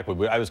coming back. But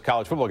as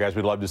college football guys,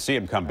 we'd love to see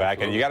him come back.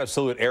 Absolutely. And you got to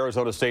salute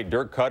Arizona State,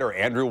 Dirk Cutter,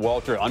 Andrew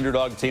Walter,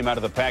 underdog team out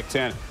of the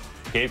Pac-10.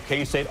 Gave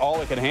K-State all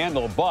it could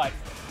handle, but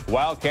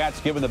Wildcats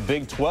giving the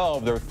Big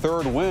 12 their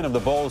 3rd win of the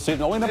bowl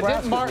season. Only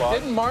Nebraska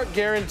didn't Mark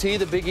guarantee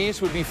the Big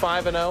East would be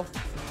 5-0?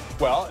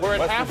 Well, we're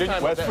at halftime.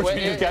 West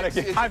Virginia's got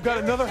to. I've got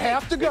another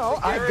half to go.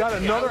 I've got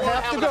another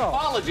half to go.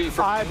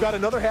 I've got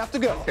another half to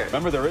go. Okay.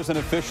 Remember, there is an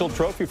official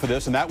trophy for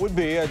this, and that would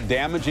be a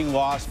damaging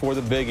loss for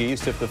the Big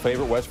East if the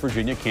favorite West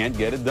Virginia can't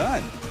get it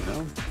done.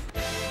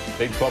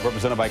 Big 12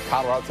 represented by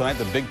Colorado tonight.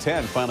 The Big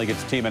 10 finally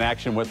gets a team in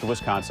action with the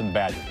Wisconsin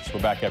Badgers.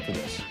 We're back after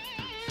this.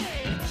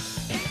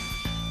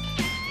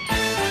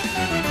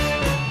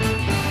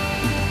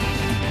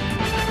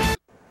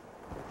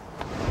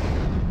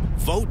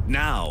 Vote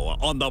now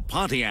on the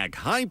Pontiac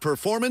High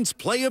Performance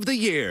Play of the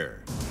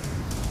Year.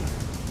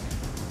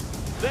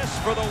 This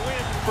for the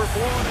win for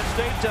Florida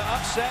State to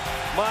upset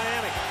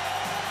Miami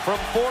from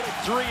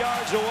 43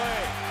 yards away.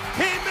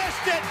 He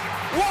missed it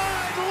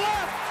wide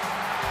left.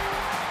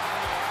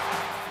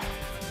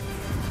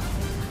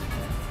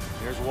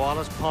 Here's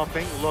Wallace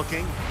pumping,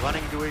 looking,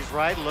 running to his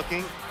right,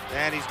 looking,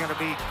 and he's going to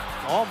be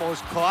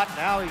almost caught.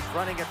 Now he's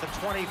running at the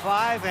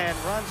 25 and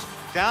runs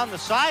down the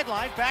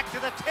sideline back to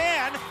the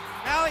 10.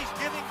 Now he's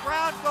giving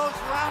ground, goes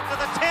around to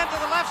the 10, to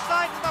the left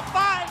side, to the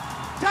 5.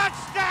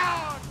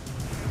 Touchdown!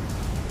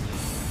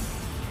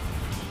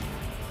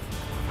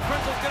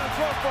 Prince's gonna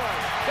throw for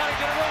it. Gotta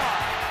get it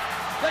off.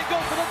 They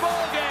go for the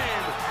ball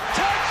game.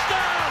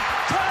 Touchdown!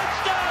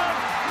 Touchdown!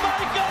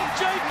 Michael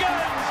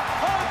Jenkins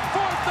on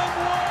 4th and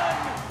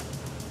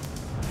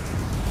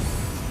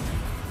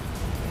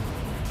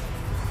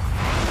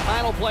 1.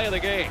 Final play of the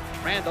game.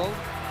 Randall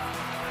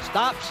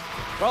stops,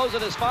 throws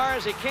it as far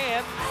as he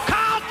can.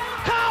 Count!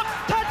 Count!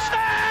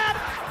 Touchdown!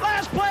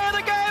 Last play of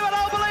the game, and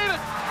I'll believe it.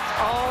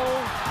 Oh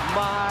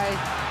my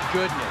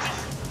goodness.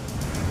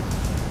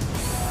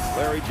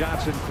 Larry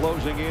Johnson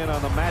closing in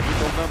on the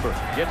magical number.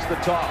 Gets the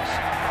toss.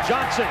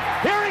 Johnson,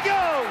 here he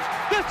goes!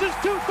 This is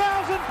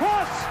 2,000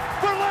 plus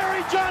for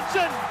Larry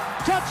Johnson.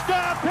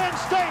 Touchdown, Penn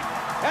State.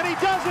 And he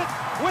does it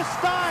with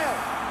style.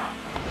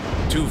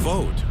 To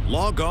vote,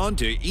 log on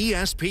to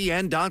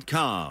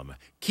ESPN.com.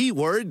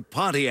 Keyword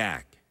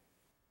Pontiac.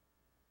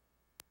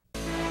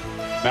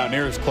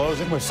 Mountaineers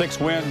closing with 6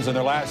 wins in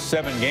their last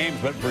 7 games,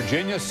 but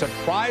Virginia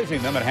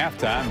surprising them at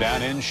halftime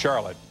down in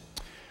Charlotte.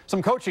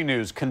 Some coaching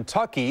news.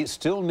 Kentucky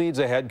still needs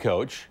a head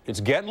coach. It's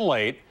getting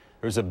late.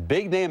 There's a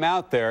big name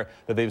out there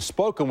that they've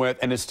spoken with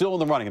and is still in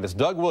the running. And it's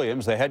Doug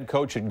Williams, the head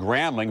coach at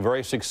Grambling.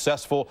 Very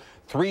successful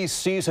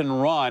 3-season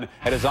run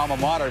at his alma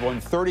mater. Won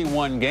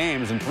 31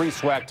 games and 3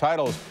 SWAC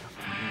titles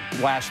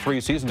last 3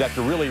 seasons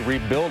after really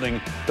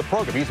rebuilding the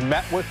program. He's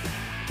met with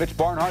Mitch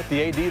Barnhart,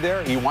 the AD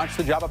there. He wants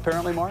the job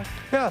apparently, Mark?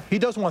 Yeah, he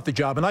does want the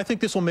job, and I think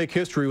this will make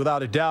history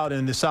without a doubt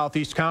in the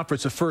Southeast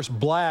Conference, the first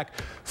black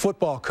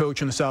football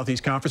coach in the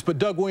Southeast Conference. But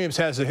Doug Williams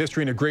has a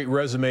history and a great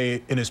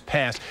resume in his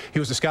past. He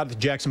was a scout at the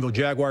Jacksonville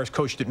Jaguars,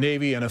 coached at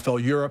Navy,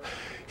 NFL Europe.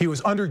 He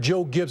was under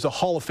Joe Gibbs, a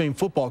Hall of Fame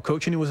football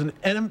coach, and he was an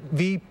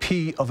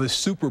MVP of a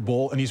Super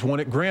Bowl, and he's won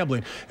at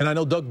Grambling. And I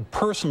know Doug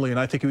personally, and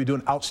I think he would do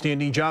an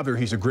outstanding job there.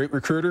 He's a great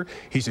recruiter.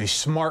 He's a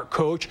smart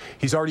coach.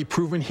 He's already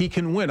proven he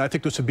can win. I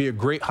think this would be a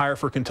great hire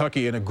for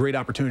Kentucky and a great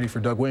opportunity for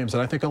Doug Williams,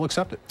 and I think he'll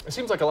accept it. It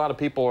seems like a lot of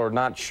people are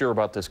not sure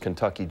about this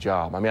Kentucky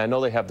job. I mean, I know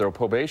they have their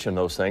probation,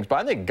 those things, but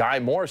I think Guy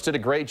Morris did a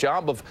great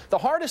job of the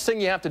hardest thing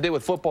you have to do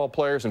with football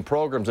players and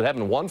programs that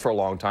haven't won for a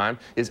long time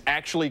is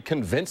actually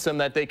convince them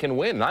that they can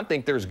win. And I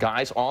think there's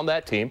guys on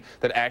that team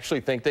that actually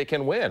think they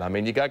can win. I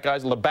mean, you got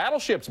guys, the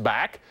Battleship's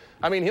back.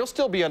 I mean, he'll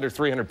still be under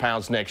 300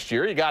 pounds next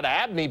year. You got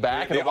Abney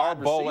back. They are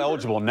bowl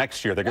eligible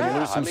next year. They're going to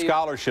lose some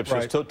scholarships. Right.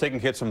 They're still taking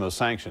hits from those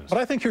sanctions. But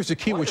I think here's the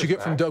key. What you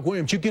get from Doug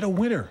Williams, you get a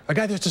winner, a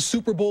guy that's a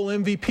Super Bowl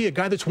MVP, a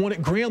guy that's won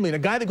at Grambling, a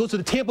guy that goes to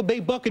the Tampa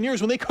Bay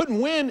Buccaneers when they couldn't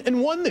win and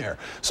won there.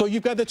 So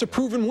you've got that's a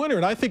proven winner.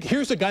 And I think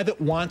here's a guy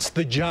that wants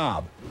the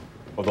job.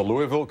 Well, the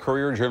Louisville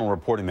Courier-Journal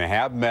reporting they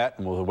have met,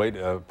 and we'll await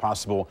a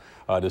possible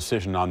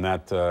decision on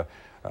that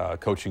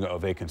coaching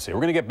vacancy. We're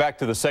going to get back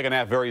to the second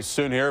half very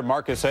soon here.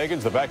 Marcus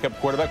Hagans, the backup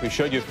quarterback. We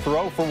showed you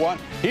throw for one.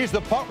 He's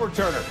the punt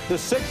returner. The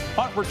 6th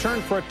punt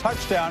return for a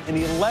touchdown in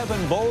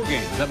 11 bowl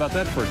games. How about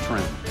that for a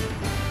trend?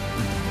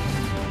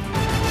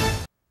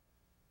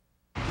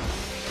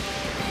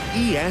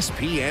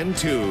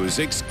 ESPN2's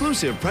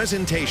exclusive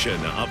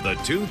presentation of the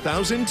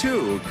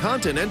 2002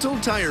 Continental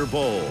Tire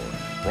Bowl.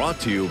 Brought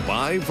to you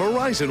by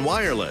Verizon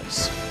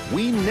Wireless.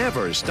 We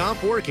never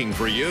stop working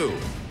for you.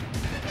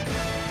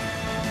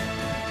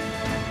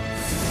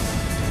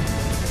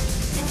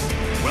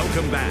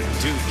 Welcome back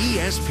to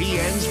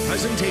ESPN's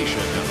presentation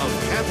of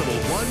Capital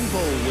One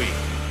Bowl Week.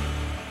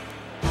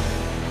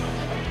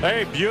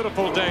 A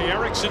beautiful day.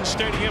 Ericsson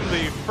Stadium,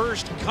 the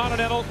first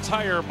Continental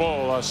Tire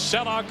Bowl. A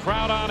sellout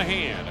crowd on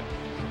hand.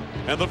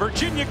 And the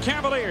Virginia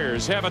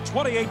Cavaliers have a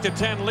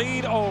 28-10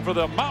 lead over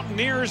the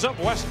Mountaineers of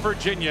West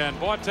Virginia. And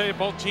boy, I tell you,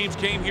 both teams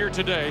came here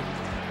today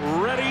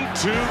ready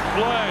to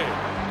play.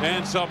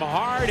 And some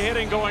hard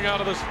hitting going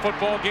out of this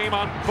football game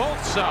on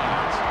both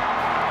sides.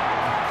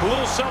 A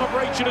little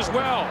celebration as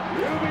well.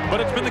 But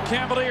it's been the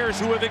Cavaliers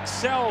who have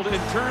excelled in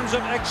terms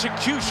of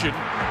execution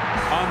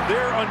on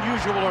their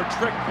unusual or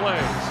trick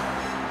plays.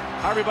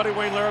 Hi, everybody.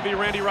 Wayne Larrabee,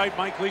 Randy Wright,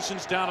 Mike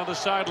Gleason's down on the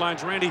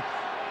sidelines. Randy,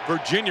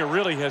 Virginia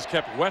really has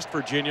kept West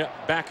Virginia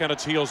back on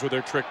its heels with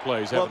their trick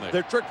plays, haven't they?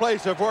 Their trick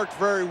plays have worked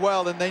very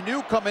well, and they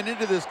knew coming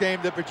into this game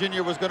that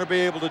Virginia was going to be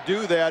able to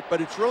do that,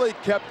 but it's really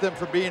kept them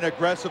from being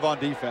aggressive on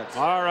defense.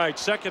 All right,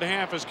 second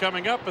half is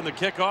coming up, and the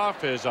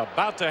kickoff is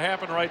about to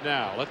happen right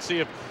now. Let's see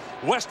if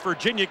West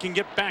Virginia can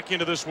get back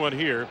into this one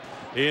here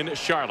in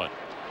Charlotte.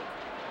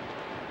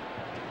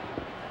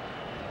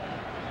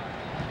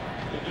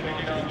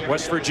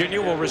 West Virginia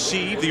will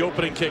receive the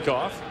opening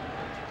kickoff.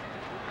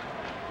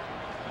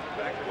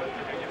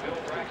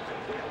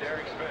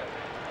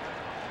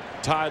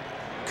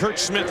 Kurt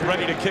Smith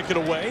ready to kick it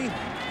away.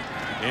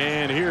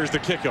 And here's the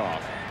kickoff.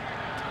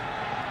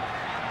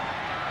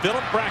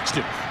 Philip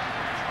Braxton.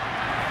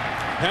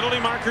 Penalty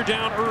marker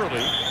down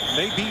early.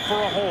 May be for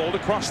a hold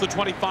across the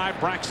 25.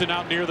 Braxton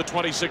out near the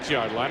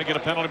 26-yard line to get a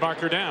penalty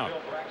marker down.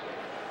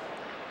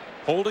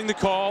 Holding the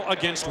call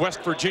against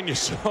West Virginia.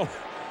 So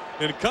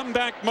in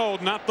comeback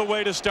mode, not the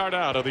way to start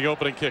out of the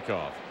opening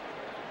kickoff.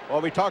 Well,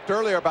 we talked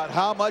earlier about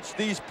how much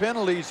these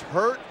penalties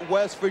hurt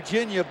West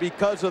Virginia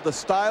because of the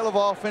style of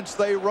offense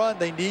they run.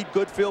 They need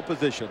good field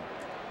position.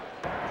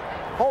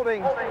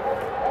 Holding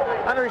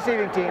on the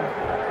receiving team.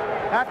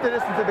 Half the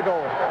distance to the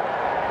goal.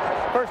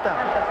 First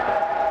down.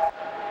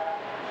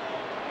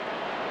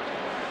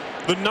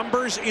 The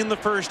numbers in the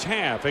first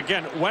half.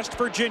 Again, West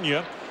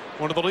Virginia,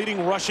 one of the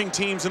leading rushing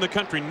teams in the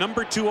country.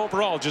 Number 2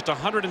 overall, just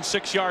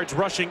 106 yards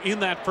rushing in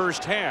that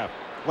first half.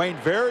 Wayne,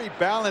 very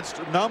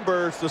balanced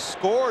numbers. The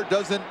score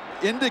doesn't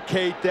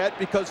indicate that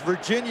because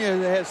Virginia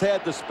has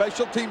had the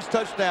special teams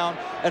touchdown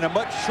and a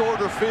much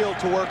shorter field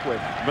to work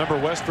with. Remember,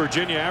 West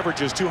Virginia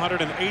averages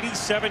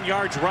 287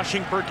 yards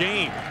rushing per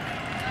game.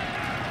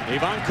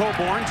 Avon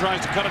Coburn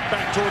tries to cut it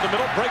back toward the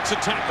middle, breaks a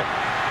tackle.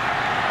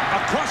 A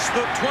across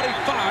the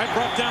 25,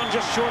 brought down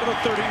just short of the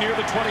 30 near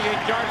the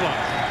 28-yard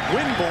line.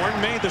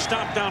 Winborn made the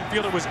stop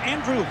downfield. It was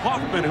Andrew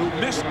Hoffman who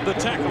missed the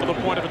tackle at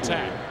the point of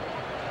attack.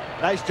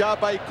 Nice job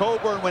by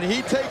Coburn. When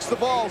he takes the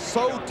ball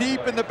so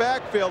deep in the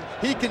backfield,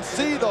 he can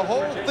see the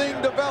whole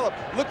thing develop.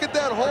 Look at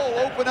that hole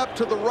open up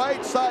to the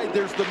right side.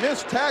 There's the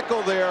missed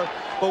tackle there.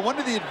 But one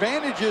of the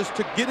advantages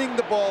to getting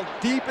the ball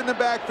deep in the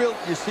backfield,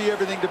 you see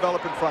everything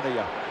develop in front of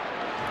you.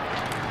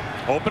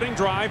 Opening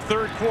drive,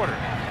 third quarter.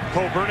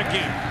 Coburn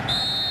again.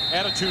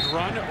 Attitude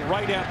run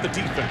right at the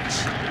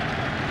defense.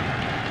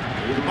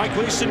 Mike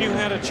Gleason, you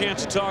had a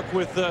chance to talk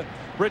with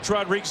Rich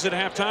Rodriguez at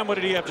halftime. What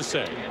did he have to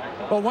say?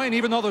 Well, Wayne,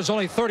 even though there's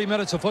only 30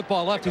 minutes of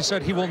football left, he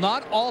said he will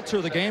not alter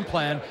the game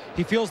plan.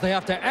 He feels they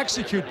have to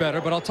execute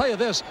better. But I'll tell you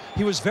this,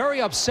 he was very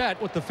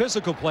upset with the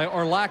physical play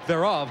or lack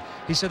thereof.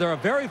 He said they're a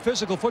very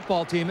physical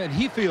football team, and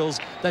he feels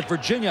that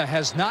Virginia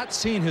has not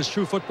seen his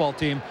true football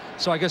team.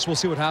 So I guess we'll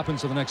see what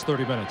happens in the next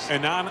 30 minutes.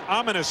 An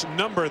ominous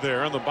number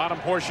there on the bottom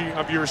portion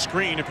of your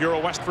screen if you're a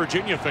West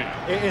Virginia fan.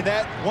 And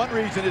that one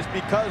reason is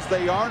because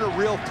they aren't a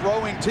real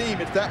throwing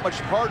team. It's that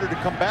much harder to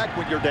come back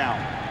when you're down.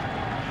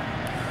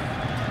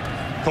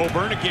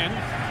 Coburn again,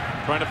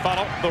 trying to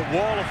follow the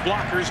wall of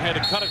blockers, had to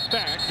cut it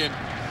back, and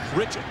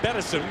Rich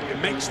Bettison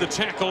makes the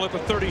tackle at the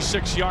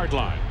 36-yard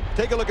line.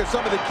 Take a look at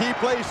some of the key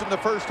plays in the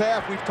first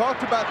half. We've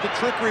talked about the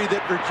trickery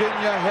that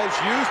Virginia has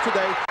used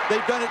today.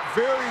 They've done it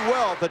very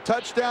well. The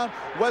touchdown,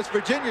 West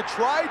Virginia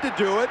tried to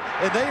do it,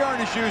 and they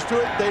aren't as used to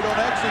it. They don't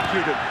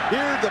execute it.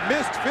 Here, the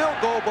missed field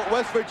goal, but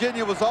West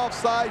Virginia was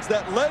offsides.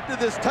 That led to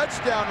this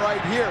touchdown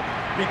right here.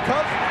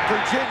 Because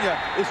Virginia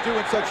is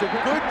doing such a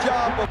good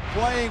job of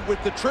playing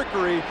with the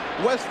trickery,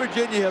 West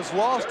Virginia has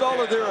lost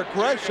all of their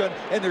aggression,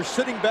 and they're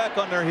sitting back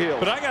on their heels.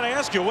 But I got to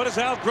ask you, what does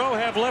Al Groh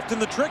have left in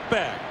the trick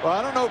bag? Well,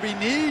 I don't know if he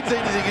needs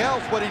anything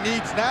else. What he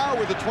needs now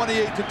with a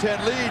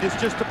 28-10 lead is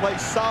just to play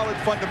solid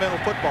fundamental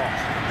football.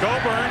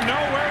 Coburn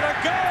nowhere to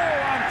go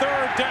on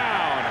third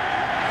down.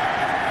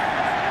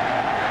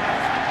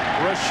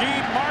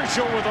 Rasheed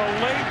Marshall with a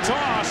late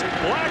toss.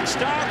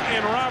 Blackstock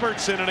and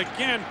Robertson. And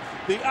again,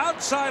 the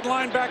outside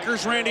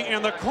linebackers, Randy,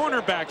 and the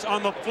cornerbacks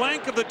on the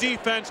flank of the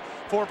defense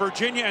for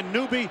Virginia, and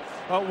Newby,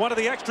 one of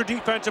the extra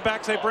defensive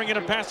backs they bring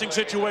in passing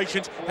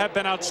situations, have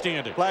been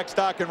outstanding.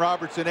 Blackstock and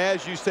Robertson,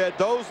 as you said,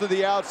 those are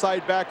the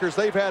outside backers.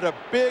 They've had a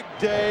big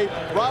day.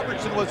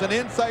 Robertson was an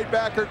inside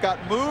backer, got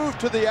moved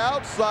to the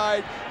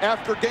outside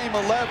after game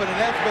 11, and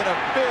that's been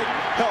a big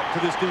help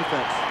to this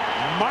defense.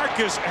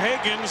 Marcus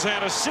Higgins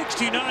had a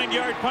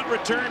 69-yard punt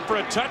return for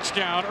a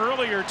touchdown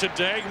earlier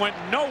today. Went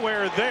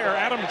nowhere there.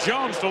 Adam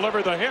Jones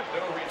delivered the hit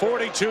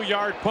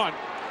 42-yard punt.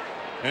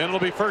 And it'll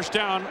be first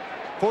down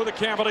for the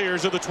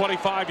Cavaliers at the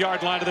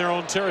 25-yard line of their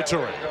own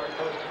territory.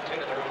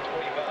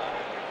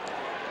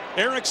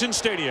 Erickson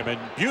Stadium in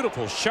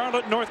beautiful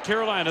Charlotte, North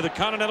Carolina. The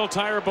Continental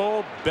Tire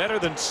Bowl, better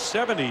than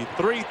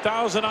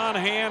 73,000 on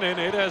hand, and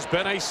it has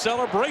been a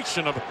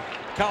celebration of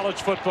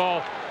college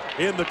football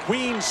in the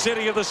Queen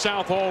City of the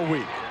South all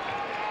week.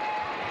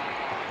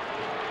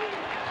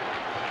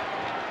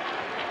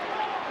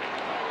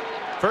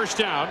 First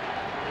down,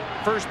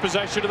 first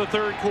possession of the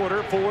third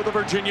quarter for the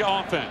Virginia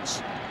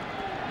offense.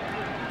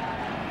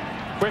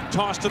 Quick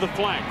toss to the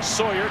flank.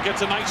 Sawyer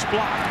gets a nice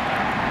block.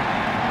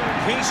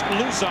 Case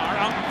Luzar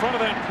out in front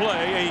of that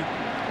play,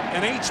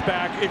 an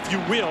H-back, if you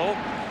will,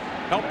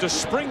 helped to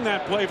spring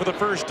that play for the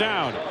first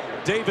down.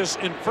 Davis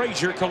and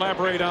Frazier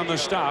collaborate on the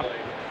stop.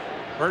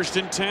 First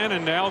and 10,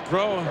 and Al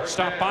Groh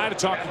stopped by to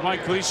talk with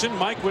Mike Gleason.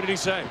 Mike, what did he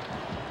say?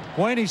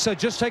 Wayne, he said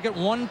just take it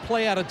one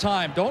play at a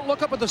time. Don't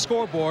look up at the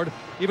scoreboard,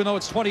 even though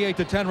it's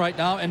 28-10 right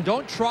now, and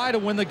don't try to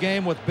win the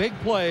game with big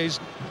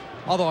plays,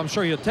 although I'm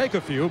sure he'll take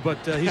a few, but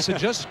he said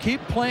just keep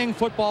playing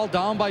football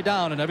down by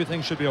down, and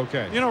everything should be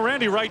okay. You know,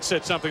 Randy Wright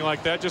said something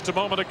like that just a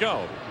moment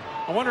ago.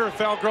 I wonder if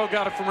Al Groh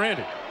got it from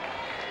Randy.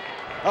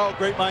 Oh,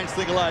 great minds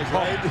think alike,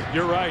 right? Oh,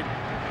 you're right.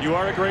 You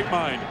are a great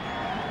mind.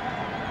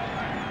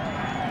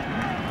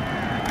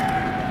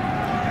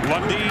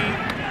 Lundy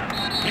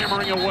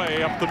hammering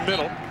away up the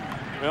middle.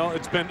 Well,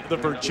 it's been the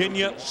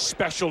Virginia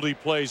specialty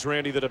plays,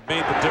 Randy, that have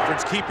made the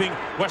difference, keeping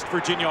West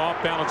Virginia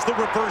off balance. The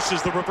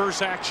reverses, the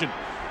reverse action.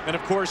 And,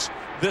 of course,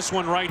 this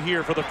one right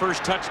here for the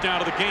first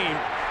touchdown of the game.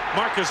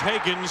 Marcus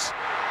Higgins.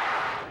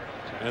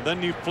 And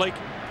then you fake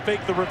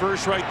the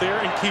reverse right there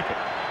and keep it.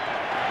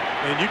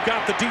 And you've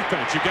got the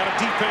defense. You've got a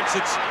defense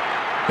that's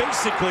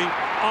basically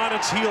on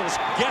its heels,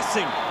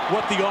 guessing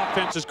what the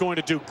offense is going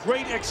to do.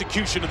 Great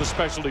execution of the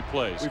specialty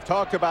plays. We've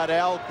talked about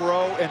Al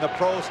Groh and the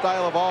pro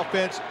style of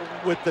offense.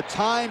 With the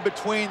time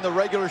between the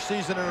regular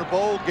season and a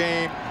bowl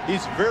game,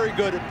 he's very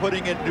good at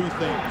putting in new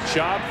things.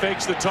 Schaub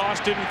fakes the toss,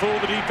 didn't fool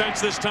the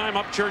defense this time.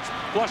 Upchurch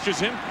flushes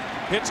him,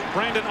 hits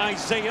Brandon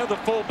Isaiah, the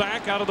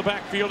fullback, out of the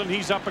backfield, and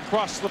he's up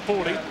across the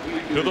 40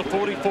 to the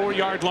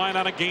 44-yard line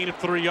on a gain of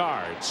 3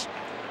 yards.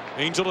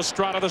 Angel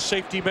Estrada, the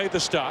safety, made the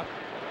stop.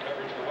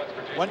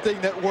 One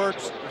thing that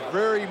works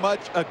very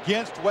much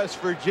against West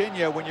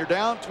Virginia, when you're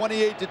down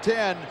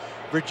 28-10,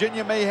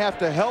 Virginia may have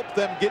to help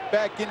them get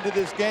back into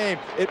this game.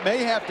 It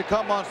may have to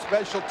come on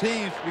special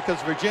teams because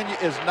Virginia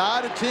is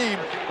not a team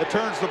that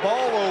turns the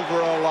ball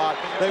over a lot.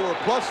 They were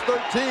plus 13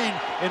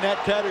 in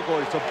that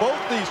category. So both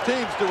these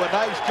teams do a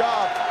nice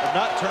job of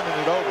not turning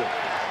it over.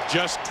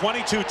 Just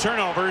 22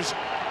 turnovers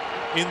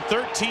in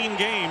 13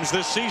 games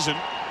this season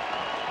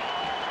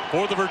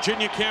for the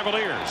Virginia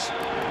Cavaliers.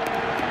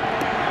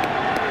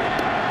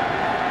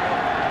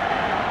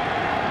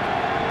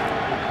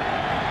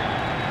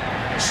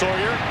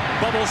 Sawyer,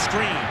 bubble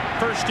screen,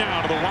 first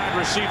down to the wide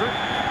receiver.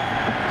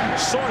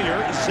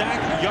 Sawyer,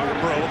 Zach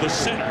Yarbrough, the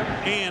center,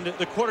 and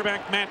the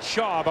quarterback Matt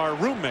Schaub are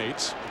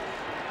roommates.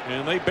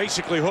 And they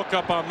basically hook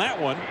up on that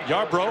one.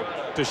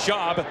 Yarbrough to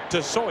Schaub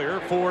to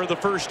Sawyer for the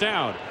first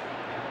down.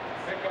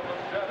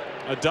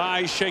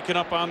 Adai shaken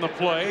up on the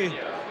play.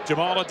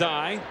 Jamal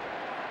Adai.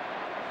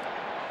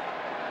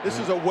 This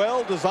is a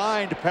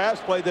well-designed pass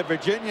play that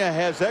Virginia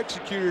has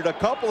executed a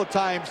couple of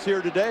times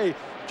here today.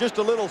 Just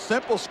a little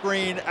simple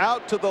screen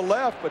out to the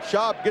left, but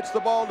Schaub gets the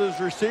ball to his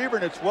receiver,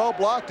 and it's well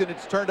blocked, and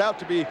it's turned out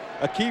to be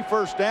a key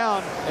first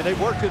down, and they've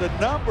worked it a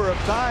number of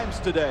times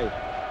today.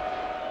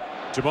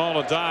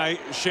 Jamal Adai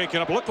shaken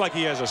up. Looked like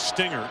he has a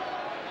stinger.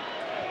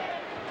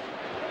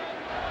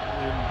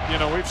 And, you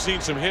know, we've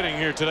seen some hitting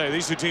here today.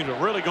 These two teams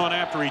are really going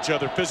after each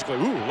other physically.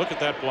 Ooh, look at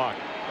that block.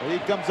 He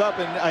comes up,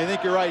 and I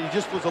think you're right. He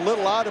just was a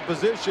little out of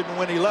position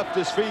when he left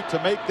his feet to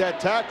make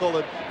that tackle.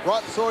 It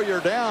brought Sawyer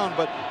down,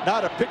 but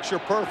not a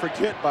picture-perfect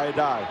hit by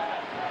Adai.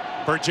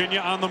 Virginia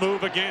on the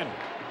move again.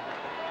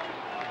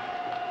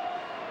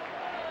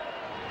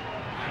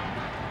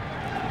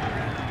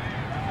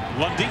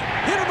 Lundy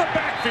hit in the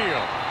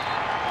backfield.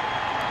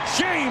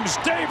 James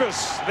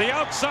Davis, the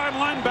outside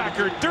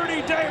linebacker,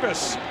 Dirty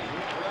Davis,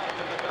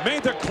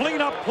 made the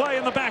cleanup play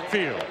in the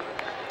backfield.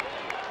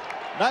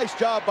 Nice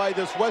job by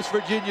this West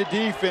Virginia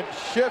defense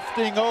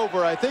shifting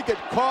over. I think it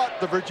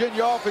caught the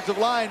Virginia offensive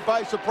line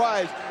by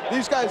surprise.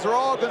 These guys are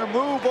all going to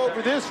move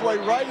over this way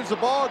right as the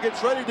ball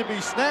gets ready to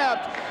be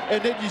snapped.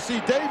 And then you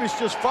see Davis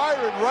just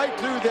firing right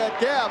through that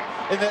gap.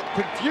 And that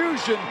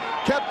confusion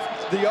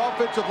kept the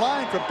offensive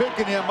line from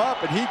picking him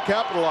up, and he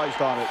capitalized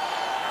on it.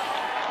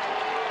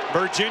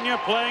 Virginia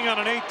playing on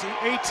an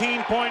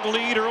 18-point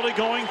lead early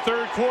going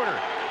third quarter.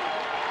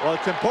 Well,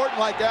 it's important,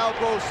 like Al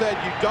Gross said,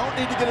 you don't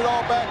need to get it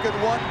all back in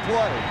one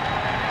play.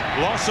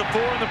 Loss of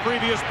 4 in the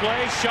previous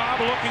play.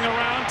 Schaub looking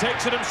around,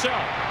 takes it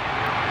himself.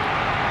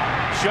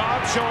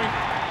 Schaub showing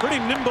pretty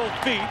nimble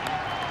feet.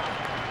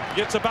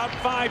 Gets about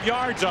 5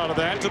 yards out of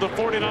that to the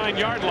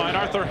 49-yard line.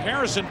 Arthur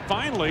Harrison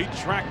finally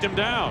tracked him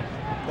down.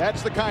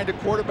 That's the kind of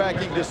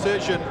quarterbacking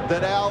decision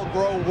that Al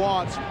Gross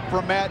wants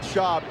from Matt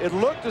Schaub. It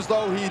looked as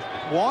though he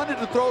wanted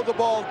to throw the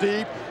ball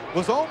deep,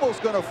 was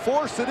almost going to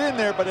force it in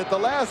there, but at the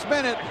last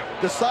minute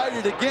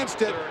decided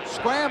against it,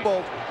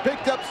 scrambled,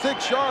 picked up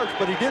 6 yards,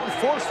 but he didn't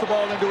force the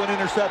ball into an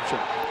interception.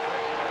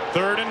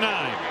 3rd and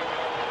 9.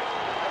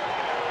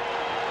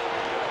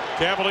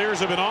 Cavaliers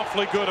have been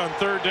awfully good on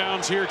third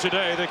downs here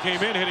today. They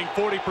came in hitting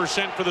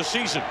 40% for the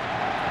season.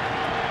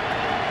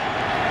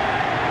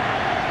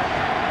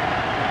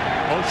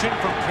 Motion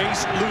from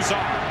Case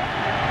Luzar.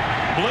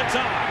 Blitz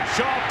on.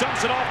 Schaub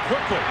dumps it off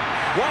quickly.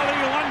 Wally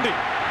Lundy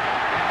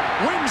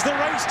wins the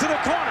race to the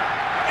corner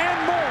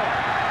and more.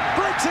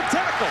 Breaks a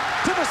tackle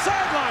to the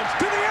sidelines,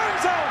 to the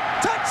end zone.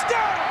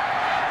 Touchdown!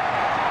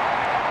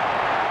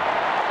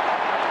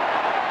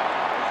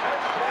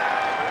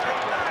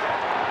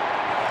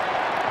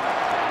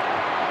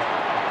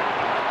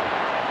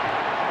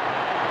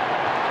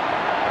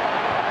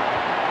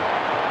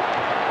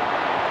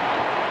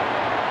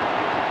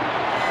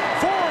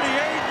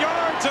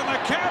 And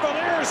the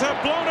Cavaliers have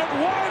blown it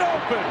wide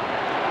open.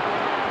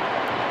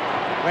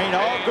 I mean,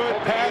 all good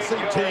passing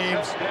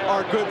teams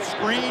are good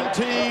screen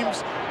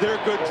teams.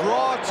 They're good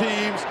draw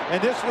teams.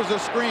 And this was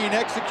a screen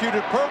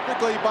executed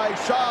perfectly by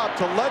Schaub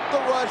to let the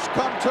rush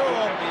come to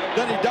him.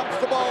 Then he dumps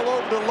the ball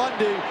over to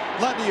Lundy.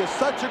 Lundy is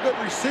such a good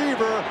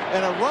receiver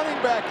and a running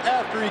back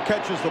after he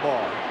catches the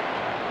ball.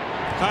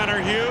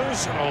 Connor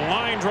Hughes, a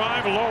line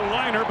drive, low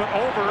liner, but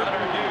over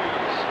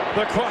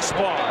the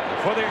crossbar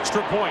for the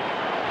extra point.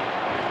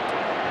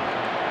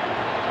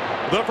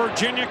 The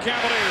Virginia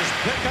Cavaliers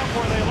pick up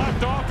where they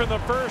left off in the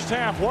first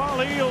half.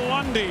 Wally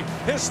Lundy,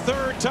 his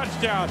 3rd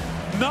touchdown.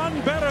 None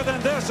better than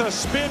this, a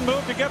spin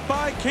move to get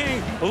by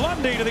King.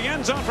 Lundy to the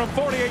end zone from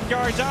 48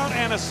 yards out,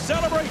 and a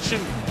celebration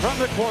from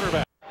the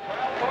quarterback.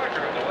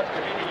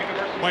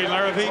 Wayne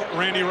Larrivee,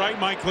 Randy Wright,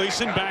 Mike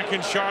Gleason back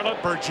in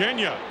Charlotte.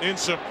 Virginia in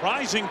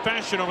surprising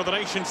fashion over the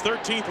nation's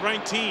 13th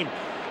ranked team,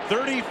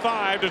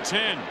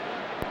 35-10.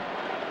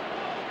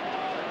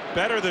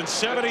 Better than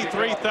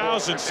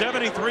 73,000,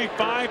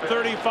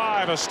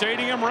 73,535, a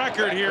stadium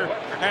record here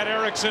at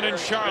Erickson in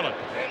Charlotte.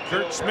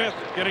 Kurt Smith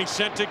getting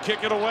sent to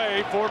kick it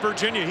away for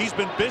Virginia. He's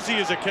been busy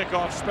as a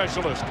kickoff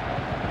specialist.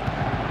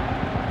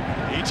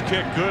 Each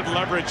kick, good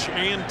leverage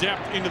and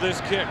depth into this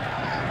kick.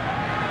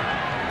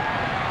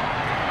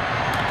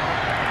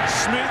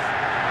 Smith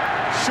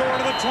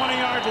short of the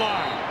 20-yard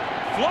line.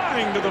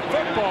 flying to the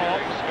football.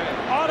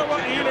 Ottawa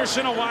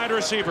Anderson, a wide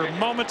receiver,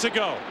 moments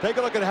ago. Take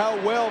a look at how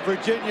well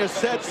Virginia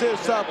sets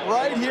this up.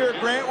 Right here,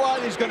 Grant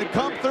Wiley's going to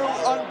come through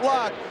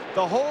unblocked.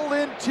 The whole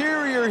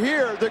interior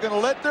here, they're going to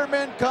let their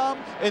men come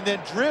and then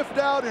drift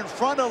out in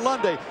front of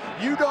Lundy.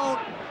 You don't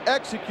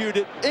execute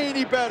it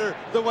any better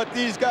than what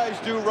these guys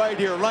do right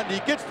here.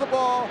 Lundy gets the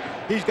ball.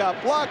 He's got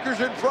blockers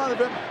in front of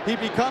him. He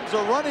becomes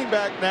a running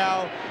back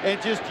now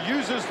and just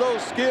uses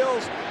those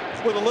skills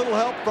with a little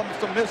help from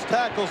some missed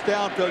tackles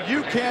downfield.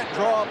 You can't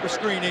draw up a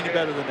screen any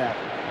better than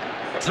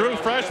that. True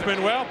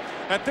freshman. Well,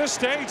 at this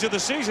stage of the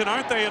season,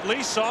 aren't they at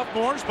least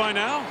sophomores by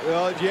now?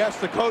 Well, yes,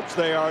 the coach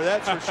they are,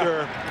 that's for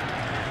sure.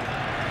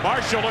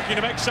 Marshall looking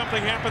to make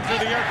something happen through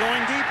the air,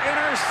 going deep,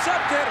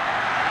 intercepted.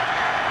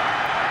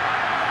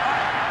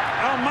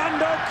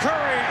 Armando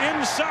Curry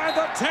inside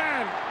the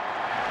 10.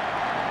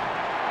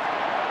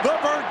 The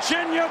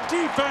Virginia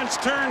defense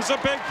turns a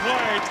big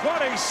play.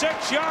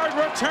 26-yard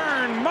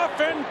return.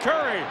 Muffin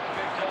Curry,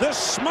 the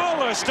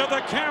smallest of the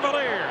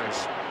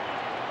Cavaliers.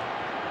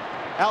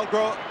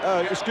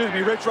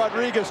 Rich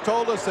Rodriguez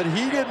told us that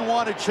he didn't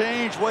want to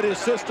change what his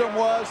system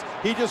was.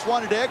 He just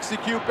wanted to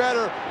execute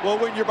better. Well,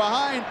 when you're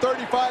behind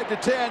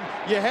 35-10,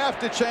 you have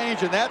to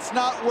change, and that's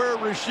not where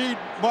Rasheed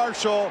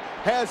Marshall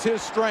has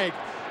his strength.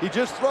 He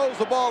just throws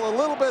the ball a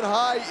little bit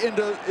high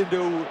into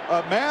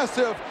a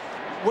massive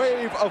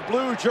wave of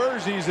blue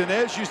jerseys, and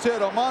as you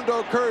said,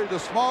 Armando Curry, the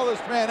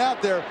smallest man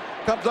out there,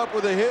 comes up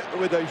with a hit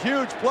with a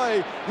huge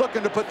play,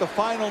 looking to put the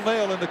final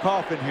nail in the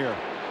coffin here.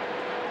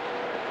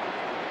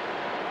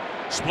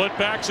 Split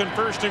backs and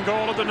first and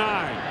goal at the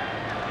 9.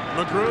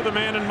 McGrew, the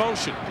man in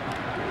motion.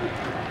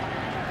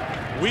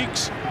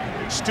 Weeks,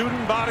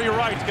 student body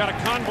right, got a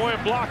convoy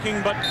of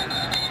blocking, but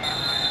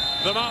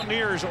the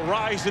Mountaineers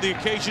rise to the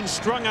occasion,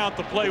 strung out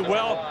the play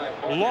well.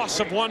 Loss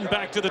of one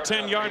back to the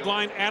 10-yard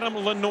line. Adam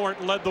Lenort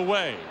led the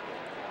way.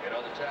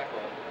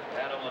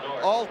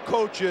 All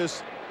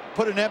coaches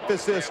put an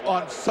emphasis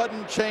on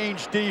sudden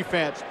change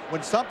defense.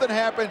 When something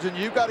happens and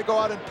you've got to go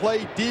out and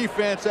play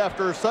defense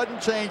after a sudden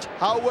change,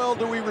 how well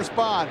do we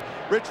respond?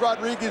 Rich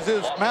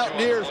Rodriguez's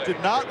Mountaineers did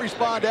not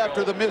respond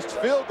after the missed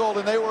field goal,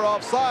 and they were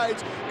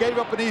offsides, gave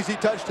up an easy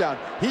touchdown.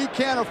 He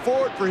can't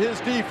afford for his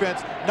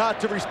defense not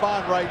to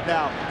respond right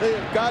now. They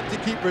have got to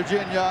keep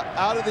Virginia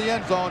out of the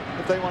end zone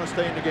if they want to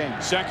stay in the game.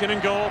 Second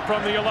and goal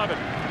from the 11.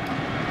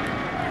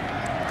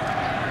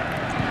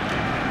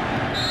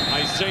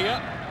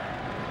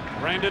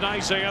 Brandon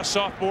Isaiah,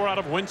 sophomore out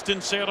of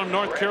Winston-Salem,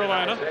 North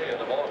Carolina.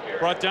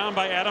 Brought down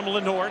by Adam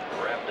Lenort.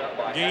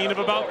 Gain of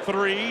about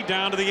 3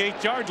 down to the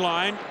 8-yard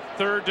line.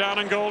 Third down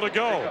and goal to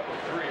go.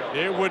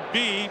 It would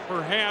be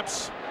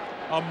perhaps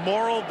a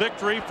moral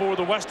victory for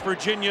the West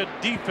Virginia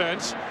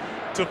defense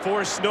to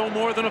force no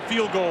more than a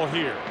field goal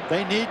here.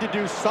 They need to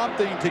do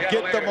something to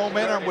get the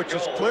momentum, which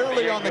is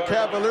clearly on the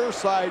Cavalier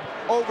side,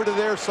 over to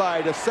their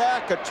side. A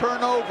sack, a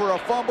turnover, a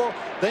fumble.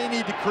 They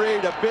need to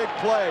create a big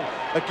play.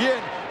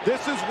 Again,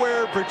 this is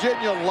where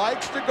Virginia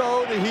likes to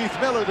go to Heath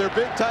Miller, their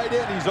big tight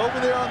end. He's over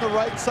there on the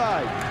right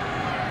side.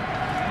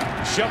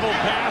 Shovel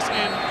pass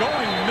and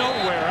going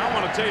nowhere. I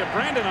want to tell you,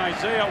 Brandon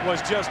Isaiah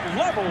was just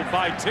leveled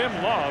by Tim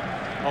Love.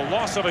 A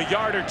loss of a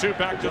yard or two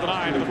back to the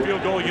 9, and the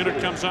field goal unit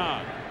comes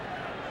on.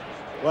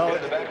 Well,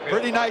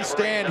 pretty nice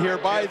stand here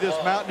by this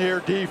Mountaineer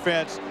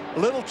defense. A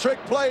little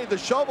trick play, the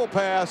shovel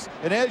pass,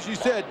 and as you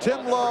said,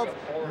 Tim Love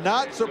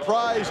not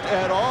surprised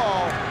at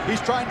all.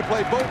 He's trying to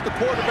play both the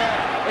quarterback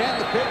and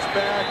the pitch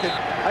back, and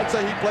I'd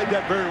say he played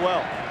that very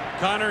well.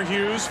 Connor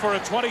Hughes for a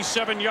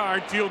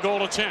 27-yard field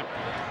goal attempt.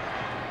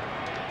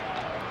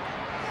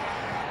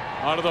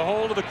 Out of the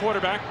hold of the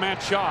quarterback,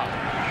 Matt Shaw.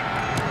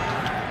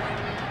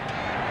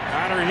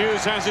 Connor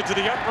Hughes has it to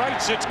the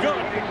uprights. It's good.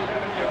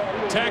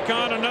 Tack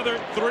on another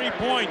 3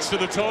 points to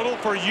the total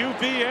for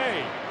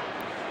UVA.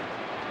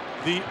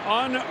 The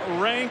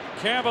unranked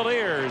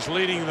Cavaliers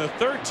leading the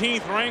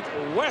 13th ranked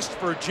West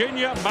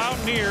Virginia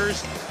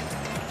Mountaineers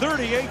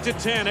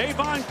 38-10.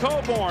 Avon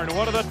Coburn,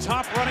 one of the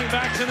top running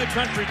backs in the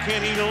country.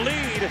 Can he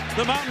lead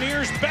the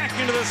Mountaineers back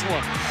into this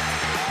one?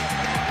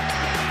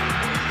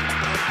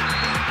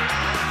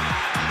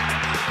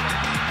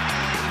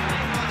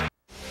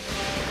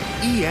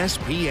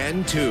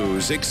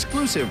 ESPN2's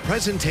exclusive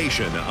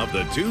presentation of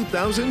the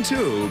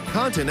 2002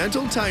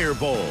 Continental Tire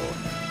Bowl.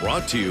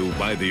 Brought to you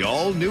by the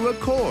all-new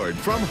Accord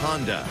from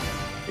Honda.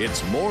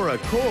 It's more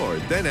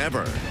Accord than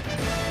ever.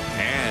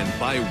 And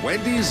by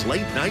Wendy's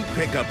late night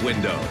pickup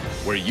window,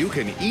 where you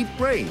can eat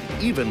great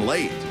even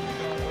late.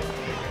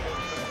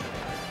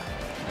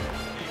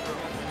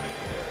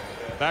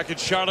 Back at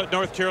Charlotte,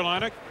 North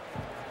Carolina.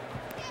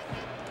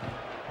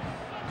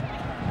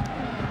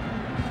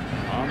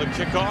 On the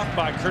kickoff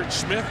by Kurt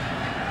Smith.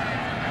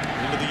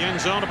 Into the end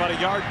zone about a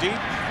yard deep.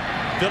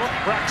 Philip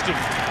Braxton.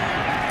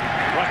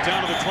 Brought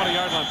down to the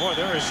 20-yard line. Boy,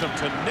 there is some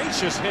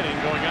tenacious hitting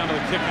going on to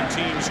the kicking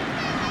teams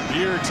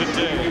here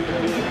today.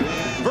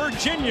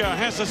 Virginia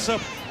has a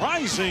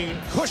surprising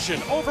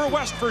cushion over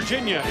West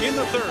Virginia in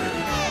the third.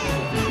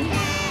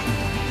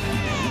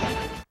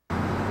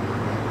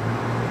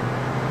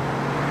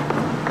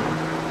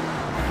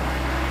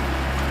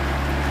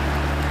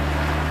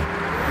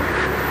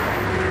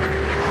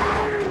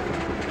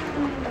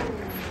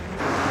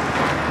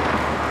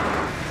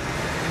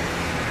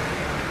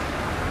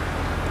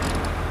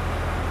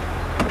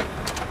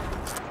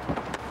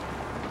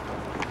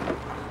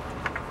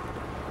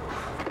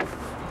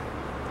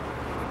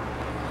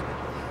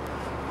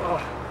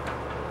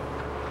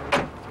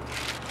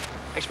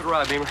 Thanks for the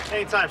ride, Beamer.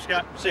 Anytime,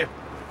 Scott. See you.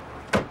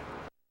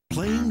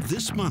 Playing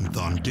this month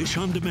on Dish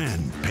on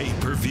Demand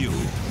pay-per-view.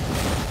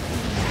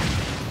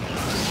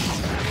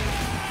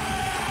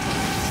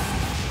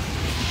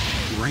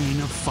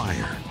 Rain of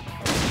Fire.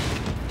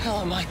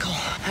 Hello, Michael.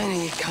 I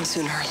knew you'd come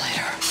sooner or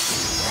later.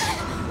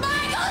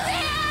 Michael's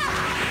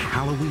here!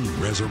 Halloween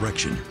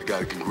Resurrection. I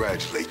gotta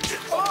congratulate you.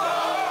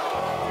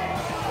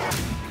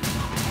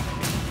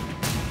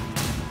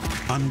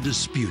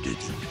 Undisputed.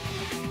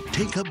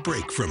 Take a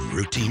break from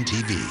routine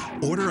TV.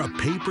 Order a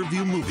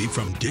pay-per-view movie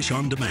from Dish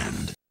on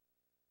Demand.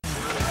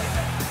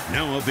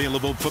 Now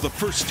available for the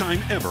first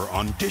time ever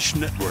on Dish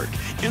Network.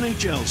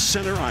 NHL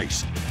Center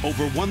Ice.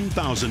 Over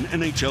 1,000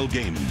 NHL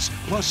games,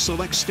 plus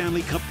select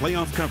Stanley Cup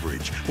playoff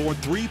coverage for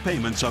 3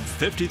 payments of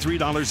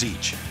 $53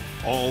 each.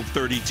 All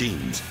 30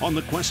 teams on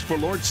the quest for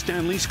Lord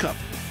Stanley's Cup.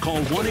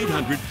 Call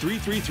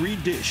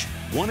 1-800-333-DISH.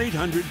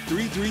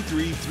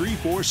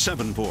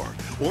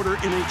 1-800-333-3474. Order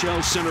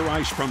NHL Center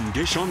Ice from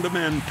Dish on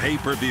Demand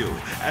pay-per-view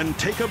and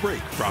take a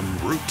break from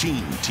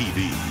routine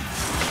TV.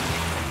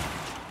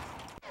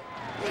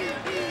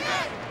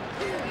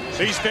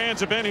 These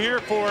fans have been here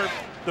for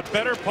the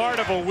better part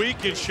of a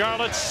week in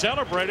Charlotte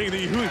celebrating.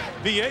 The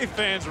UVA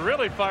fans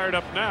really fired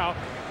up now.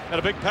 Had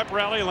a big pep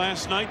rally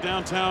last night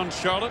downtown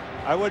Charlotte.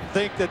 I wouldn't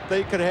think that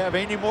they could have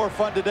any more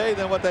fun today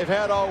than what they've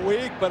had all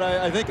week, but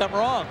I think I'm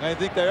wrong. I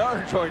think they are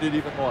enjoying it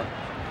even more.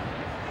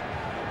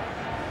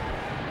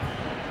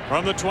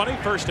 From the 20,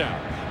 first down.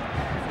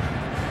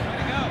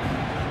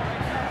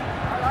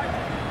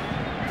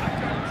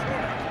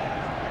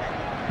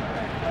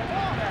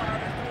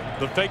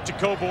 The fake to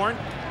Coburn.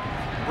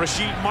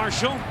 Rasheed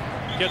Marshall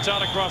gets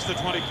out across the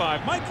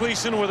 25. Mike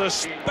Gleason with a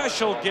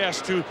special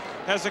guest who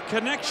has a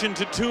connection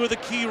to 2 of the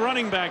key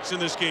running backs in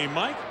this game.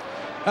 Mike?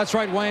 That's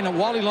right, Wayne.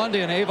 Wally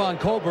Lundy and Avon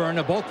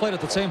Coburn both played at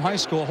the same high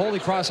school, Holy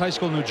Cross High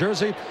School, New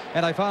Jersey.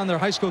 And I found their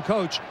high school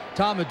coach,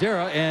 Tom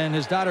Madeira, and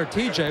his daughter,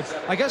 TJ.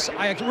 I guess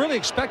I really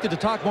expected to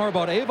talk more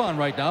about Avon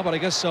right now, but I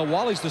guess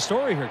Wally's the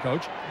story here,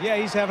 Coach. Yeah,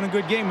 he's having a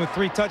good game with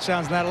 3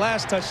 touchdowns. And that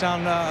last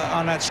touchdown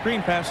on that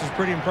screen pass was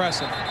pretty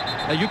impressive.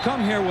 Now, you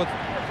come here with...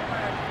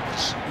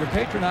 You're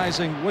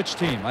patronizing which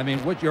team? I mean,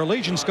 what your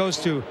allegiance goes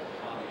to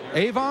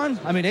Avon?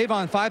 I mean,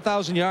 Avon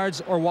 5,000 yards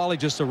or Wally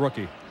just a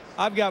rookie?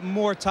 I've got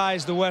more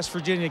ties to West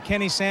Virginia.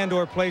 Kenny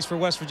Sandor plays for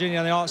West Virginia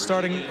on the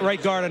starting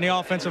right guard on the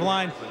offensive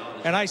line.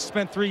 And I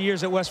spent 3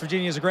 years at West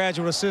Virginia as a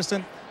graduate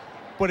assistant.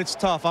 But it's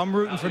tough. I'm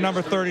rooting for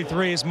number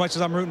 33 as much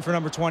as I'm rooting for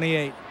number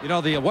 28. You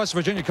know, the West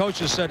Virginia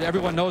coaches said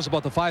everyone knows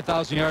about the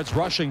 5,000 yards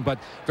rushing, but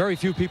very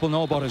few people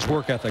know about his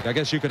work ethic. I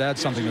guess you could add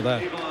something to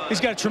that.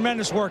 He's got a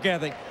tremendous work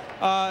ethic.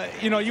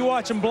 You know, you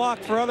watch him block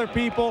for other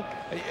people.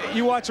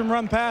 You watch him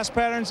run pass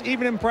patterns,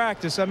 even in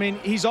practice. I mean,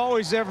 he's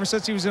always, ever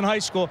since he was in high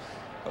school,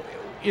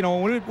 you know,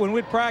 when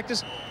we'd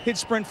practice, he'd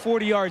sprint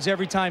 40 yards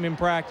every time in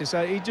practice.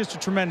 He's just a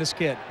tremendous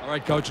kid. All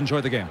right, Coach,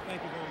 enjoy the game.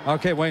 Thank you very much.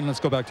 Okay, Wayne,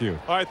 let's go back to you.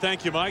 All right,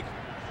 thank you, Mike.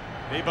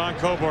 Avon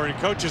Coburn.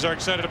 Coaches are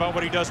excited about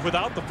what he does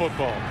without the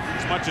football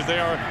as much as they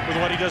are with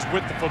what he does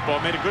with the football.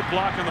 Made a good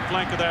block on the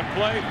flank of that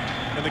play.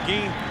 And the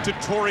gain to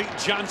Torrey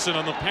Johnson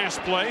on the pass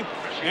play.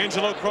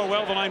 Angelo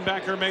Crowell, the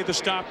linebacker, made the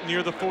stop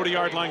near the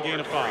 40-yard line,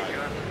 gain of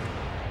 5.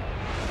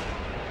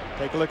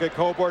 Take a look at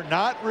Coburn.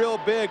 Not real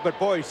big, but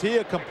boy, is he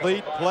a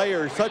complete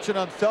player. Such an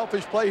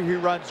unselfish player. He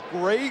runs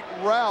great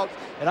routes,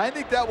 and I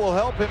think that will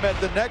help him at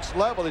the next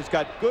level. He's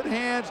got good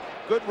hands,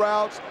 good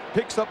routes,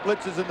 picks up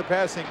blitzes in the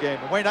passing game.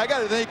 And Wayne, I got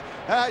to think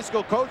a high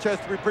school coach has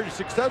to be pretty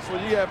successful.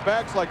 You have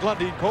backs like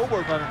Lundy and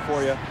Coburn running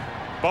for you.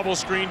 Bubble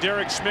screen.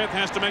 Derek Smith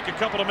has to make a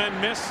couple of men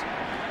miss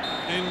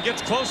and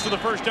gets close to the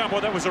first down.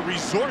 Boy, that was a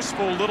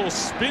resourceful little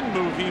spin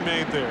move he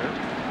made there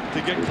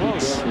to get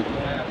close.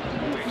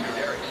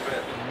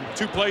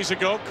 2 plays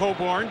ago,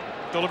 Coburn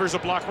delivers a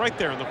block right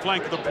there in the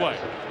flank of the play.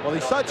 Well,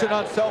 he's such an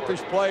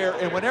unselfish player,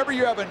 and whenever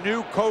you have a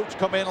new coach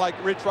come in like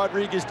Rich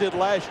Rodriguez did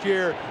last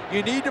year,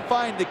 you need to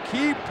find the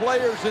key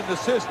players in the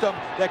system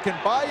that can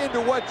buy into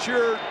what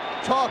you're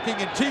talking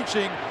and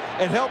teaching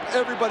and help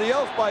everybody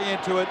else buy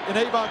into it, and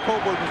Avon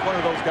Coburn is one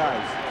of those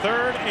guys.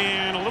 3rd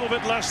and a little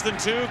bit less than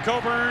 2.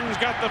 Coburn's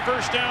got the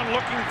first down,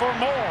 looking for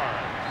more.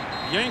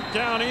 Yanked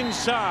down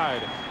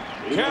inside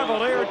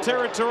Cavalier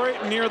territory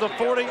near the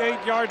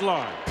 48-yard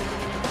line.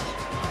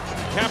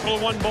 Capital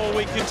One Bowl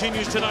week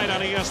continues tonight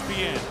on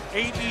ESPN.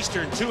 8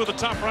 Eastern, 2 of the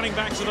top running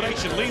backs in the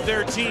nation lead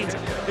their teams.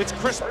 It's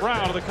Chris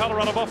Brown of the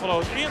Colorado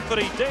Buffaloes,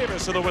 Anthony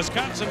Davis of the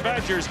Wisconsin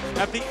Badgers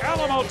at the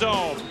Alamo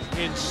Dome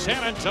in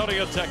San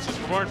Antonio, Texas.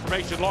 For more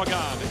information, log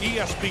on to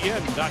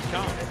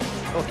ESPN.com.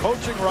 A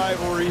coaching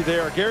rivalry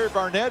there. Gary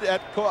Barnett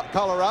at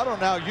Colorado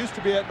now used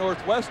to be at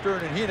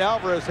Northwestern, and he and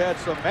Alvarez had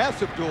some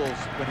massive duels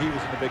when he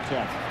was in the Big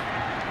Ten.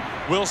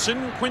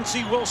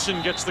 Quincy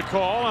Wilson gets the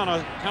call on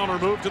a counter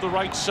move to the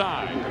right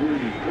side.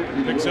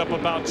 Picks up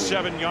about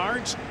 7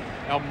 yards.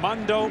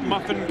 Armando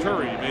Muffin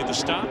Curry made the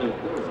stop,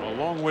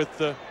 along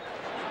with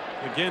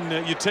again,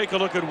 you take a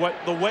look at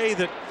the way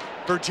that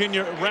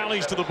Virginia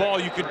rallies to the ball.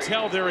 You can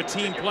tell they're a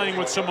team playing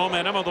with some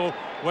momentum, although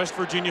West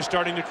Virginia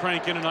starting to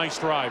crank in a nice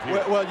drive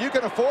here. Well, you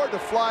can afford to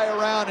fly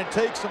around and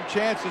take some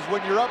chances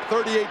when you're up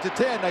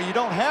 38-10. Now, you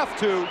don't have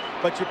to,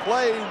 but you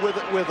play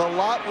with a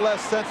lot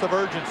less sense of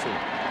urgency.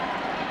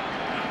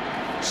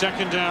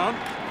 Second down.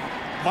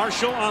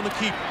 Marshall on the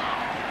keep.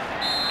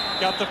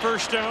 Got the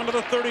first down to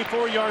the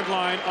 34-yard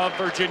line of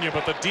Virginia,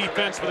 but the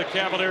defense for the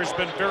Cavaliers has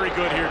been very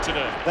good here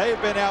today.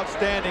 They've been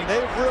outstanding.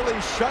 They've really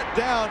shut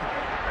down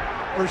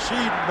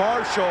Rasheed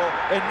Marshall,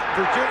 and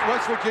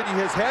West Virginia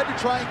has had to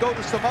try and go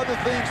to some other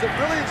things that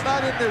really is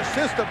not in their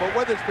system, but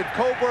whether it's been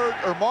Colbert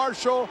or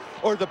Marshall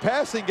or the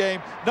passing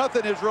game,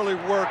 nothing has really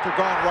worked or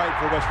gone right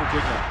for West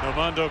Virginia.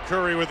 Armando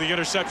Curry with the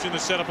interception to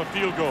set up a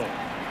field goal.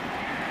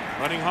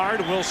 Running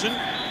hard, Wilson.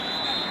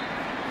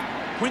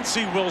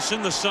 Quincy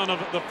Wilson, the son of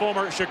the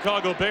former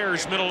Chicago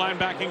Bears middle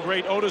linebacking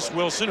great Otis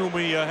Wilson, whom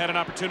we had an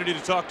opportunity to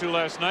talk to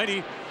last night.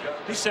 He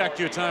sacked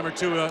you a time or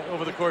two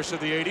over the course of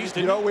the 80s,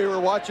 didn't he? We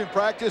were watching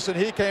practice, and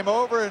he came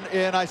over,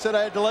 and I said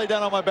I had to lay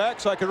down on my back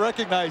so I could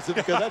recognize him,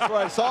 because that's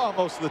where I saw him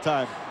most of the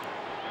time.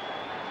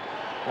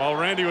 While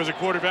Randy was a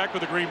quarterback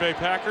with the Green Bay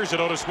Packers,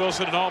 and Otis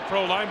Wilson, an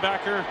all-pro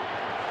linebacker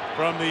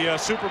from the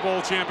Super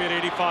Bowl champion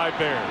 85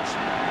 Bears.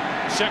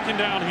 Second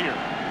down here.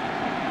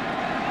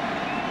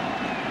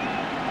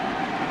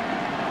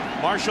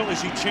 Marshall,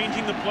 is he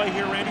changing the play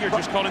here, Randy, or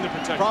just calling the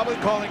protection? Probably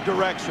calling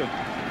direction.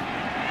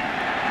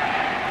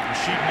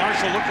 Rasheed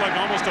Marshall looked like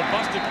almost a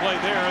busted play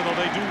there, though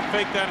they do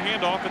fake that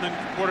handoff, and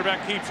then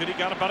quarterback keeps it. He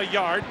got about a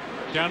yard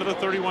down to the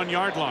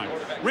 31-yard line.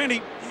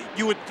 Randy,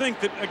 you would think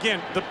that,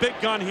 again, the big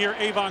gun here,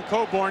 Avon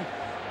Coburn,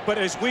 but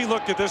as we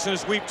looked at this and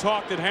as we've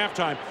talked at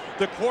halftime,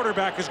 the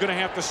quarterback is going to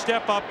have to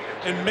step up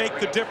and make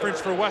the difference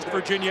for West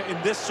Virginia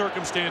in this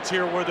circumstance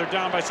here where they're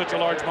down by such a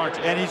large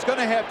margin. And he's going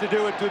to have to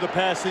do it through the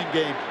passing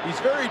game. He's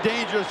very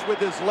dangerous with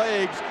his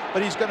legs,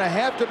 but he's going to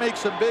have to make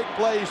some big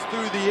plays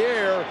through the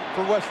air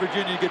for West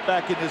Virginia to get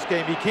back in this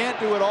game. He can't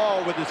do it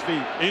all with his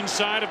feet.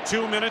 Inside of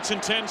 2 minutes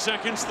and 10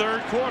 seconds,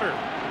 third quarter.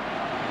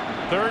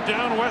 Third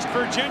down, West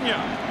Virginia.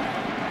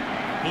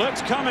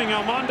 Blitz coming,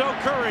 Armando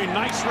Curry.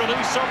 Nice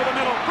release over the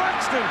middle.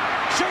 Braxton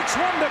shakes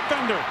one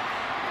defender.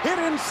 Hit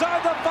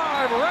inside the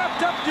 5,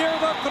 wrapped up near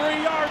the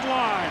 3-yard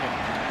line.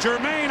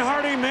 Jermaine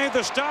Hardy made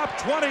the stop,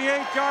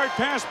 28-yard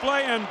pass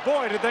play, and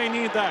boy, did they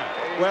need that.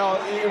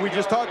 Well, we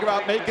just talked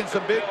about making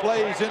some big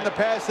plays in the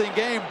passing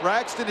game.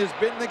 Braxton has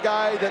been the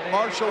guy that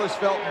Marshall has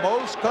felt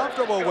most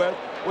comfortable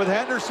with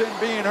Henderson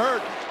being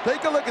hurt.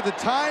 Take a look at the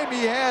time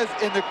he has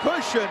in the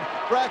cushion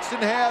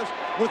Braxton has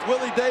with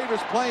Willie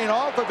Davis playing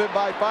off of him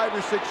by 5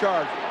 or 6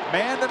 yards.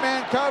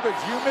 Man-to-man coverage,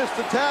 you missed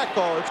the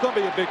tackle, it's going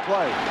to be a big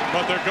play.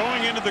 But they're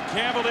going into the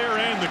Cavalier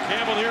end, the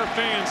Cavalier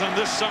fans on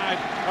this side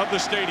of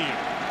the stadium.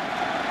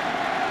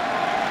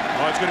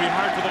 Oh, it's going to be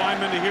hard for the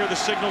linemen to hear the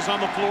signals on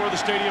the floor of the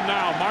stadium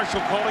now.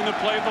 Marshall calling the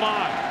play of the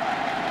line.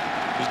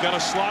 He's got a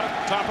slot at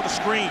the top of the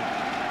screen.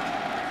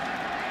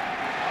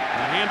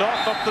 A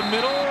handoff up the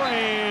middle,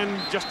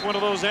 and just one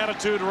of those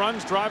attitude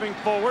runs, driving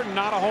forward.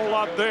 Not a whole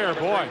lot there,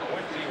 boy.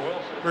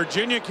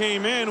 Virginia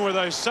came in with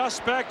a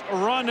suspect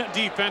run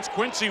defense.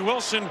 Quincy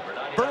Wilson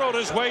burrowed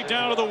his way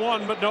down to the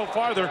 1, but no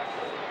farther.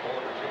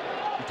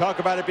 You talk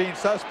about it being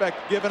suspect,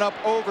 giving up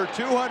over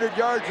 200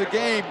 yards a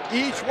game.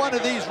 Each one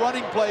of these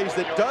running plays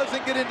that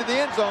doesn't get into the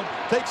end zone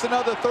takes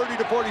another 30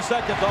 to 40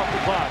 seconds off the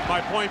clock. My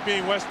point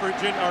being,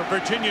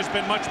 Virginia's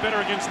been much better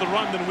against the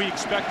run than we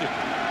expected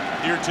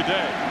here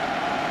today.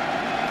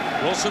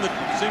 Wilson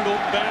the single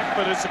back,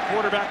 but it's the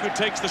quarterback who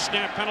takes the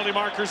snap. Penalty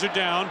markers are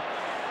down.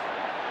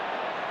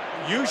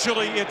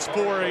 Usually it's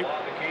for a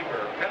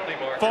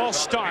false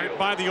start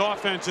by the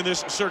offense in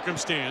this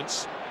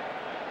circumstance.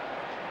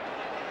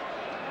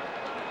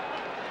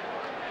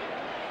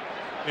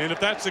 And if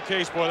that's the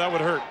case, boy, that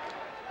would hurt.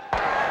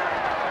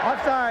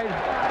 Offside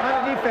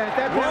on the defense.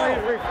 That penalty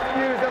is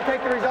refused. They'll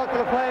take the result of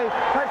the play.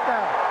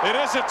 Touchdown. It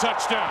is a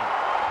touchdown.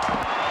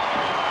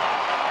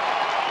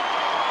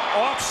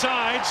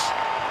 Offsides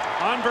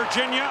on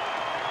Virginia.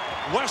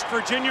 West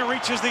Virginia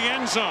reaches the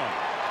end zone.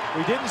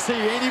 We didn't see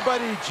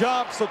anybody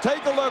jump, so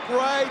take a look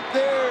right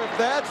there. If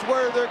that's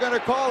where they're going to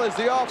call as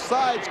the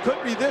offsides,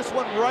 could be this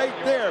one right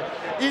there.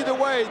 Either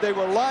way, they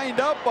were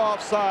lined up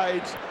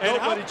offsides.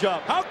 Nobody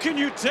jumped. How can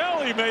you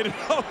tell he made it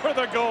over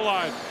the goal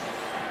line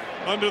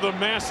under the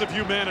mass of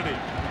humanity?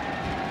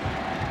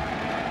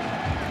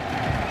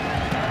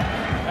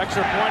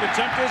 Extra point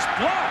attempt is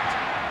blocked.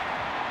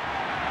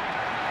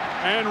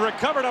 And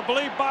recovered, I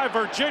believe, by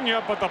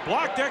Virginia, but the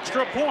blocked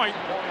extra point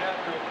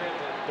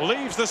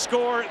leaves the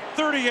score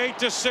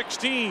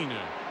 38-16.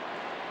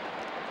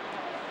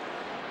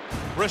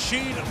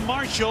 Rasheed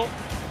Marshall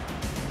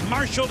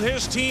marshaled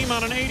his team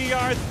on an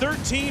 80-yard,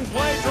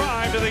 13-play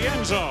drive to the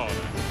end zone.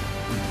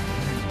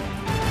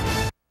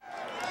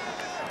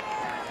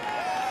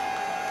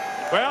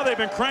 Well, they've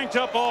been cranked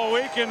up all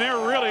week, and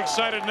they're really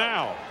excited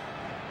now.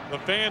 The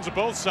fans of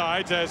both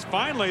sides, as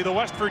finally the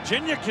West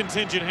Virginia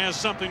contingent has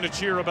something to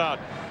cheer about.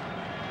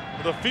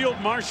 The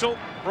field marshal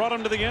brought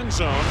him to the end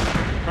zone.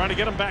 trying to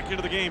get him back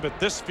into the game, but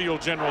this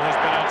field general has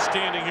been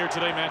outstanding here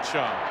today, Matt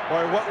Shaw.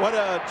 Boy, what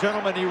a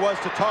gentleman he was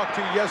to talk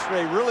to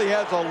yesterday. Really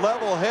has a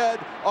level head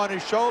on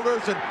his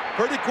shoulders and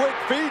pretty quick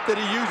feet that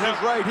he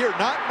uses right here.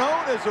 Not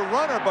known as a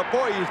runner, but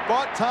boy, he's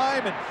bought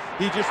time and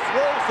he just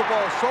throws the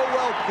ball so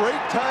well.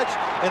 Great touch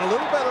and a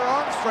little better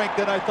arm strength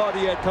than I thought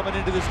he had coming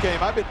into this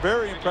game. I've been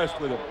very impressed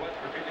with him.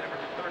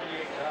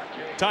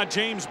 Todd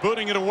James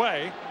booting it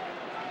away.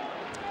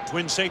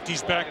 Twin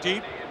safeties back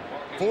deep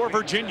for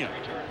Virginia.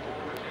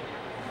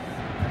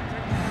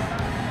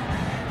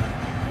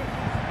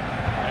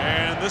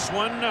 And this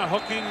one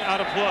hooking out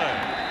of play.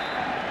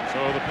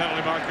 So the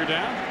penalty marker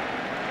down.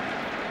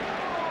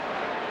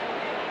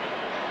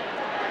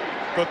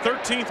 The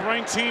 13th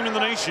ranked team in the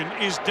nation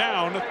is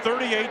down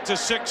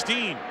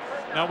 38-16.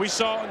 Now we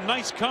saw a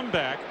nice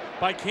comeback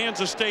by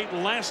Kansas State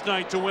last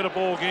night to win a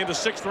bowl game, the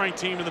 6th ranked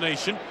team in the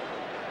nation.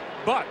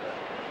 But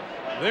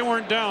they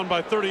weren't down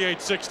by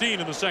 38-16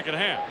 in the second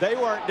half. They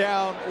weren't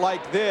down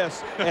like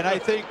this, and I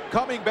think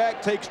coming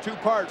back takes two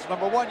parts.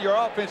 Number one, your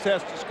offense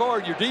has to score,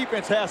 and your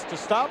defense has to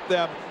stop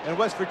them, and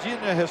West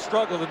Virginia has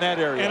struggled in that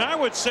area. And I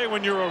would say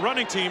when you're a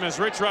running team, as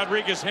Rich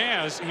Rodriguez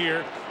has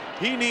here,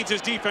 he needs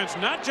his defense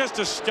not just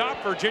to stop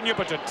Virginia,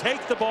 but to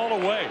take the ball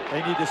away.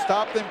 They need to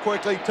stop them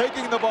quickly.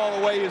 Taking the ball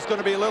away is going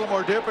to be a little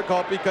more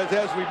difficult because,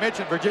 as we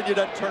mentioned, Virginia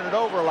doesn't turn it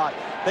over a lot.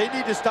 They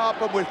need to stop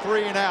them with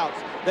 3 and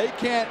outs. They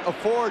can't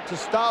afford to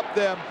stop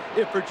them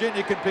if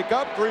Virginia can pick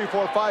up 3,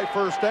 4, 5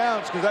 first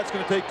downs, because that's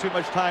going to take too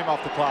much time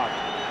off the clock.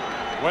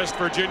 West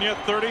Virginia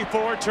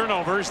 34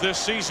 turnovers this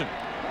season.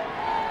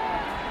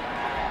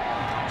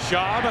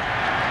 Schaub,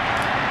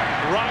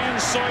 Ryan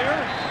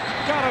Sawyer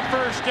got a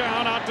first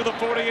down out to the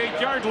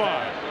 48-yard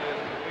line.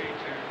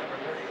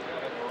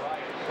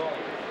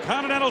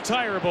 Continental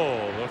Tire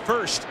Bowl, the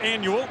first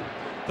annual.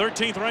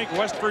 13th ranked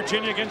West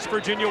Virginia against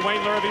Virginia.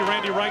 Wayne Larrabee,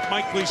 Randy Wright,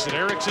 Mike Gleason.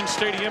 Erickson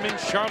Stadium in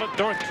Charlotte,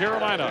 North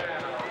Carolina.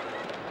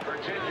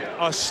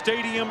 A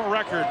stadium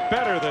record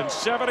better than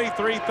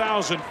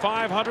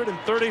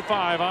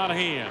 73,535 on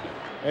hand.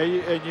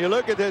 And you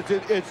look at this,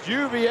 it's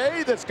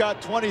UVA that's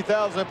got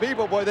 20,000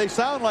 people. Boy, they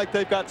sound like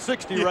they've got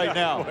 60 right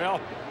now. Well,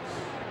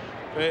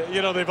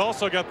 you know, they've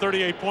also got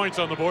 38 points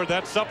on the board.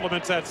 That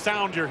supplements that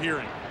sound you're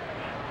hearing.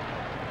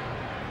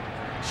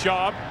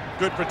 Schaub,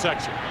 good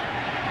protection.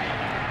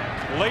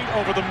 Late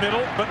over the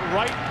middle, but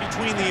right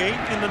between the 8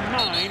 and the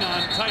 9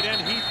 on tight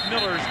end Heath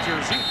Miller's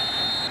jersey.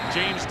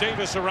 James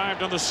Davis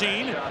arrived on the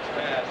scene.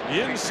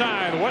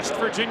 Inside West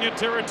Virginia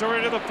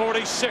territory to the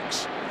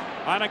 46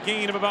 on a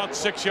gain of about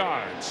 6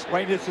 yards.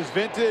 Wayne, this is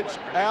vintage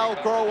Al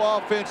Groh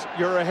offense.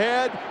 You're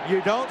ahead.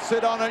 You don't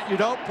sit on it. You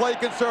don't play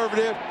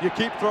conservative. You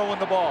keep throwing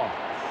the ball.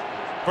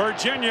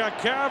 Virginia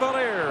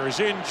Cavaliers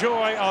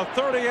enjoy a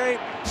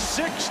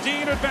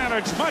 38-16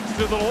 advantage, much to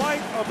the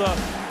delight of the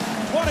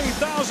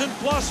 20,000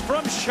 plus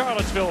from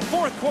Charlottesville.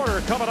 Fourth quarter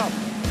coming up.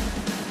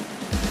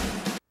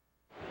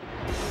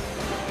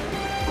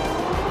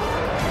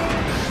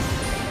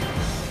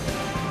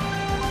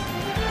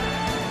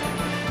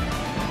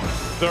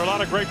 There are a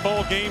lot of great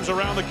bowl games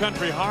around the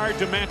country. Hard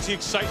to match the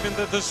excitement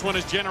that this one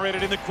has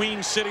generated in the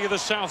Queen City of the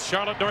South,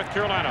 Charlotte, North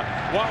Carolina.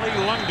 Wally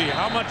Lundy,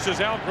 how much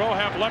does Al Groh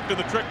have left in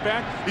the trick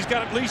back? He's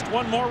got at least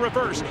one more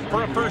reverse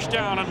for a first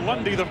down, and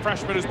Lundy, the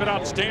freshman, has been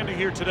outstanding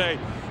here today.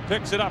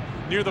 Picks it up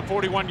near the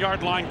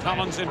 41-yard line.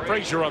 Collins and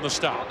Frazier on the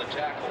stop.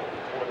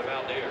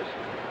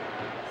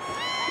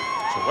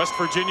 So West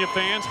Virginia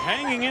fans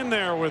hanging in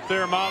there with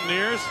their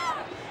Mountaineers.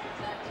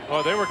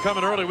 Oh, they were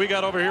coming early. We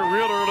got over here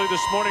real early this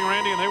morning,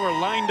 Randy, and they were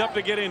lined up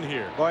to get in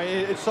here. Boy,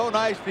 it's so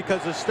nice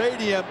because the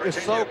stadium is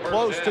so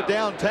close to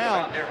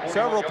downtown.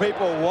 Several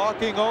people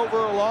walking over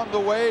along the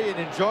way and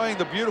enjoying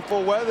the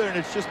beautiful weather, and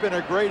it's just been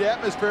a great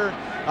atmosphere.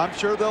 I'm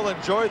sure they'll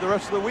enjoy the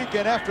rest of the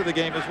weekend after the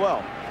game as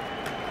well.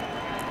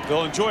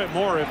 They'll enjoy it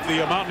more if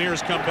the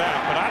Mountaineers come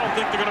back, but I don't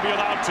think they're going to be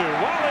allowed to.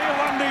 Wally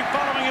Lundy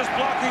following his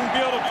blocking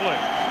beautifully.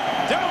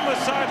 Down the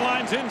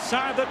sidelines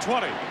inside the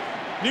 20.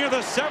 Near the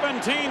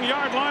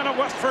 17-yard line of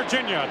West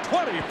Virginia.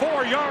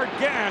 24-yard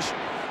gash.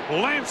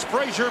 Lance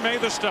Frazier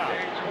made the stop.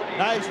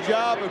 Nice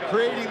job of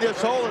creating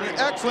this hole, and an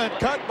excellent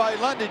cut by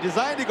Lundy.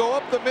 Designed to go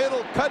up the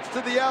middle, cuts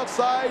to the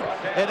outside,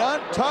 and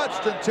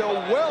untouched until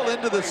well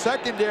into the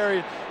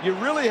secondary. You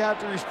really have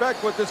to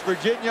respect what this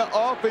Virginia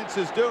offense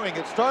is doing.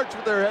 It starts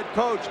with their head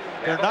coach.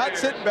 They're not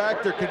sitting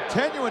back. They're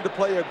continuing to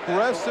play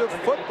aggressive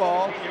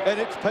football, and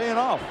it's paying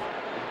off.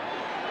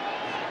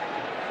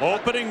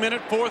 Opening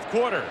minute, fourth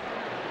quarter.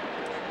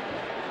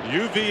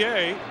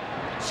 UVA,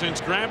 since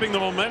grabbing the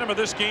momentum of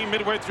this game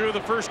midway through the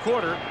first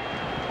quarter,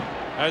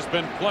 has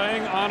been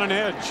playing on an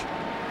edge.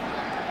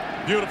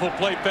 Beautiful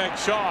play back.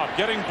 Schaub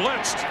getting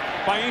blitzed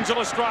by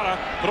Angel Estrada,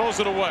 throws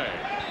it away.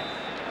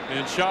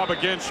 And Schaub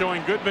again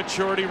showing good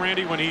maturity,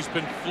 Randy, when he's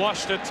been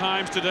flushed at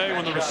times today,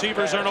 when the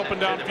receivers aren't open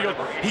downfield.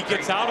 He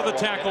gets out of the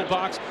tackle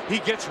box. He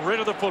gets rid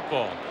of the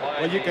football.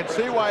 Well, you can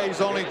see why he's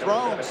only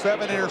thrown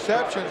 7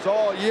 interceptions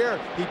all year.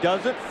 He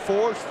doesn't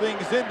force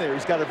things in there.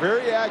 He's got a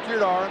very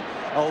accurate arm,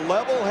 a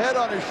level head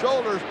on his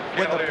shoulders.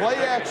 When the play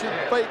action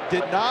fake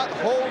did not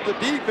hold the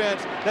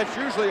defense, that's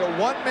usually a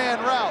one-man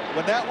route.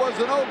 When that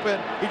wasn't open,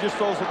 he just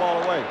throws the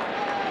ball away.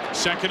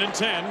 2nd and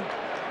 10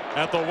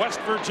 at the West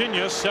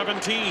Virginia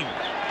 17.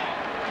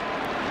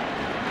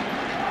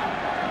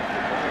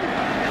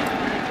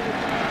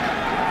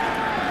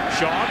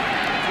 Schaub,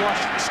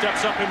 flush,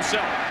 steps up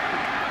himself.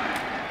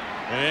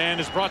 And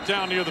is brought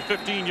down near the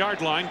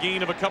 15-yard line,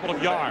 gain of a couple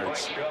of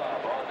yards.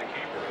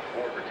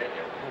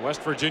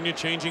 West Virginia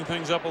changing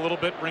things up a little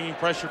bit, bringing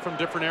pressure from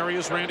different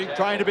areas, Randy.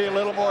 Trying to be a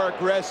little more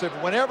aggressive.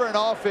 Whenever an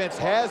offense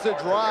has a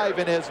drive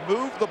and has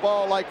moved the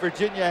ball like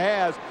Virginia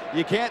has,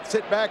 you can't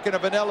sit back in a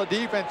vanilla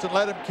defense and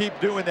let them keep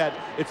doing that.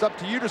 It's up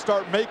to you to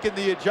start making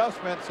the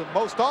adjustments, and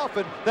most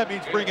often that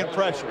means bringing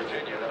pressure.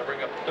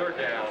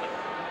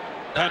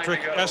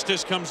 Patrick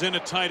Estes comes in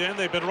at tight end.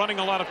 They've been running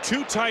a lot of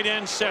 2 tight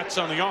end sets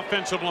on the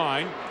offensive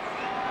line.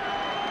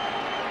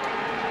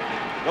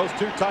 Those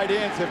 2 tight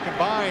ends have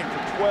combined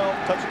for 12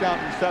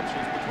 touchdown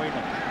receptions between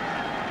them.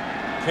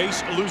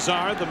 Case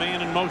Luzard, the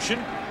man in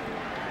motion.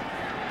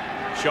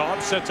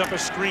 Schaub sets up a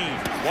screen.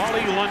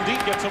 Wally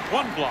Lundy gets up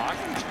 1 block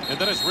and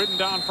then is ridden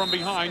down from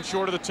behind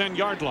short of the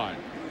 10-yard line.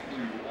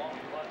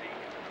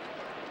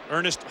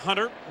 Ernest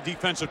Hunter,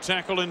 defensive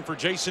tackle, in for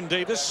Jason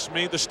Davis,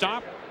 made the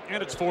stop,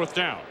 and it's 4th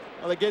down.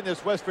 Well, again,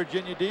 this West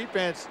Virginia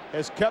defense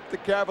has kept the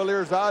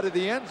Cavaliers out of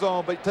the end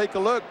zone, but take a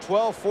look,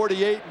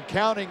 12:48 and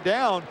counting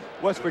down.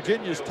 West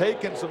Virginia's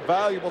taken some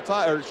valuable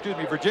time, or excuse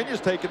me,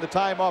 Virginia's taken the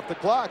time off the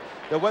clock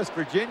that West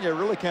Virginia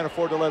really can't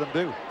afford to let them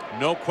do.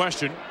 No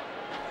question.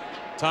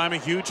 Time a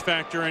huge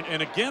factor,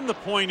 and again, the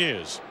point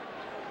is,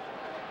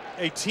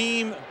 a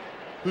team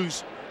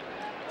whose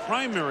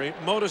primary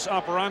modus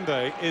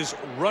operandi is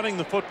running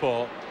the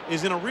football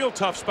is in a real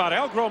tough spot.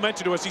 Al Groh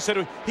mentioned to us, he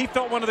said he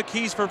felt one of the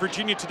keys for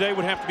Virginia today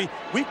would have to be,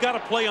 we've got to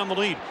play on the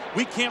lead.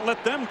 We can't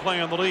let them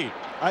play on the lead.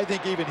 I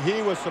think even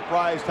he was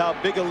surprised how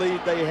big a lead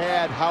they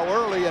had, how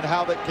early, and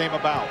how that came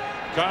about.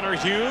 Connor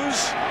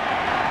Hughes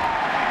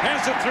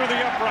has it through the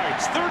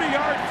uprights.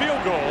 30-yard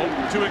field goal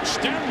to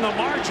extend the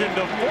margin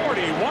to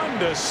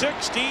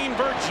 41-16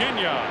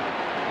 Virginia.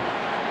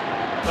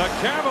 The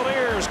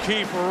Cavaliers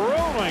keep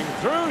rolling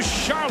through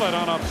Charlotte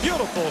on a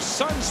beautiful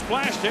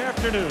sun-splashed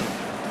afternoon.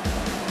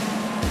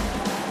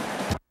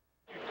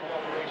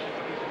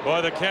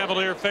 Boy, the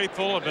Cavalier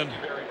faithful have been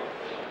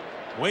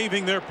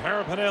waving their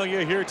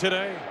paraphernalia here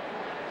today.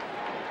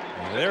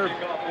 Their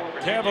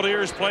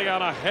Cavaliers play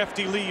on a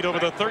hefty lead over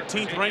the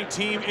 13th ranked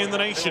team in the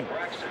nation.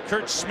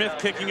 Kurt Smith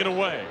kicking it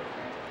away.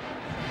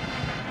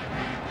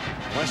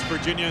 West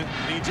Virginia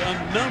needs a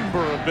number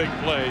of big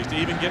plays to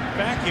even get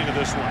back into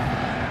this one.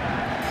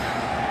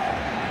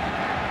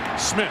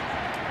 Smith.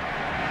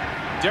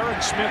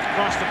 Derek Smith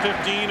across the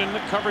 15, and the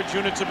coverage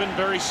units have been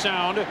very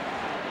sound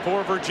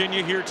for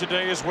Virginia here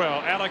today as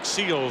well. Alex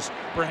Seals,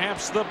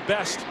 perhaps the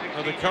best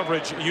of the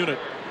coverage unit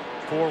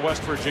for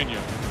West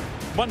Virginia.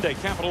 Monday,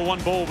 Capital One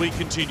Bowl week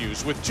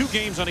continues with 2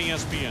 games on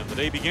ESPN. The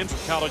day begins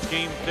with College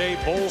Game Day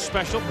Bowl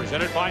Special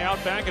presented by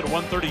Outback at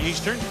 1:30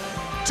 Eastern.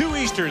 2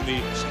 Eastern,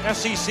 the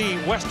SEC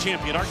West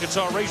champion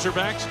Arkansas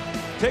Razorbacks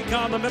take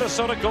on the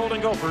Minnesota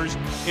Golden Gophers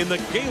in the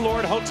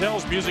Gaylord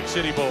Hotels Music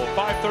City Bowl.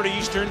 5:30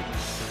 Eastern.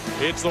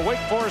 It's the Wake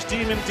Forest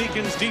Demon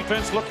Deacons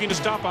defense looking to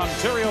stop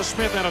Ontario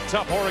Smith and a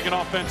tough Oregon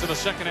offense in the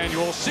 2nd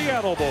annual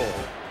Seattle Bowl.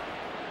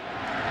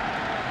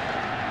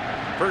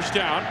 First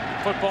down,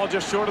 football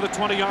just short of the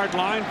 20-yard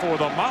line for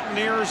the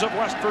Mountaineers of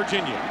West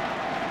Virginia.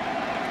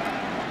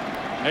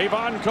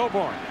 Avon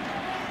Coburn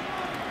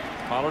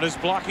followed his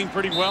blocking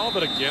pretty well,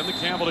 but again, the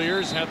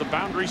Cavaliers had the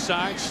boundary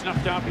side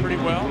snuffed out pretty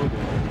well.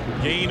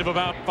 Gain of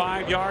about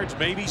 5 yards,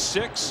 maybe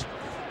 6.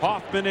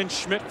 Hoffman and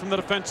Schmidt from the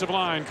defensive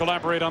line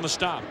collaborate on the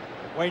stop.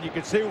 Wayne, you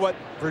can see what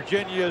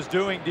Virginia is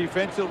doing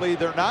defensively.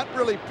 They're not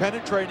really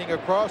penetrating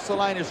across the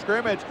line of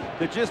scrimmage.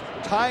 They're just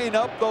tying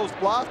up those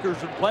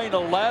blockers and playing a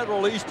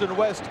lateral east and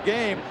west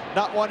game,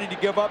 not wanting to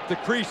give up the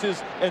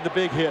creases and the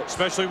big hits.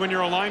 Especially when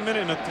you're a lineman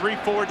in a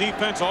 3-4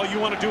 defense, all you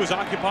want to do is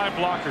occupy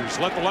blockers.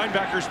 Let the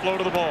linebackers flow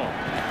to the ball.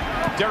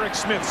 Derek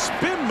Smith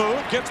spin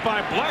move, gets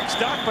by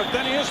Blackstock, but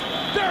then he is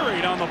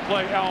buried on the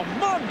play.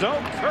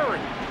 Almondo Curry.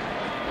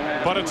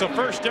 But it's a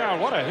first down.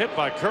 What a hit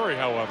by Curry,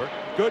 however.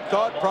 Good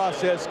thought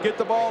process. Get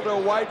the ball to a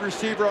wide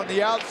receiver on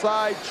the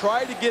outside.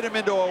 Try to get him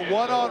into a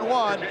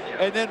one-on-one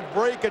and then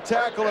break a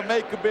tackle and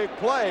make a big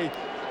play.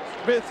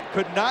 Smith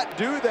could not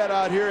do that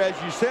out here,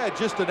 as you said.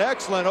 Just an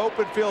excellent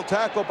open field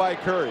tackle by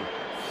Curry.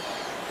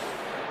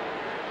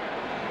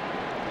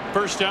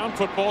 First down,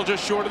 football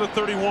just short of the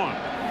 31.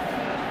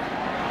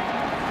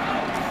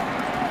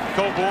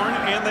 Coburn,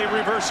 and they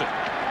reverse it.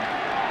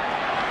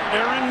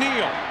 Aaron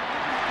Neal.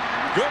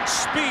 Good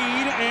speed,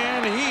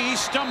 and he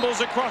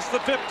stumbles across the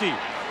 50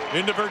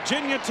 into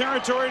Virginia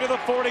territory to the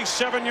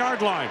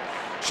 47-yard line.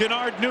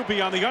 Chenard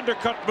Newby on the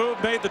undercut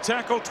move made the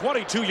tackle,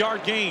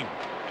 22-yard gain.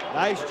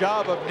 Nice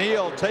job of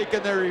Neal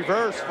taking the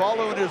reverse,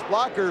 following his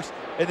blockers,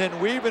 and then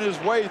weaving his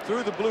way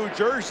through the blue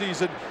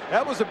jerseys. And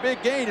that was a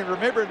big gain. And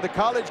remember, in the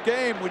college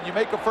game, when you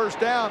make a first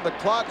down, the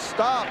clock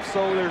stops,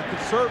 so they're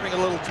conserving a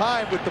little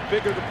time with the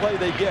bigger the play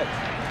they get.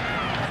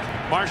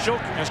 Marshall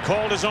has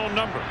called his own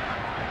number.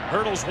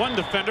 Hurdles one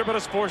defender, but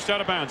is forced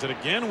out of bounds. And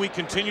again, we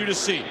continue to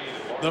see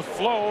the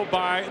flow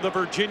by the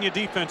Virginia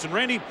defense. And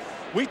Randy,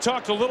 we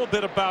talked a little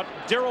bit about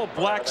Darrell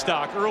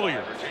Blackstock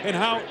earlier and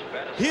how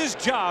his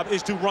job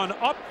is to run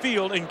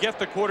upfield and get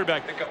the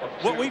quarterback.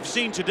 What we've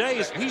seen today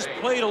is he's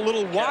played a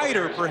little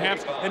wider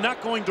perhaps and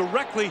not going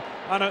directly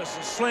on a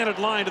slanted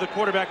line to the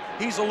quarterback.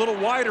 He's a little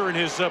wider in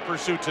his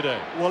pursuit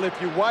today. Well,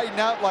 if you widen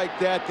out like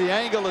that, the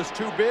angle is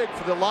too big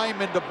for the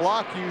lineman to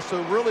block you.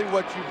 So really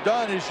what you've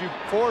done is you've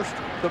forced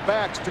the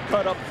backs to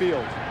cut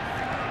upfield.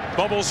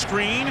 Bubble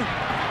screen.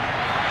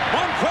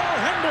 Monquell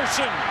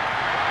Henderson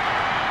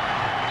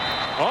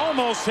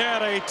almost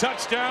had a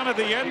touchdown at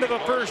the end of the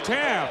first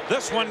half.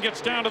 This one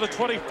gets down to the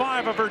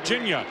 25 of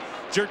Virginia.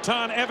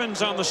 Jerton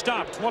Evans on the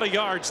stop, 20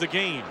 yards the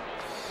gain.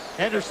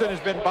 Henderson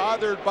has been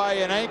bothered by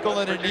an ankle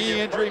and a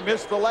knee injury,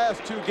 missed the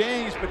last 2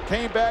 games, but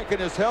came back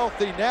and is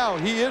healthy now.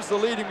 He is the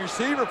leading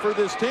receiver for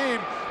this team,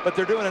 but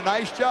they're doing a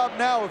nice job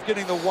now of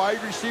getting the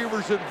wide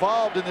receivers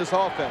involved in this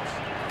offense.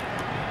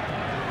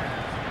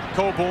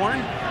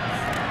 Coburn.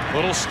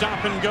 Little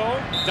stop and go,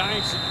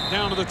 dives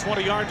down to the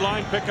 20-yard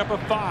line, pick up a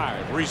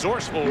 5.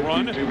 Resourceful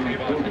run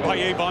by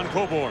Avon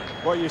Coburn.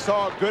 Well, you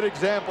saw a good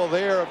example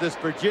there of this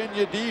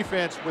Virginia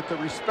defense with the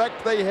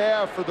respect they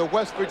have for the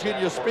West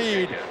Virginia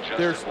speed.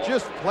 They're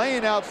just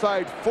playing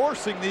outside,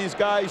 forcing these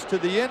guys to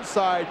the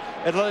inside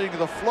and letting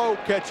the flow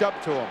catch up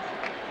to them.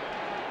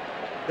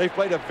 They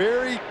played a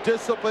very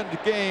disciplined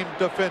game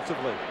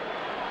defensively.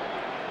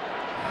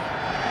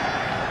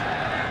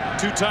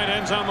 2 tight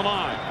ends on the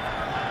line.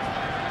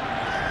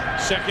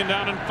 2nd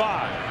down and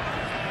 5.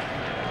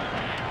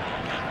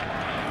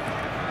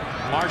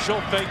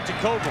 Marshall fake to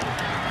Coburn.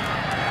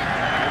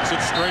 Makes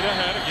it straight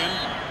ahead again.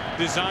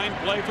 Design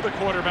play for the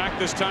quarterback.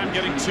 This time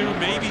getting 2,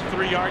 maybe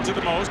 3 yards at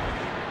the most.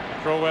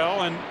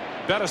 Crowell and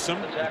Bettison,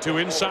 the 2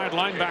 inside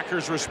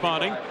linebackers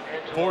responding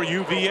for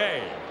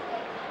UVA.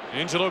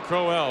 Angelo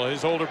Crowell,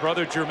 his older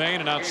brother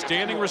Jermaine, an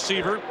outstanding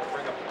receiver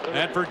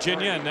at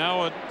Virginia, and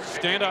now a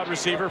standout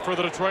receiver for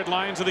the Detroit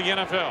Lions of the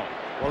NFL.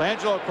 Well,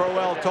 Angelo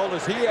Crowell told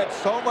us he had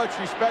so much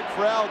respect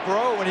for Al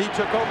Groh when he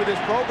took over this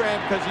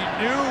program because he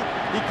knew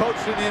he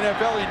coached in the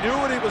NFL. He knew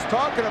what he was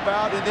talking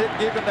about, and it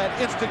gave him that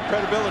instant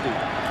credibility.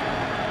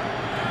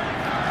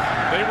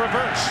 They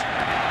reverse.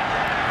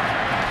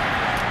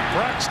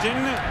 Braxton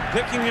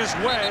picking his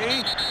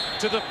way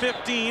to the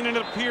 15, and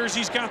it appears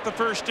he's got the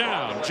first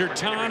down.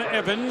 Jerton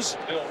Evans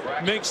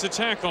makes the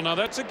tackle. Now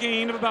that's a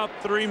gain of about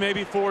 3,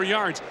 maybe 4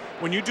 yards.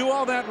 When you do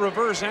all that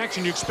reverse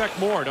action, you expect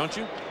more, don't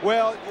you?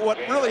 Well, what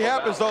really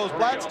happens though is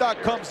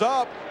Blackstock comes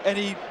up and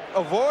he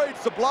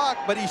avoids the block,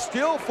 but he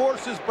still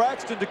forces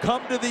Braxton to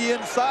come to the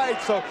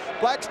inside. So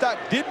Blackstock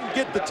didn't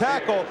get the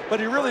tackle, but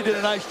he really did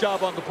a nice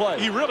job on the play.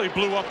 He really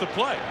blew up the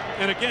play.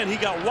 And again, he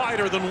got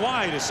wider than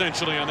wide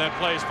essentially on that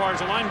play as far as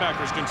the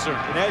linebacker is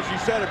concerned. And as you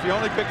said, if you're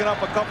only picking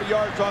up a couple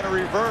yards on a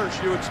reverse,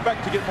 you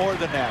expect to get more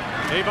than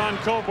that. Avon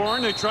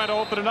Coburn, they try to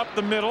open it up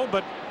the middle,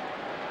 but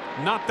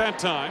not that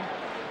time.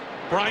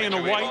 Brian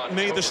White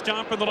made the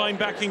stop in the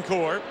linebacking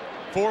core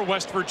for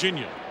West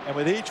Virginia. And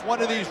with each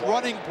one of these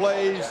running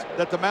plays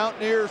that the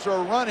Mountaineers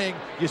are running,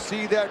 you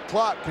see that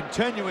clock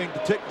continuing to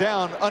tick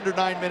down under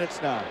 9 minutes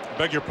now.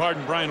 Beg your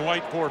pardon, Brian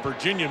White for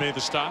Virginia made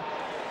the stop.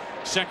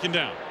 2nd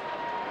down.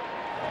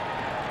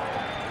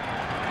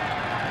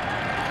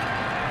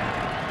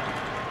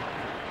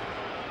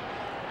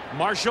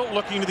 Marshall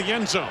looking to the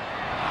end zone.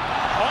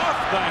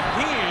 Off the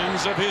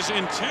hands of his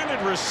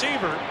intended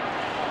receiver.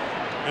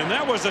 And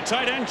that was the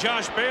tight end,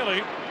 Josh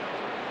Bailey.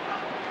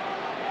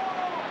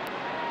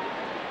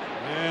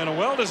 And a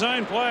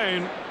well-designed play.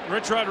 And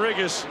Rich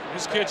Rodriguez,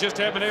 his kid just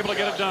haven't been able to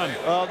get it done.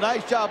 Well,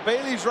 nice job.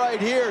 Bailey's right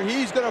here.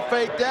 He's going to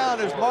fake down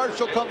as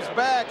Marshall comes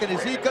back. And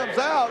as he comes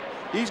out,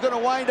 he's going to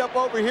wind up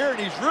over here. And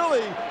he's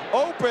really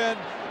open.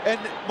 And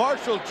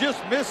Marshall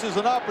just misses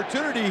an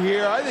opportunity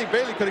here. I think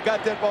Bailey could have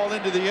got that ball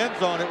into the end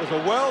zone. It was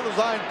a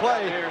well-designed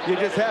play. You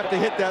just have to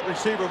hit that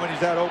receiver when he's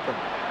that open.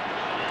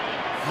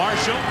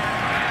 Marshall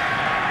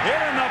hit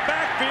in the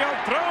backfield,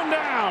 thrown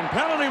down.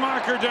 Penalty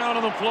marker down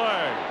on the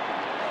play.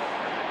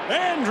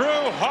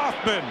 Andrew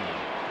Hoffman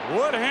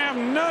would have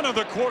none of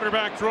the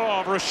quarterback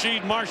draw of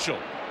Rasheed Marshall.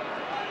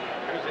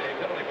 Here's a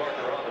penalty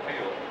marker on the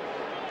field.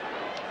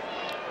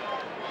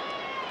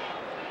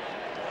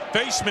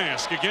 Face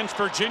mask against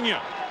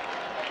Virginia.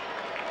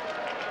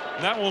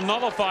 That will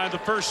nullify the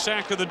first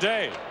sack of the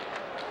day.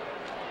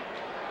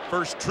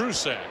 First true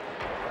sack.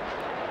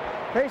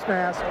 Face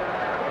mask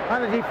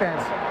on the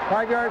defense.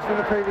 5 yards from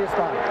the previous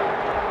stop.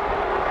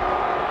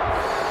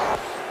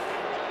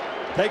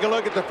 Take a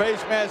look at the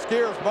face mask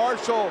here. As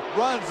Marshall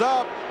runs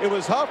up, it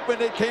was Huffman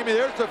that came in.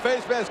 There's the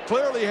face mask.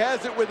 Clearly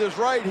has it with his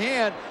right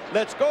hand.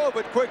 Lets go of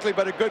it quickly,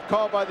 but a good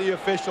call by the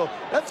official.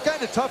 That's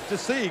kind of tough to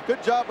see.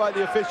 Good job by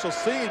the official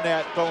seeing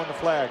that, throwing the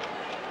flag.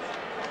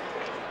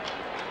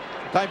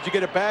 Sometimes you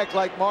get a back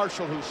like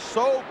Marshall, who's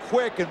so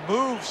quick and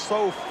moves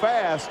so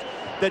fast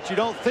that you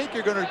don't think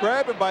you're going to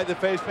grab him by the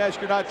face mask.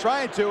 You're not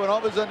trying to, and all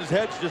of a sudden his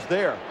head's just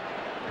there.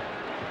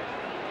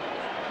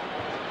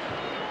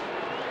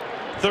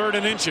 3rd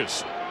and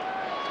inches.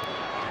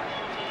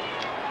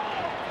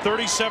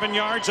 37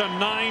 yards on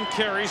 9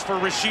 carries for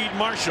Rasheed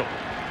Marshall.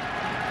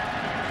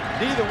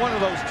 Neither one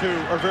of those two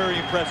are very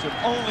impressive.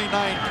 Only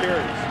 9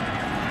 carries.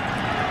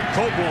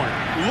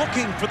 Coburn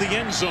looking for the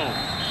end zone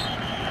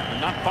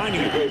and not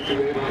finding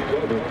it.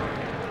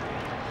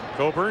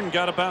 Coburn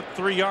got about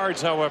 3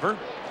 yards, however,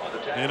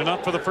 and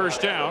enough for the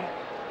first down.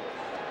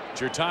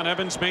 Jerton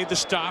Evans made the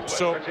stop,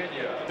 so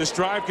this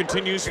drive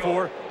continues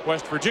for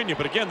West Virginia.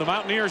 But again, the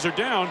Mountaineers are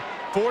down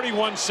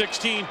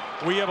 41-16.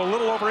 We have a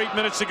little over 8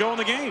 minutes to go in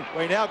the game.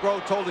 Wayne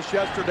Algrove told us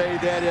yesterday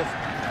that if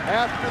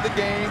after the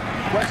game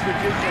West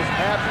Virginia is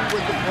happy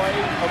with the play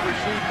of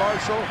Rasheed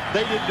Marshall,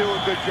 they didn't do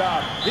a good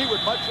job. He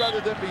would much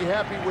rather than be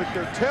happy with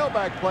their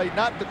tailback play,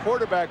 not the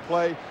quarterback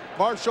play.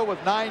 Marshall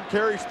with 9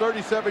 carries,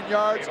 37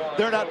 yards.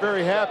 They're not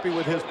very happy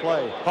with his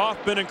play.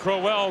 Hoffman and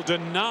Crowell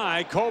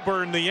deny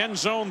Coburn the end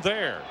zone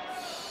there.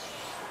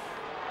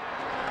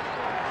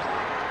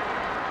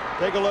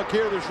 Take a look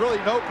here. There's really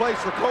no place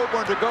for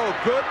Coburn to go.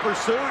 Good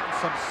pursuit and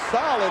some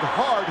solid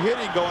hard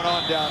hitting going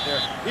on down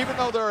there. Even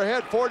though they're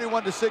ahead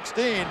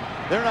 41-16,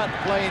 they're not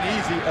playing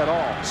easy at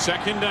all.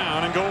 2nd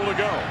down and goal to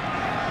go.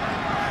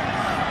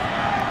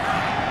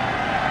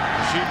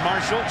 Rasheed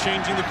Marshall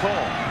changing the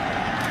call.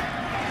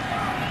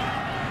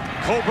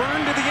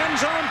 Coburn to the end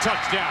zone,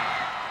 touchdown.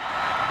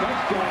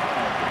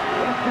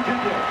 West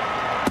Virginia.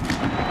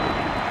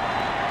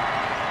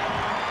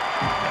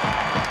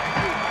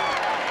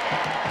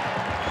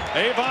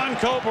 Avon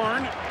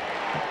Coburn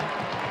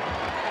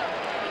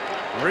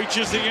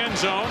reaches the end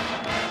zone.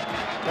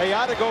 They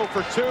ought to go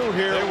for 2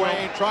 here,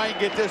 Wayne. Try and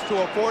get this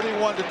to a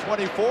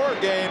 41-24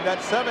 game. That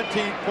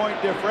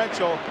 17-point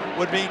differential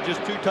would mean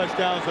just 2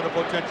 touchdowns and a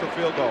potential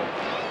field goal.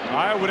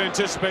 I would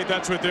anticipate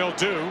that's what they'll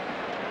do.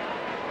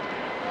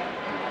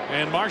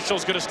 And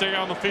Marshall's going to stay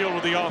on the field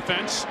with the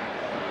offense.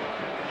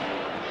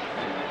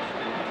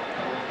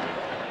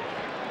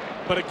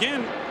 But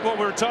again, what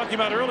we were talking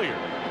about earlier,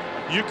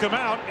 you come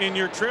out and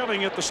you're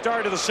trailing at the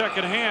start of the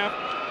 2nd half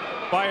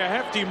by a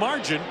hefty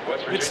margin.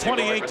 It's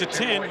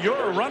 28-10.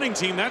 You're a running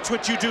team. That's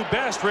what you do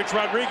best. Rich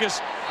Rodriguez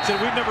said,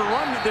 we've never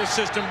run this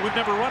system. We've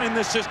never run in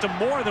this system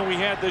more than we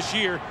had this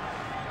year.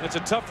 It's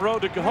a tough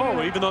road to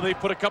go, even though they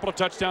put a couple of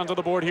touchdowns on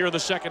the board here in the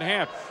 2nd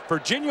half.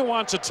 Virginia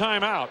wants a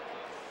timeout.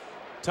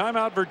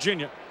 Timeout,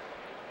 Virginia.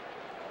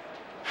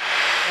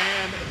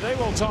 And they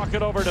will talk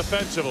it over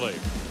defensively.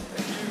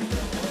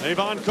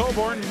 Avon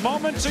Coburn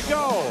moments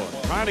ago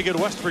trying to get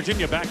West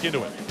Virginia back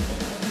into it.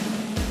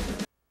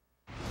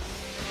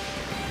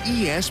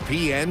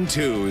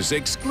 ESPN2's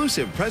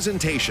exclusive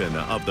presentation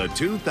of the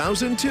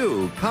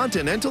 2002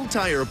 Continental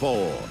Tire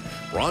Bowl.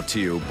 Brought to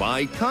you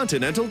by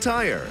Continental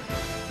Tire.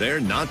 They're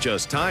not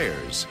just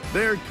tires,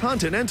 they're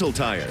Continental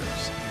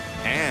tires.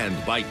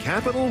 And by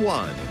Capital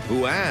One,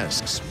 who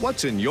asks,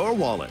 what's in your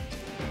wallet?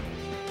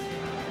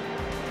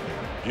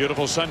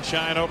 Beautiful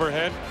sunshine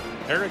overhead.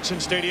 Erickson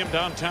Stadium,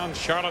 downtown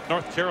Charlotte,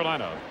 North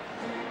Carolina.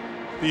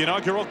 The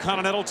inaugural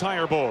Continental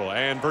Tire Bowl,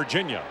 and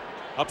Virginia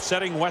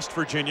upsetting West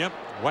Virginia.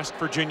 West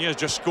Virginia has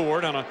just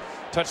scored on a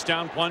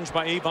touchdown plunge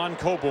by Avon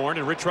Coburn,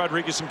 and Rich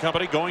Rodriguez and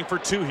company going for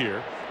 2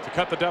 here to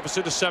cut the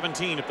deficit to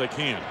 17 if they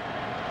can.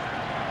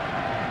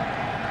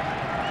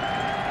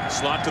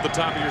 Slot to the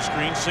top of your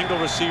screen, single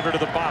receiver to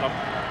the bottom.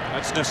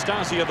 That's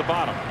Nastasi at the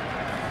bottom.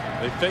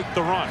 They fake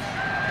the run.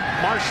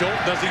 Marshall,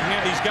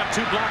 he's got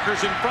 2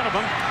 blockers in front of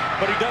him,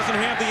 but he doesn't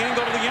have the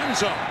angle to the end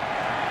zone.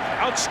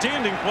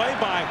 Outstanding play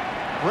by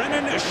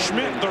Brennan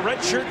Schmidt, the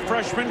redshirt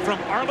freshman from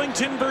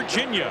Arlington,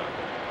 Virginia.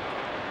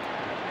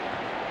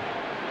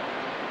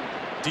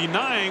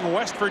 Denying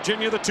West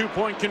Virginia the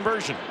 2-point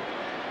conversion.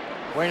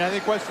 Wayne, I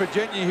think West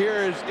Virginia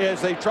here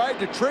is they tried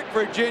to trick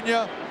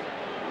Virginia,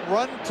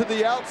 run to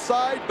the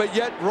outside, but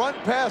yet run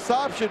pass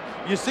option.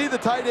 You see the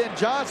tight end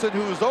Johnson,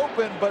 who was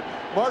open, but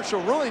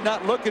Marshall really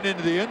not looking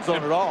into the end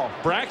zone at all.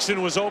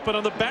 Braxton was open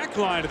on the back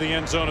line of the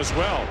end zone as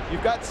well.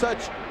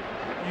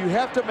 You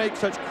have to make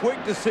such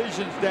quick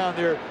decisions down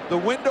there. The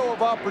window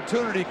of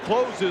opportunity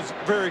closes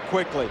very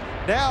quickly.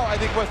 Now I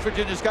think West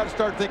Virginia's got to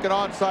start thinking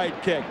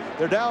onside kick.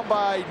 They're down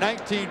by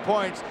 19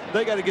 points.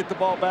 They got to get the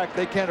ball back.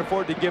 They can't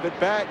afford to give it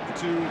back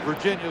to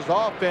Virginia's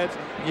offense.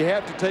 You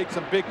have to take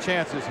some big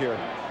chances here.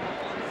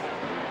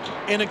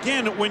 And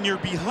again, when you're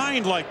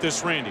behind like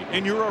this, Randy,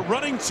 and you're a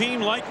running team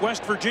like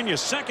West Virginia,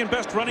 2nd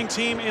best running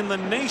team in the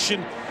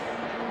nation,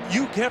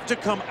 you have to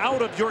come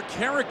out of your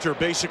character,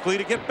 basically,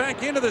 to get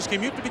back into this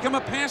game. You have to become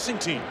a passing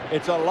team.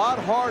 It's a lot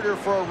harder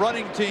for a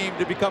running team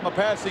to become a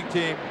passing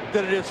team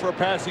than it is for a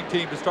passing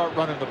team to start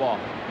running the ball.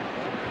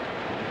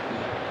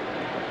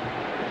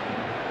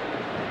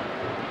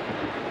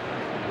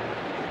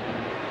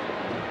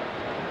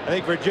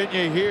 think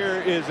Virginia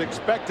here is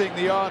expecting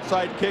the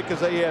onside kick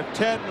as they have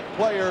 10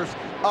 players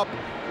up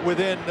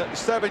within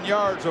 7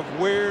 yards of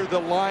where the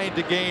line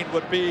to gain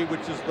would be,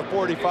 which is the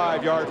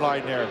 45-yard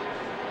line there.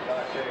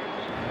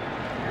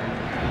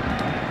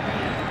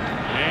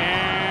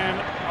 And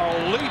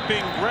a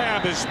leaping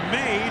grab is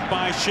made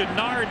by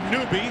Shenard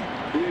Newby,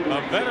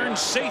 a veteran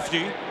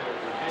safety,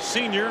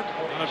 senior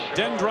out of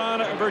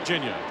Dendron,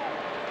 Virginia.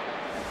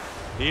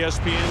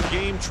 ESPN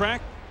Game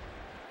Track.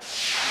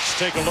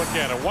 Let's take a look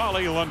at it.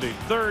 Wally Lundy,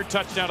 third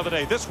touchdown of the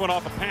day. This one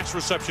off a pass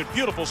reception.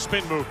 Beautiful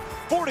spin move.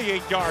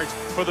 48 yards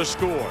for the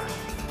score.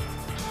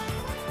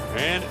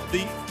 And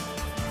the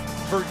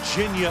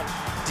Virginia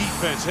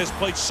defense has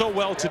played so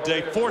well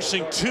today,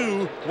 forcing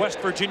 2 West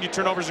Virginia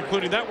turnovers,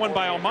 including that one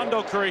by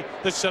Armando Curry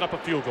that set up a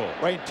field goal.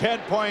 Right, 10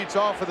 points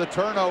off of the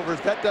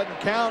turnovers. That doesn't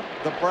count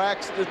the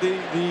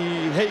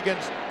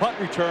Hagen's punt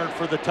return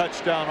for the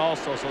touchdown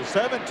also. So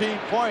 17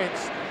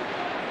 points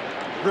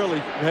really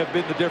have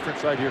been the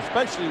difference right here,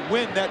 especially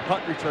when that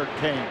punt return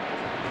came.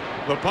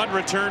 The punt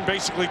return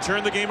basically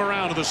turned the game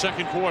around in the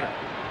second quarter.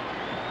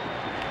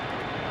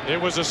 It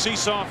was a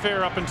seesaw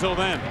affair up until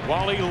then.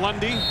 Wally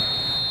Lundy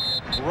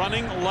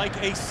running like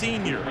a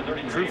senior,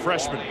 true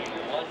freshman.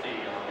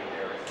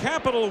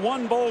 Capital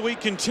One Bowl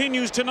Week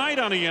continues tonight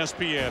on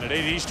ESPN at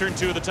 8 Eastern.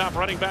 2 of the top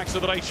running backs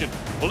of the nation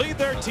lead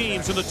their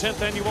teams in the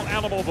 10th annual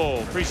Alamo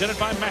Bowl, presented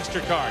by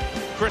MasterCard.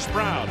 Chris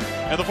Brown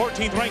and the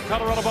 14th ranked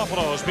Colorado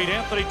Buffaloes meet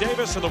Anthony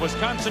Davis and the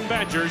Wisconsin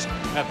Badgers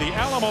at the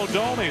Alamo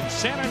Dome in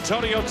San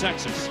Antonio,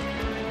 Texas.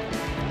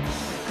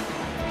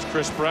 It's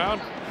Chris Brown,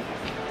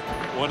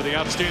 one of the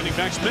outstanding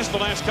backs. Missed the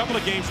last couple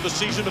of games of the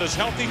season, but is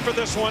healthy for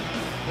this one.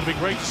 It'll be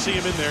great to see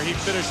him in there. He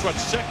finished, what,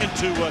 second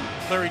to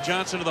Larry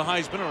Johnson in the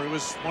Heisman, or he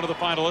was one of the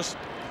finalists.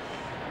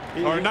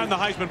 Or not in the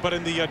Heisman, but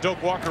in the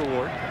Doak Walker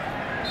Award.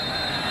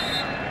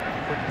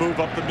 Quick move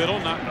up the middle,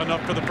 not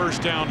enough for the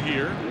first down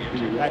here.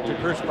 Back to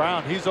Chris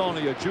Brown. He's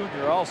only a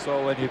junior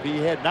also, and if he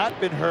had not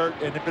been hurt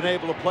and had been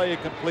able to play a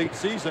complete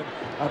season,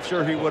 I'm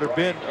sure he would have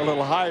been a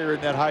little higher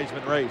in that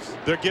Heisman race.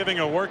 They're giving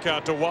a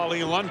workout to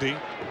Wally Lundy.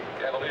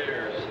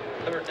 Cavaliers,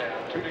 3rd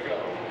down, 2 to go.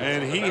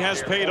 And he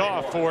has paid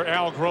off for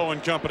Al Groh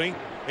and company.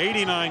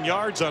 89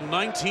 yards on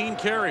 19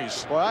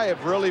 carries. Well, I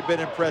have really been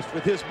impressed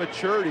with his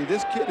maturity.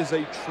 This kid is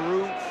a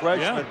true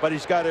freshman, but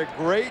he's got a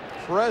great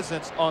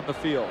presence on the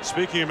field.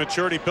 Speaking of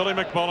maturity, Billy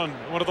McMullen,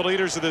 one of the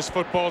leaders of this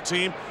football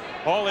team,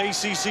 all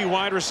ACC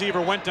wide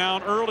receiver, went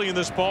down early in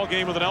this ball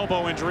game with an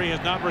elbow injury,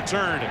 has not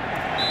returned.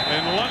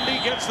 And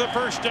Lundy gets the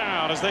first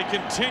down as they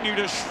continue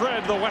to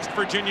shred the West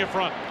Virginia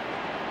front.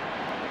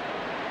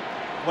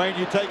 Wayne,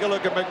 you take a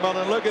look at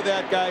McMullen. Look at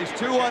that, guys.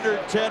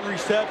 210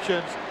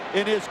 receptions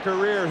in his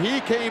career.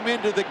 He came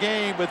into the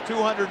game with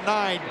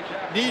 209,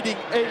 needing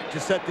 8 to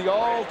set the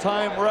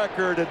all-time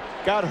record, and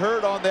got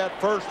hurt on that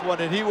first one,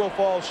 and he will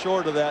fall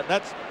short of that.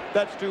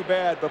 That's too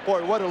bad, but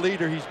boy, what a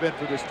leader he's been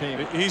for this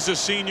team. He's a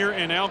senior,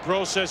 and Al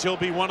Groh says he'll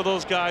be one of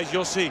those guys.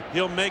 You'll see,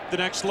 he'll make the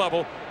next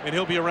level, and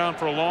he'll be around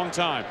for a long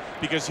time,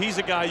 because he's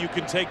a guy you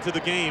can take to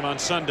the game on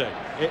Sunday.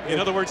 In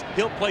other words,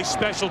 he'll play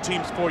special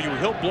teams for you.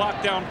 He'll block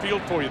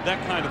downfield for you,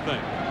 that kind of thing.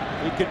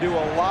 He can do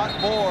a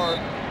lot more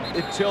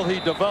until he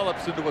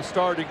develops into a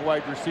starting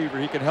wide receiver.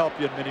 He can help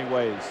you in many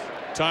ways.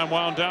 Time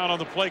wound down on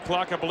the play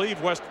clock. I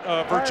believe West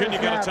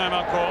Virginia got a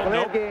timeout called.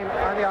 Nope. Game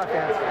on the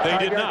offense. They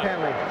did not.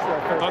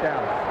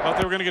 Thought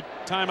they were going to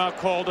get timeout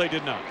called. They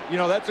did not. You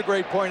know, that's a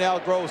great point Al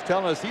Groh was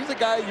telling us. He's a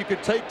guy you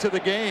could take to the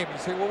game. You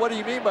say, well, what do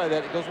you mean by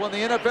that? He goes, well,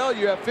 in the NFL,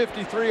 you have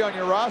 53 on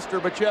your roster,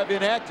 but you have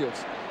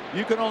inactives.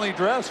 You can only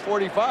dress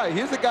 45.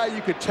 He's a guy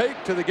you could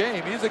take to the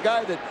game. He's a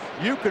guy that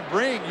you could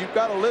bring. You've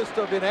got a list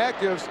of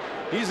inactives.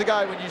 He's a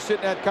guy, when you sit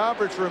in that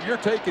conference room, you're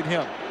taking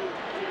him.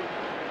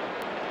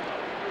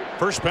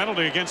 First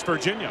penalty against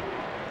Virginia.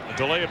 A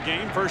delay of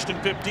game, 1st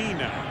and 15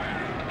 now.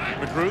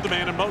 McGrew, the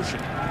man in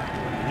motion.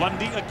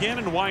 Lundy again,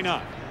 and why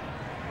not?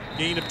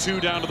 Gain of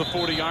 2 down to the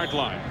 40-yard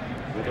line.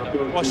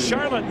 Well,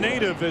 Charlotte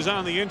native is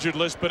on the injured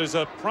list, but is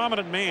a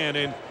prominent man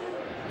in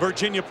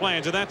Virginia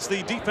plans, and that's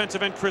the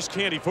defensive end Chris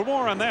Canty. For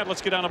more on that,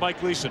 let's get down to Mike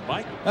Gleason.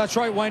 Mike? That's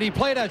right, Wayne. He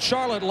played at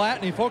Charlotte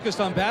Latin. He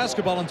focused on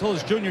basketball until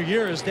his junior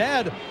year. His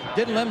dad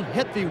didn't let him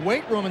hit the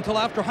weight room until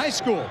after high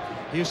school.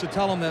 He used to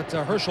tell him that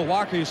Herschel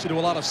Walker used to do a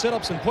lot of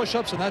sit-ups and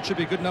push-ups, and that should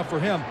be good enough for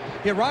him.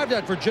 He arrived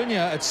at Virginia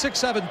at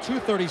 6'7",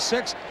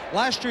 236.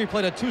 Last year he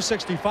played at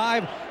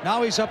 265.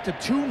 Now he's up to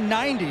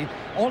 290.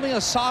 Only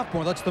a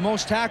sophomore. That's the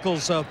most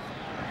tackles.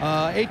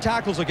 8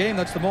 tackles a game.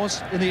 That's the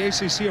most in the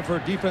ACC for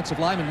a defensive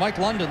lineman. Mike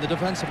London, the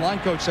defensive line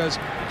coach, says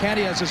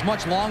Canty has as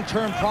much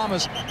long-term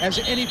promise as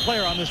any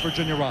player on this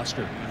Virginia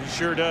roster. He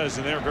sure does,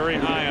 and they're very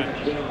high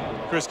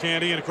on Chris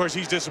Canty. And, of course,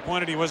 he's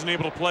disappointed he wasn't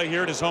able to play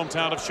here in his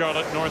hometown of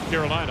Charlotte, North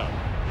Carolina.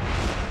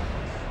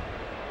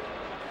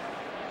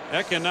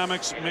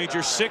 Economics major,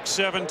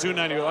 6'7",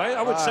 290.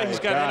 I would say he's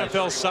got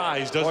NFL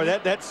size, doesn't he?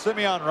 That's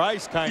Simeon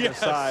Rice kind of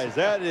size.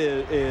 That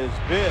is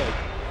big.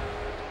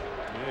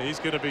 Yeah, he's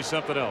going to be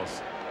something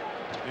else.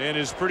 And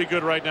is pretty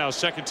good right now.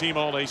 2nd team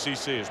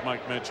All-ACC, as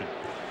Mike mentioned.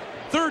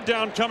 3rd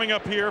down coming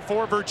up here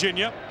for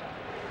Virginia.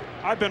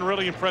 I've been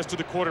really impressed with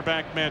the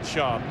quarterback, Matt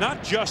Shaw.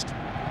 Not just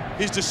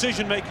his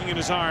decision-making in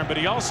his arm, but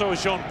he also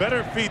has shown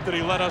better feet than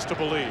he led us to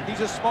believe.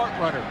 He's a smart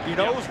runner. He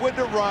knows when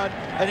to run,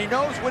 and he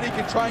knows when he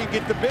can try and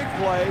get the big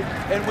play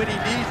and when he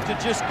needs to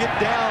just get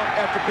down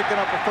after picking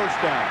up a first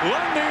down.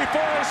 Lundy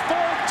for his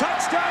 4th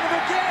touchdown of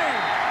the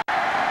game.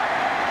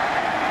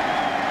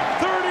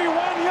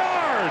 31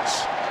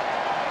 yards.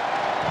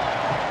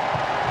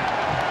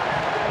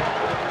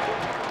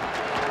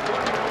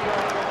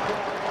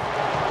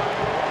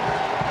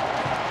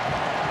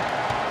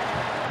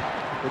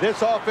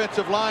 This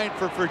offensive line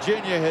for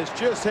Virginia has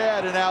just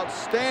had an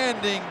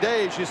outstanding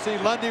day. As you see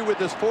Lundy with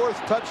his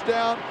 4th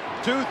touchdown,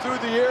 2 through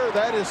the air.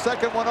 That is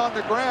 2nd one on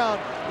the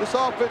ground. This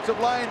offensive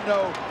line,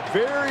 though,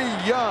 very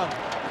young.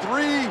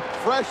 3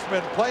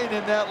 freshmen playing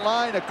in that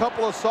line, a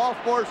couple of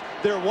sophomores.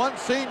 Their 1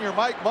 senior,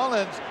 Mike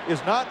Mullins,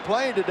 is not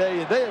playing today,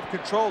 and they have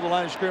controlled the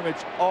line of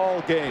scrimmage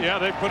all game. Yeah,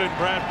 they put in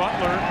Brad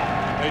Butler,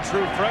 a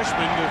true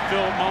freshman, to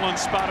fill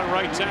Mullins' spot at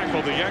right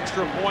tackle. The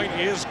extra point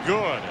is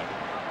good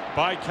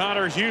by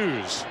Connor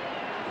Hughes.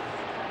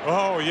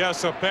 Oh,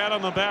 yes, a pat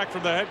on the back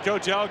from the head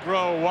coach, Al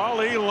Groh.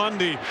 Wally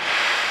Lundy.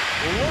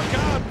 Look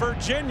out,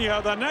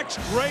 Virginia. The next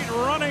great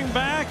running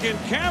back in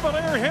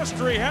Cavalier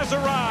history has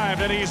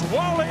arrived, and he's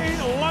Wally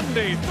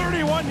Lundy.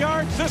 31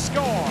 yards to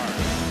score.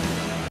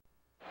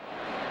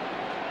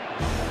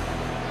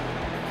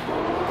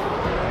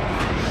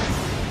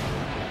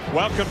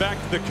 Welcome back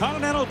to the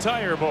Continental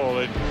Tire Bowl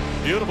in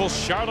beautiful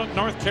Charlotte,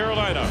 North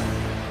Carolina.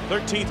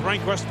 13th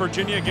ranked West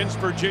Virginia against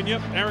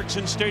Virginia.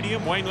 Erickson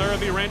Stadium. Wayne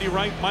Larrabee, Randy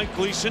Wright, Mike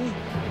Gleason.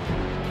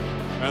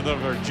 And the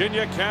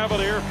Virginia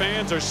Cavalier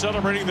fans are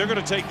celebrating. They're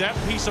going to take that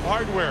piece of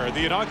hardware,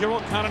 the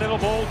inaugural Continental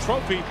Bowl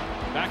trophy,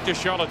 back to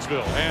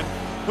Charlottesville. And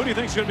who do you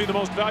think is going to be the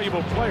most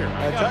valuable player?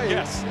 I tell you,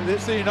 yes,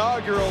 this is the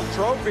inaugural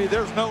trophy.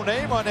 There's no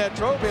name on that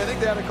trophy. I think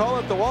they ought to call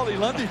it the Wally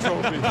Lundy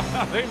Trophy.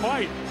 They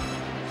might.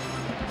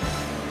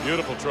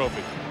 Beautiful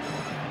trophy.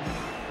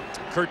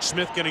 Kurt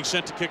Smith getting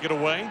sent to kick it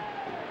away.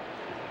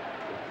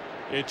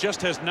 It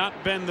just has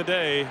not been the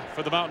day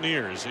for the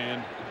Mountaineers.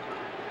 And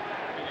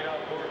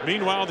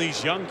meanwhile,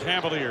 these young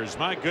Cavaliers,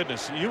 my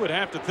goodness, you would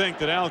have to think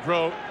that Al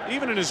Groh,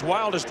 even in his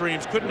wildest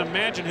dreams, couldn't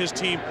imagine his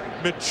team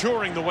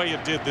maturing the way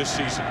it did this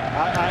season.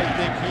 I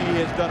think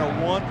he has done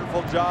a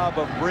wonderful job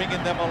of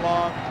bringing them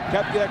along,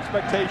 kept the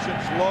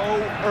expectations low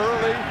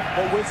early,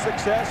 but with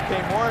success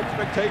came more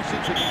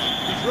expectations, and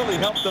he's really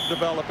helped them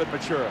develop and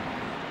mature.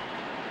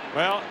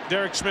 Well,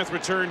 Derek Smith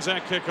returns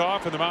that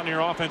kickoff, and the Mountaineer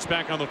offense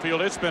back on the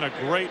field. It's been a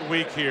great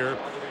week here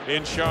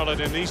in Charlotte,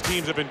 and these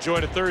teams have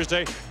enjoyed it.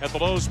 Thursday at the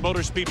Lowe's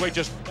Motor Speedway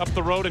just up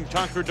the road in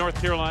Concord, North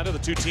Carolina. The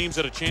 2 teams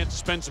had a chance to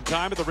spend some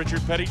time at the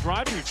Richard Petty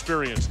driving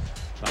experience.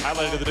 The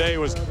highlight of the day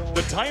was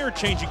the tire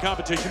changing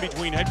competition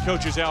between head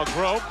coaches Al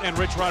Groh and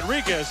Rich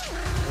Rodriguez.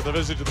 With a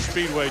visit to the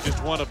Speedway,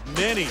 just one of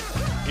many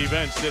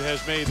events that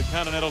has made the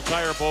Continental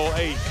Tire Bowl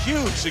a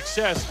huge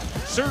success,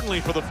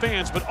 certainly for the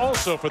fans, but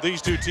also for these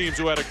 2 teams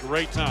who had a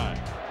great time.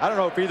 I don't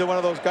know if either one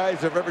of those guys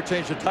have ever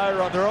changed a tire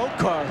on their own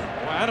car.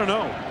 Well, I don't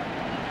know.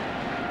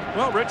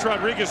 Well, Rich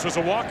Rodriguez was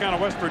a walk-on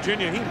of West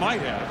Virginia. He might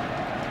have.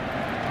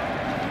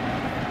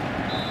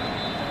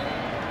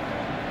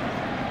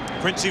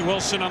 Quincy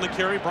Wilson on the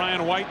carry.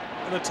 Brian White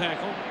on the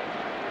tackle.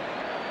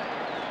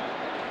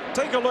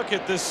 Take a look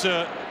at this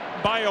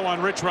bio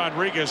on Rich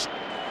Rodriguez.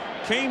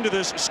 Came to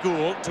this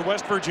school, to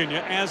West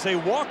Virginia, as a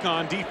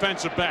walk-on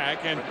defensive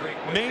back and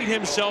made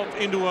himself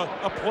into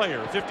a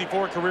player.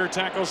 54 career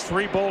tackles,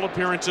 3 bowl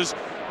appearances.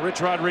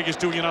 Rich Rodriguez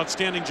doing an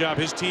outstanding job.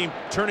 His team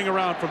turning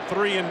around from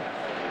 3-9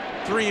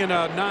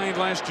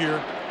 last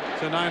year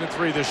to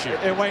 9-3 this year.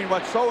 And Wayne,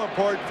 what's so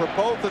important for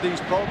both of these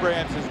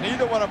programs is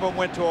neither one of them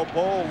went to a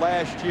bowl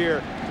last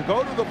year. To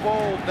go to the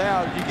bowl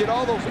now, you get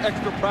all those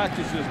extra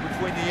practices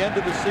between the end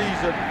of the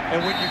season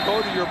and when you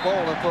go to your bowl.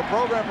 And for a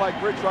program like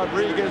Rich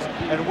Rodriguez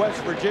and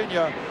West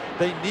Virginia,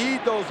 they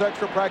need those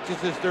extra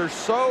practices. They're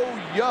so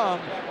young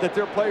that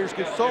their players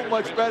get so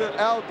much better.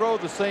 Al Groh,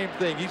 the same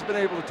thing. He's been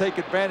able to take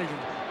advantage of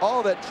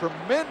all that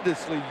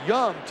tremendously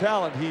young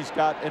talent he's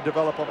got and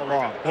develop them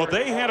along. Well,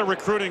 they had a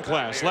recruiting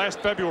class last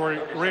February,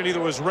 Randy,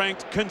 that was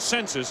ranked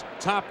consensus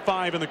top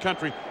 5 in the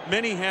country.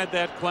 Many had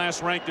that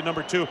class ranked at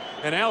number 2.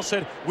 And Al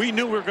said, we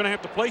knew we were going to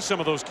have to play some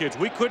of those kids.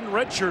 We couldn't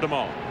redshirt them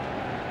all.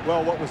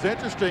 Well, what was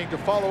interesting to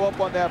follow up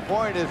on that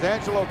point is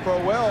Angelo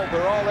Crowell,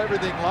 their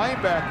all-everything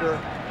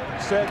linebacker,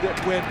 said that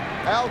when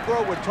Al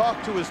Groh would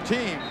talk to his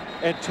team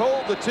and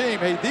told the team,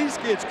 hey, these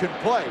kids can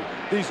play.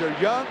 These are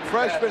young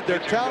freshmen. They're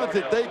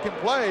talented. They can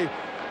play.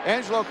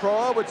 Angelo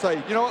Crowell would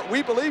say, you know what,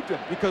 we believed him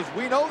because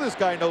we know this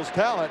guy knows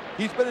talent.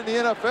 He's been in the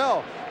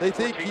NFL. They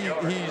think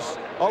he's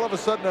all of a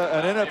sudden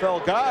an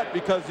NFL god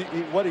because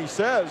what he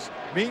says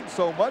means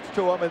so much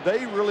to him, and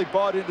they really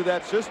bought into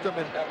that system,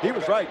 and he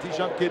was right. These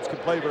young kids can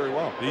play very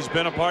well. He's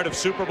been a part of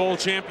Super Bowl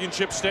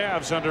championship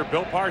staffs under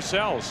Bill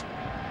Parcells.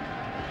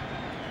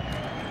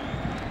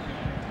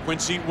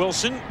 Quincy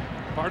Wilson,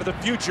 part of the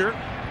future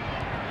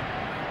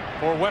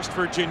for West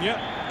Virginia,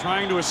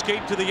 trying to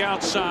escape to the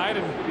outside,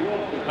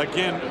 and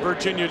again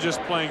Virginia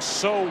just playing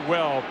so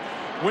well.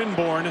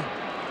 Winborn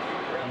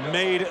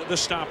made the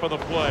stop of the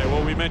play.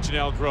 Well, we mentioned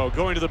Al Groh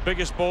going to the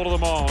biggest bowl of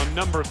them all. A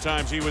number of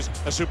times he was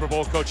a Super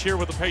Bowl coach here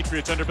with the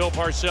Patriots under Bill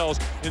Parcells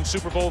in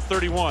Super Bowl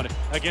 31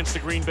 against the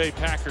Green Bay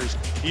Packers.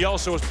 He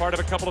also was part of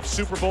a couple of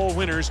Super Bowl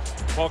winners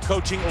while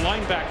coaching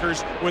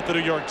linebackers with the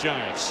New York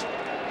Giants.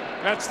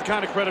 That's the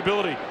kind of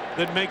credibility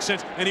that makes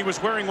sense. And he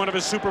was wearing one of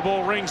his Super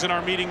Bowl rings in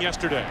our meeting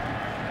yesterday.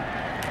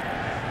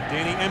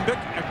 Danny Embick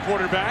at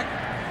quarterback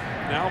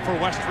now for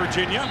West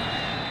Virginia.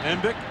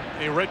 Embick,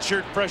 a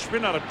redshirt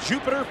freshman out of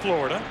Jupiter,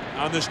 Florida,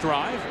 on this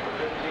drive.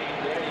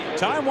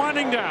 Time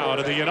winding down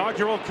to the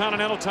inaugural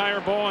Continental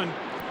Tire Bowl, and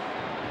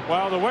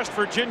while the West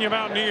Virginia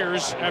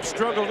Mountaineers have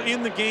struggled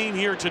in the game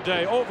here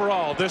today,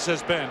 overall this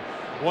has been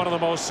one of the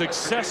most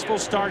successful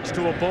starts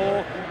to a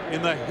bowl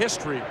in the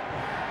history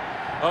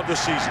of the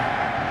season,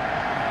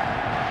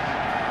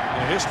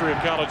 the history of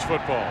college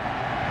football.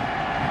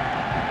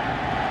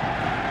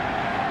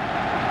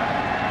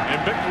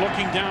 Embick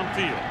looking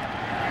downfield.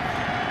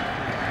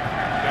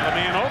 Got a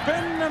man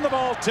open, and the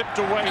ball tipped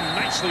away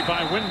nicely by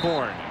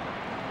Winborn.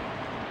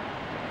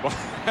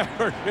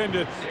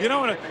 You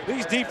know,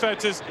 these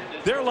defenses,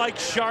 they're like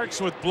sharks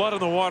with blood in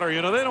the water.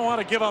 You know, they don't want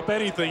to give up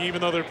anything,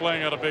 even though they're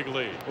playing at a big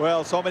lead.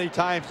 Well, so many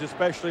times,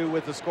 especially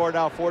with the score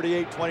now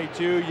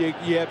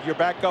 48-22, you have your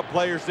backup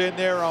players in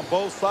there on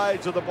both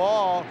sides of the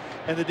ball,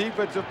 and the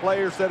defensive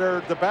players that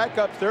are the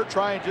backups, they're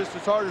trying just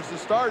as hard as the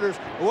starters.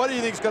 What do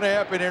you think is going to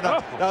happen here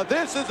now? Now,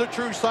 this is a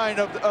true sign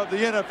of the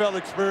NFL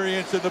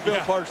experience and the Bill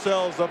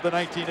Parcells of the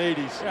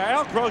 1980s. Yeah,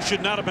 Al Groh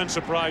should not have been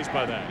surprised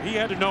by that. He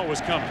had to know it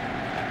was coming.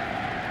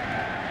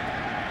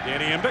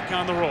 Danny Embick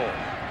on the roll.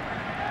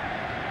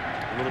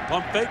 A little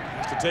pump fake.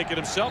 Has to take it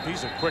himself.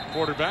 He's a quick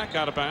quarterback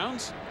out of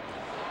bounds.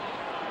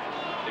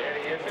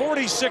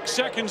 46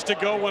 seconds to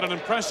go. What an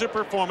impressive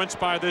performance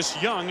by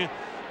this young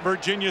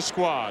Virginia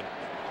squad.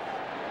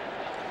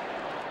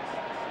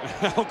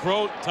 Al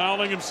Groh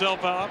toweling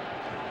himself out.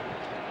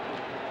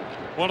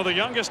 One of the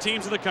youngest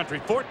teams in the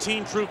country.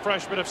 14 true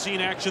freshmen have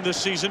seen action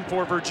this season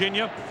for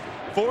Virginia.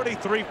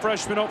 43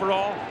 freshmen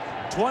overall.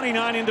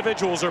 29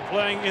 individuals are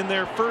playing in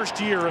their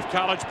first year of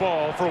college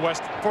ball for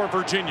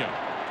Virginia.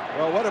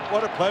 Well, what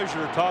a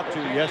pleasure to talk to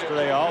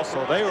yesterday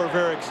also. They were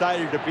very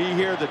excited to be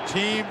here. The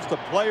teams, the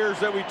players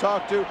that we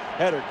talked to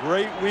had a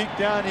great week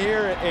down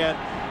here, and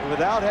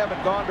without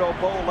having gone to a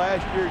bowl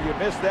last year, you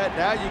missed that.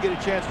 Now you get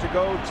a chance to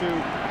go to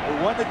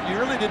one that you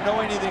really didn't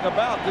know anything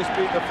about, this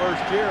being the first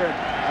year, and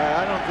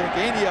I don't think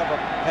any of them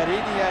had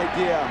any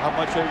idea how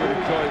much they would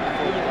enjoy the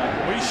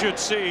football. We should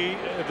see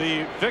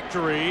the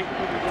victory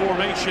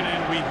formation,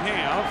 and we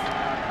have.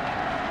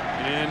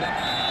 And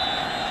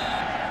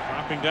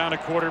dropping down a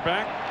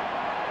quarterback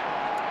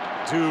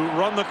to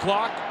run the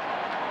clock.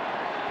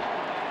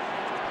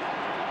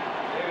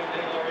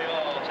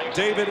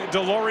 David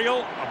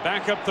DeLoreal, a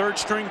backup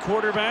third-string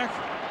quarterback.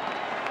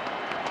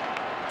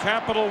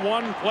 Capital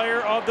One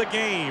player of the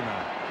game,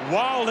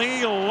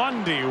 Wally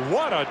Lundy.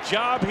 What a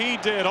job he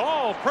did.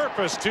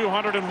 All-purpose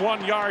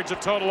 201 yards of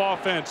total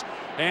offense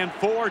and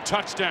 4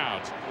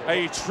 touchdowns.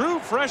 A true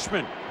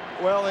freshman.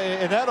 Well,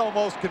 and that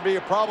almost can be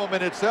a problem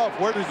in itself.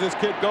 Where does this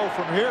kid go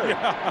from here?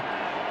 Yeah.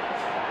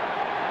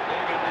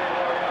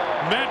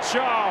 Matt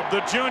Schaub,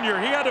 the junior,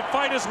 he had to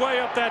fight his way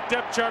up that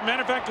depth chart.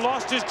 Matter of fact,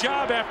 lost his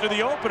job after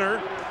the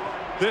opener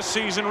this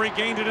season,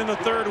 regained it in the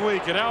 3rd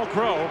week. And Al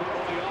Groh,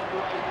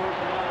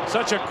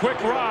 such a quick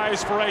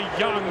rise for a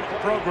young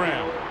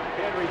program.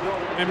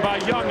 And by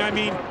young, I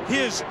mean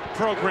his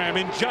program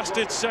in just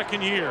its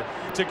 2nd year.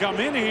 To come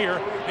in here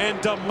and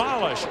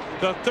demolish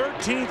the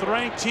 13th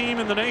ranked team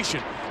in the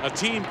nation. A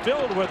team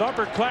filled with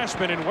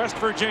upperclassmen in West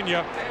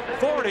Virginia.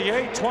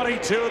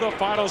 48-22 the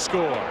final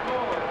score.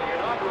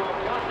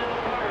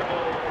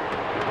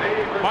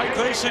 Mike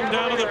Gleason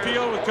down to the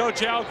field with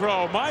Coach Al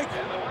Groh. Mike?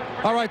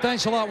 All right,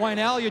 thanks a lot, Wayne.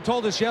 Al, you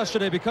told us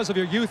yesterday because of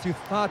your youth, you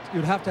thought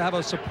you'd have to have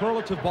a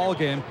superlative ball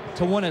game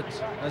to win it,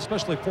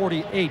 especially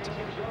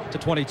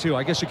 48-22.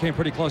 I guess you came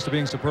pretty close to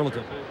being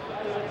superlative.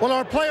 Well,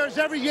 our players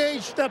every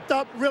age stepped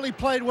up, really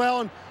played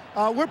well, and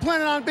we're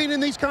planning on being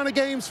in these kind of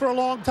games for a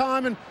long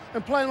time and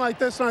playing like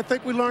this, and I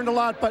think we learned a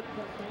lot. But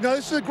you know,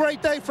 this is a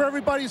great day for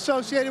everybody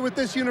associated with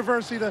this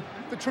university. The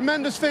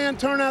tremendous fan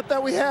turnout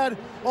that we had,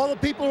 all the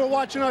people who are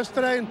watching us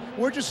today, and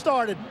we're just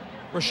started.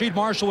 Rasheed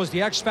Marshall was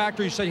the X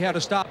factor. You said you had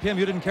to stop him.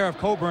 You didn't care if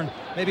Coburn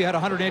maybe had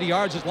 180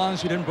 yards as long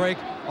as you didn't break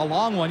a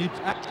long one. You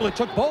actually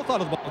took both out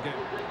of the ball game.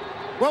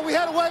 Well, we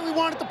had a way we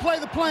wanted to play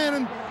the plan,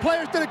 and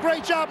players did a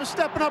great job of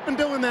stepping up and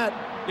doing that.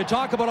 You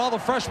talk about all the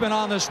freshmen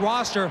on this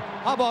roster.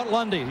 How about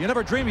Lundy? You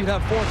never dreamed you'd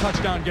have 4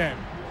 touchdown game.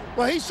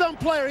 Well, he's some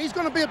player. He's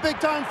going to be a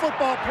big-time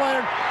football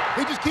player.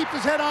 He just keeps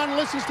his head on and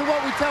listens to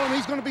what we tell him.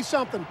 He's going to be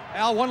something.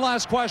 Al, one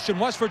last question.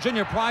 West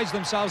Virginia prides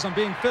themselves on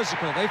being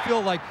physical. They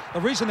feel like the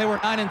reason they were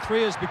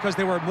 9-3 is because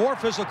they were more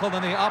physical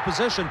than the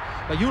opposition.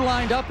 But you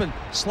lined up and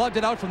slugged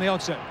it out from the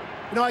outset.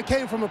 You know, I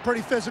came from a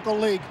pretty physical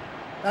league.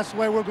 That's the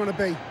way we're going to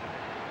be.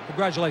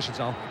 Congratulations,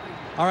 Al.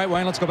 All right,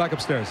 Wayne, let's go back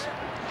upstairs.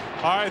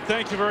 All right,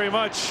 thank you very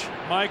much,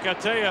 Mike. I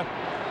tell you,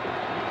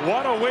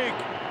 what a week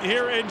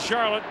here in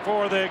Charlotte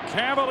for the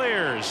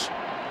Cavaliers.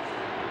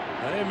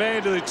 They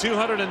made the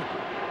 200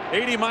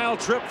 80-mile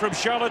trip from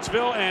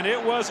Charlottesville, and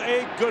it was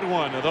a good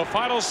one. The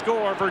final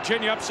score,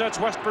 Virginia upsets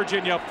West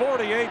Virginia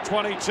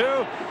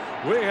 48-22.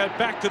 We head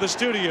back to the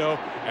studio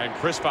and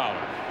Chris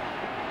Fowler.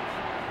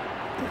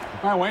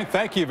 All right, Wayne,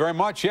 thank you very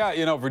much. Yeah,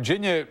 you know,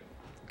 Virginia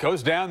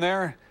goes down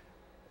there,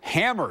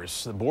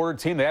 hammers the border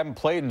team. They haven't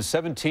played in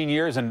 17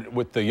 years, and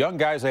with the young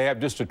guys they have,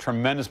 just a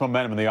tremendous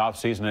momentum in the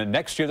offseason. And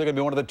next year they're going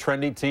to be one of the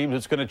trendy teams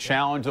that's going to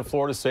challenge the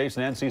Florida States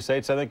and NC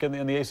States, I think,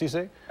 in the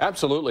ACC.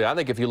 Absolutely. I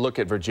think if you look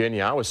at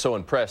Virginia, I was so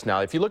impressed. Now,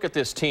 if you look at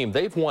this team,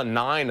 they've won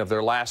 9 of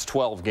their last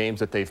 12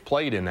 games that they've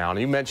played in now. And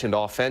you mentioned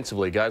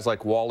offensively, guys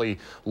like Wally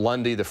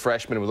Lundy, the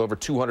freshman with over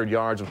 200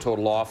 yards of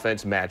total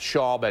offense, Matt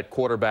Shaw at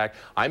quarterback.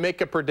 I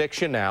make a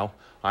prediction now.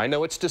 I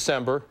know it's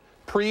December.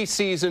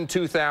 Preseason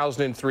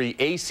 2003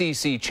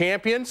 ACC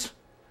champions,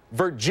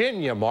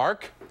 Virginia,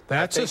 Mark.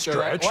 That's a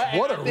stretch.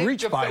 What a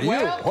reach by you.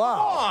 Wow. Come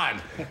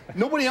on.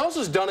 Nobody else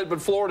has done it but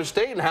Florida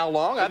State in how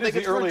long? I think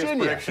it's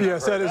Virginia.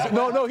 Yes, that is.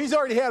 No, he's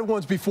already had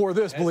ones before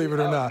this, believe it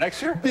or not.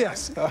 Next year?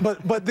 Yes.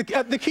 But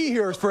the key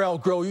here is for Al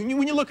Groh.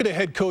 When you look at a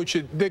head coach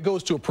that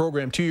goes to a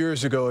program 2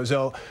 years ago, as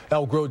Al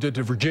Groh did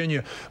to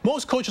Virginia,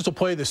 most coaches will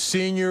play the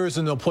seniors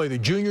and they'll play the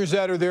juniors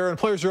that are there, and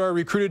players are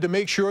recruited to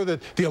make sure that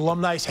the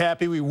alumni's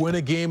happy, we win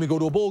a game, we go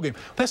to a bowl game.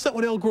 That's not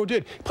what Al Groh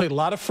did. He played a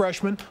lot of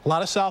freshmen, a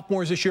lot of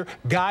sophomores this year,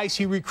 guys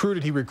he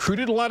recruited. He recruited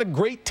a lot of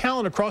great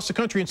talent across the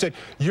country and said,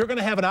 you're going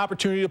to have an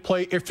opportunity to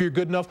play if you're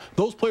good enough.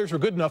 Those players were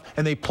good enough,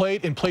 and they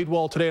played and played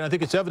well today. And I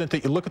think it's evident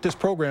that you look at this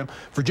program,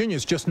 Virginia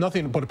is just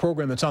nothing but a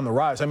program that's on the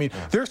rise. I mean,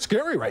 they're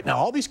scary right now.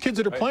 All these kids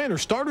that are playing are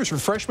starters for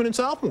freshmen and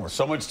sophomores.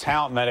 So much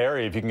talent in that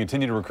area if you can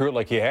continue to recruit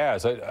like he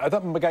has. I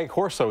thought my guy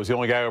Corso was the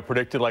only guy who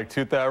predicted like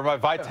 2000.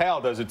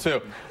 Vital does it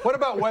too. What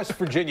about West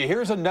Virginia?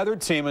 Here's another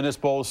team in this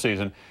bowl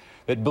season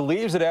that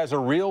believes it has a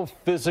real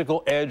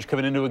physical edge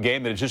coming into a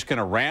game, that is just going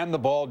to ram the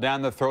ball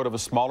down the throat of a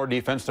smaller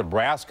defense.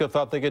 Nebraska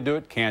thought they could do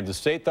it. Kansas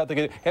State thought they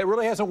could do it. It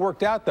really hasn't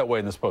worked out that way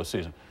in this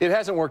postseason. It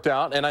hasn't worked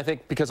out, and I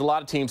think because a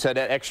lot of teams had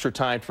that extra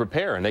time to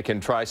prepare, and they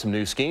can try some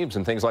new schemes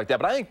and things like that.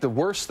 But I think the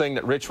worst thing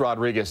that Rich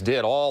Rodriguez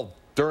did all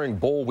during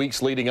bowl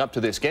weeks leading up to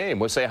this game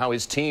was say how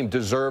his team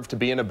deserved to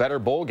be in a better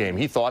bowl game.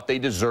 He thought they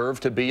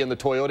deserved to be in the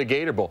Toyota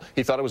Gator Bowl.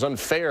 He thought it was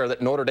unfair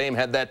that Notre Dame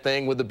had that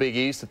thing with the Big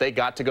East, that they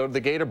got to go to the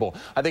Gator Bowl.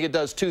 I think it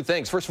does two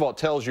things. First of all, it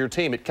tells your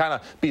team, it kind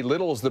of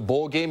belittles the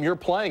bowl game you're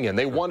playing in.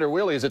 They wonder,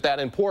 really, is it that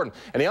important?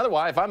 And the other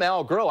way, if I'm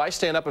Al Groh, I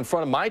stand up in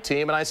front of my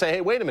team and I say,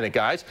 hey, wait a minute,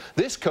 guys.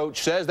 This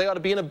coach says they ought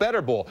to be in a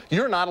better bowl.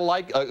 You're not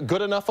a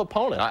good enough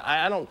opponent.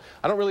 I don't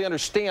really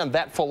understand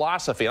that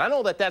philosophy. And I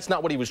know that that's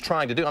not what he was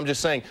trying to do. I'm just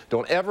saying,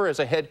 don't ever,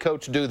 as a head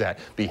coach, do that.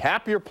 Be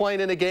happy you're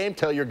playing in a game.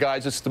 Tell your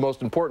guys this is the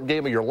most important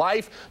game of your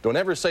life. Don't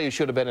ever say you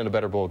should have been in a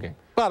better bowl game.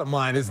 Bottom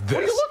line is this.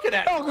 What are you looking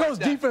at? Al Groh's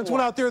defense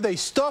went out there. They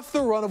stuffed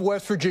the run of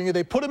West Virginia.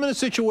 They put them in a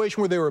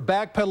situation where they were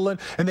backpedaling,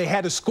 and they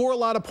had to score a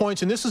lot of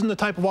points. And this isn't the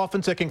type of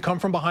offense that can come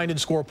from behind and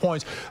score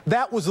points.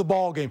 That was the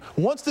ball game.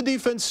 Once the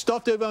defense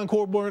stuffed Evan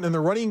Colburn and the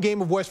running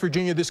game of West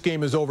Virginia, this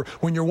game is over.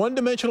 When you're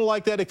one-dimensional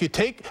like that, if you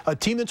take a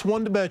team that's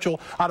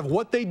one-dimensional out of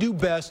what they do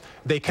best,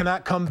 they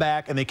cannot come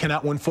back and they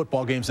cannot win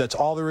football games. That's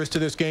all there is to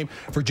this game.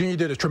 Virginia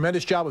did a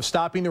tremendous job of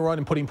stopping the run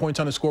and putting points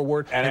on the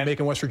scoreboard and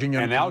making West Virginia.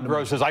 And Al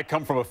Groh says, I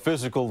come from a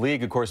physical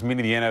league, of course,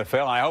 meaning the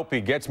NFL, and I hope he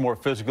gets more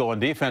physical on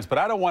defense, but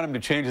I don't want him to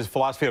change his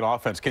philosophy on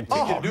offense.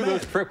 Continue to do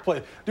those trick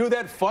plays, do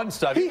that fun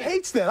stuff. He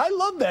hates that. I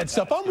love that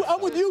stuff.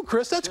 I'm with you,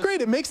 Chris. That's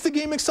great. It makes the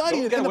game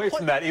exciting. Don't get away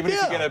from that, even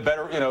if you get a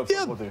better,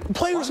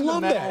 players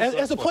love that.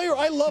 As a player,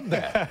 I love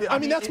that. I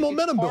mean, that's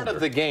momentum builder. It's part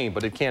of the game,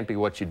 but it can't be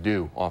what you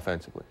do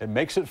offensively. It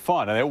makes it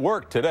fun, and it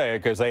worked today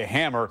because they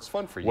hammer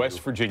West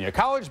Virginia.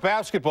 College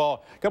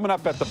basketball coming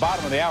up at the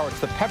bottom of the hour. It's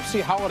the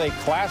Pepsi Holiday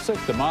Classic.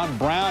 Damon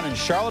Brown and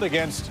Charlotte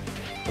against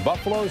the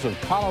Buffaloes of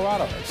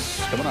Colorado. It's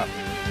coming up.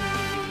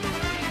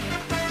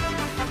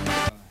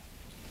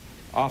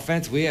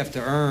 Offense, we have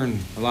to earn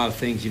a lot of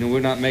things. You know,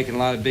 we're not making a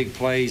lot of big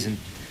plays and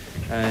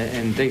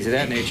things of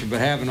that nature, but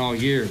having all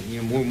year,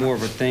 you know, we're more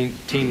of a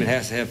team that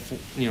has to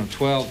have,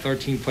 12,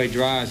 13 play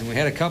drives, and we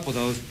had a couple of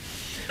those,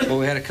 but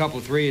we had a couple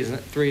of three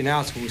and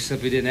outs when we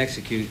simply didn't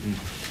execute.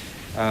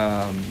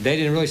 And they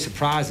didn't really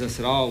surprise us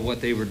at all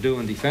what they were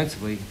doing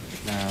defensively.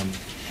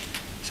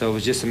 So it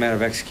was just a matter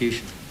of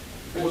execution.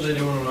 What was they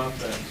doing on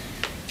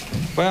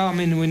offense? Well, I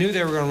mean, we knew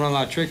they were going to run a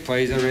lot of trick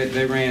plays.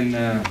 They ran,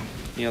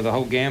 the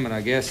whole gamut,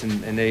 I guess,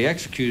 and they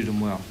executed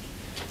them well.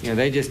 You know,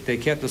 they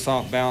kept us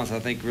off balance, I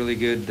think, really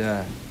good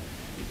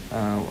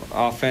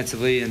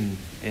offensively, and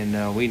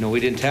we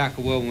didn't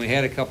tackle well when we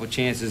had a couple of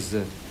chances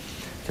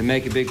to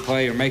make a big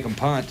play or make them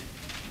punt.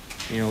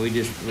 You know, we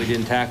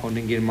didn't tackle and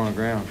didn't get them on the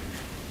ground.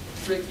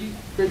 Rick,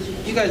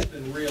 you guys have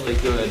been really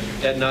good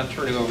at not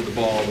turning over the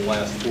ball the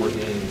last 4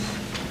 games.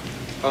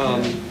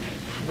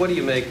 What do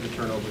you make of the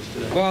turnovers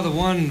today? Well, the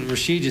one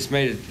Rashid just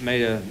made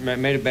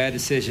a bad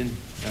decision,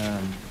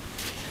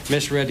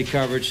 misread the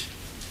coverage,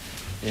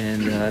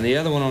 and the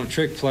other one on a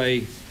trick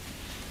play,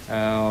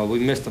 we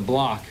missed a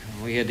block.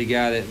 We had the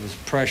guy that was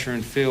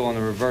pressuring Phil on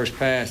the reverse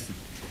pass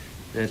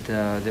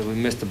that we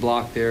missed the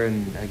block there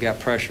and got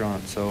pressure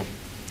on it. So,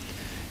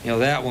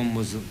 that one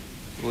was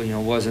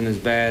wasn't as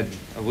bad.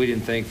 We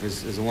didn't think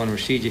as the one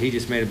Rashid. He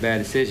just made a bad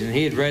decision. And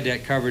he had read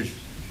that coverage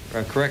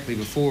correctly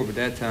before, but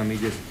that time he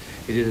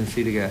didn't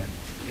see the guy.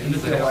 And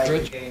did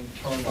the game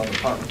turned on the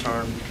punt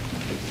return?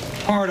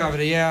 Part of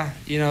it, yeah.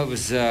 It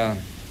was.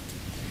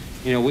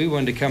 We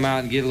wanted to come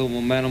out and get a little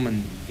momentum,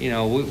 and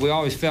we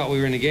always felt we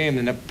were in the game.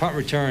 And the punt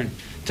return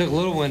took a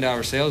little wind out of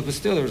our sails, but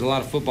still there was a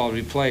lot of football to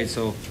be played.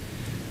 So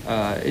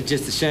it's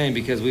just a shame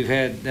because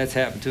that's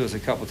happened to us a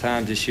couple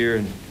times this year,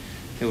 and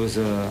it was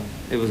a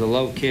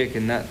low kick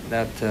and not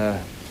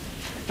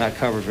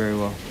covered very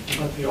well.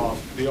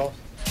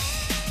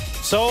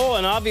 So,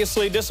 and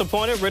obviously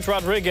disappointed, Rich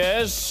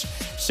Rodriguez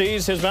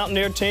sees his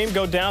Mountaineer team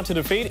go down to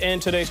defeat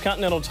in today's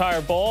Continental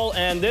Tire Bowl,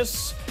 and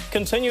this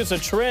continues a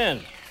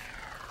trend.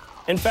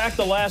 In fact,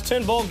 the last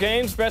 10 bowl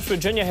games West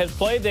Virginia has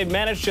played, they've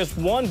managed just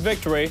one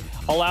victory,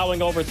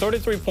 allowing over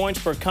 33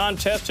 points per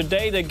contest.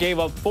 Today, they gave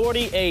up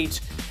 48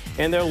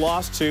 in their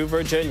loss to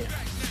Virginia.